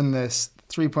you've given this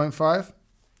 3.5.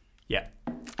 Yeah.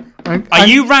 Are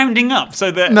you rounding up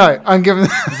so that... No, I'm giving...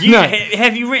 no.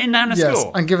 Have you written down a score? Yes,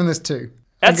 I'm giving this 2.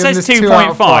 That says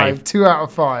 2.5. 2 out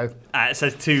of 5. It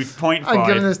says 2.5. I'm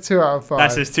giving this 2 out of 5.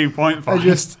 That says 2.5. I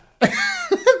just...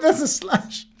 That's a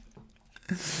slash.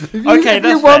 If you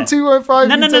want 2.5,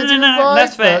 No.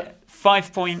 That's fair.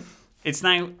 5 point... It's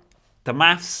now... The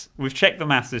maths... We've checked the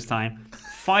maths this time.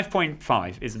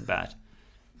 5.5 isn't bad.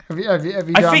 Have you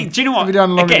done... I think... Do you know what? Have you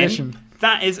done long addition?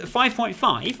 that is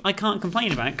 5.5. I can't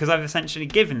complain about it because I've essentially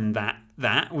given that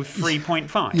with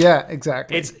 3.5. Yeah,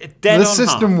 exactly. It's dead the on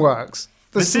system half. works.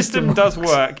 The system does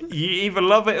work. You either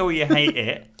love it or you hate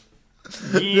it.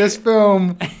 This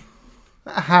film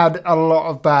had a lot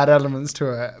of bad elements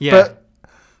to it, but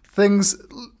things,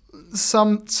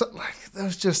 there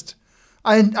was just,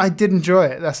 I did enjoy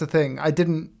it. That's the thing.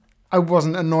 I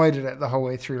wasn't annoyed at it the whole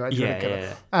way through like Driller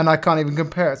Killer, and I can't even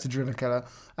compare it to Driller Killer.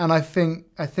 And I think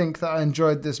that I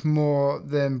enjoyed this more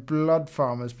than Blood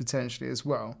Farmers potentially as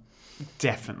well.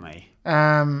 Definitely.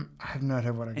 I have no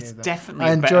idea what I gave that. It's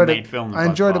definitely a better made film than I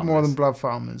enjoyed Blood it more Farmers. than Blood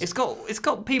Farmers. It's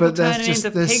got people turning into pigs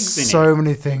in it. There's so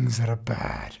many things that are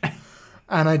bad.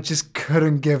 And I just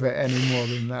couldn't give it any more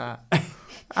than that.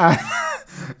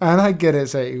 And I get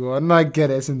it's 81, and I get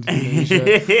it's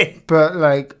Indonesia. But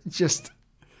like, just,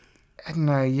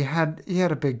 no, you had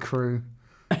a big crew.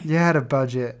 You had a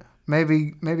budget.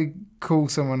 Maybe call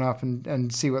someone up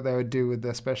and see what they would do with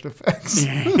their special effects.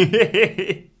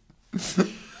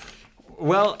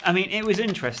 Well, I mean, it was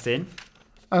interesting.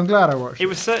 I'm glad I watched it. It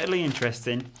was certainly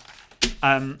interesting.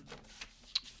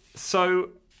 So,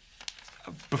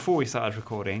 before we started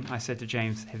recording, I said to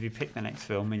James, have you picked the next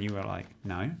film? And you were like,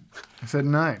 no. I said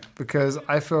no, because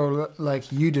I feel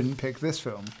like you didn't pick this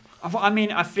film. I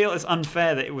mean, I feel it's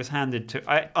unfair that it was handed to...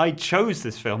 I chose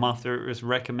this film after it was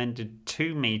recommended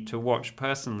to me to watch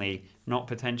personally, not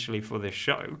potentially for this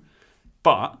show.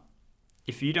 But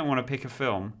if you don't want to pick a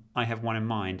film, I have one in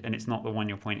mind, and it's not the one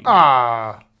you're pointing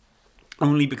at.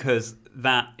 Only because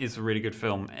that is a really good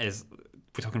film. We're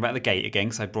talking about The Gate again,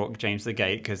 because I brought James The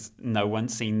Gate, because no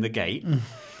one's seen The Gate.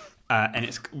 And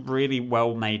it's a really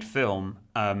well-made film,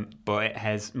 but it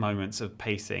has moments of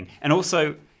pacing. And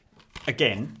also,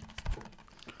 again...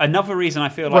 Another reason I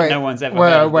feel like no one's ever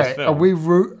heard of this film.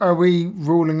 Are we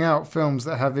ruling out films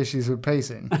that have issues with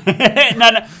pacing?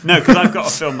 No, because I've got a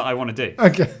film that I want to do.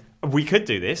 Okay. We could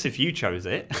do this if you chose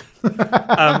it.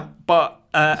 But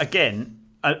again,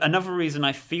 another reason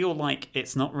I feel like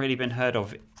it's not really been heard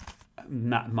of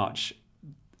that much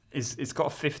is it's got a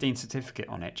 15 certificate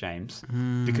on it, James.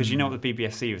 Because you know what the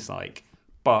BBFC was like.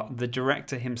 But the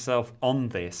director himself on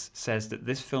this says that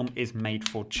this film is made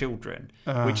for children,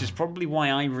 which is probably why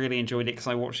I really enjoyed it, because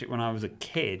I watched it when I was a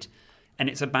kid. And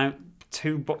it's about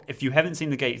if you haven't seen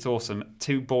The Gate, it's awesome.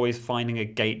 2 boys finding a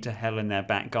gate to hell in their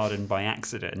back garden by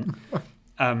accident.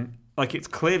 Like, it's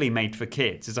clearly made for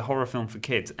kids. It's a horror film for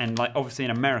kids. And like, obviously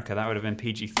in America, that would have been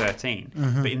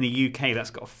PG-13. But in the UK, that's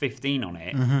got a 15 on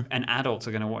it. And adults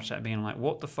are going to watch that being like,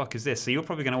 what the fuck is this? So you're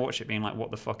probably going to watch it being like,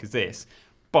 what the fuck is this?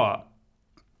 But...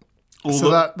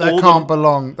 that can't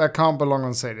belong. That can't belong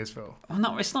on Sadisville. Well,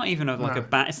 no, it's not even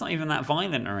it's not even that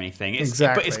violent or anything.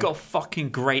 Exactly. But it's got fucking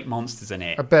great monsters in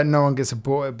it. I bet no one gets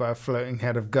aborted by a floating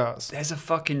head of guts. There's a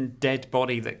fucking dead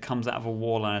body that comes out of a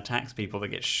wall and attacks people, that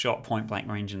gets shot point blank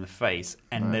range in the face.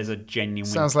 And there's a genuine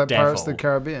Sounds like devil. Pirates of the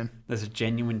Caribbean. There's a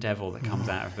genuine devil that comes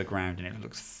out of the ground, and it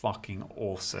looks fucking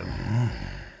awesome.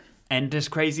 And there's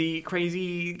crazy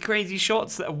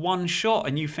shots that are one shot,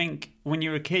 and you think when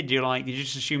you're a kid, you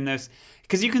just assume there's...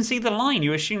 Because you can see the line,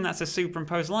 you assume that's a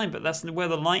superimposed line, but that's where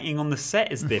the lighting on the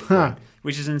set is different,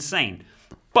 which is insane.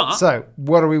 But... So,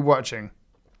 what are we watching?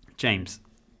 James,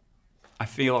 I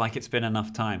feel like it's been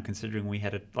enough time, considering we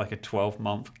had a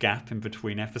 12-month gap in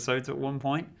between episodes at one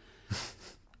point.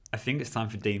 I think it's time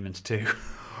for Demons 2.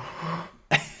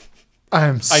 I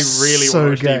really want to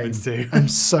watch Demons 2. I'm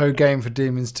so game for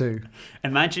Demons 2.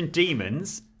 Imagine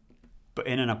Demons, but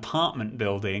in an apartment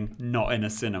building, not in a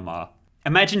cinema.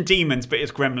 Imagine Demons, but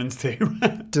it's Gremlins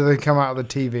 2. Do they come out of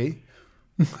the TV?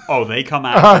 Oh, they come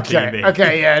out of the TV.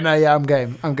 Okay, I'm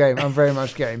game. I'm very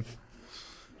much game.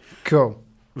 Cool.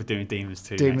 We're doing Demons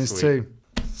 2 Demons next 2.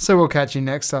 week. So we'll catch you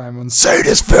next time on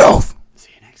Sadist Filth.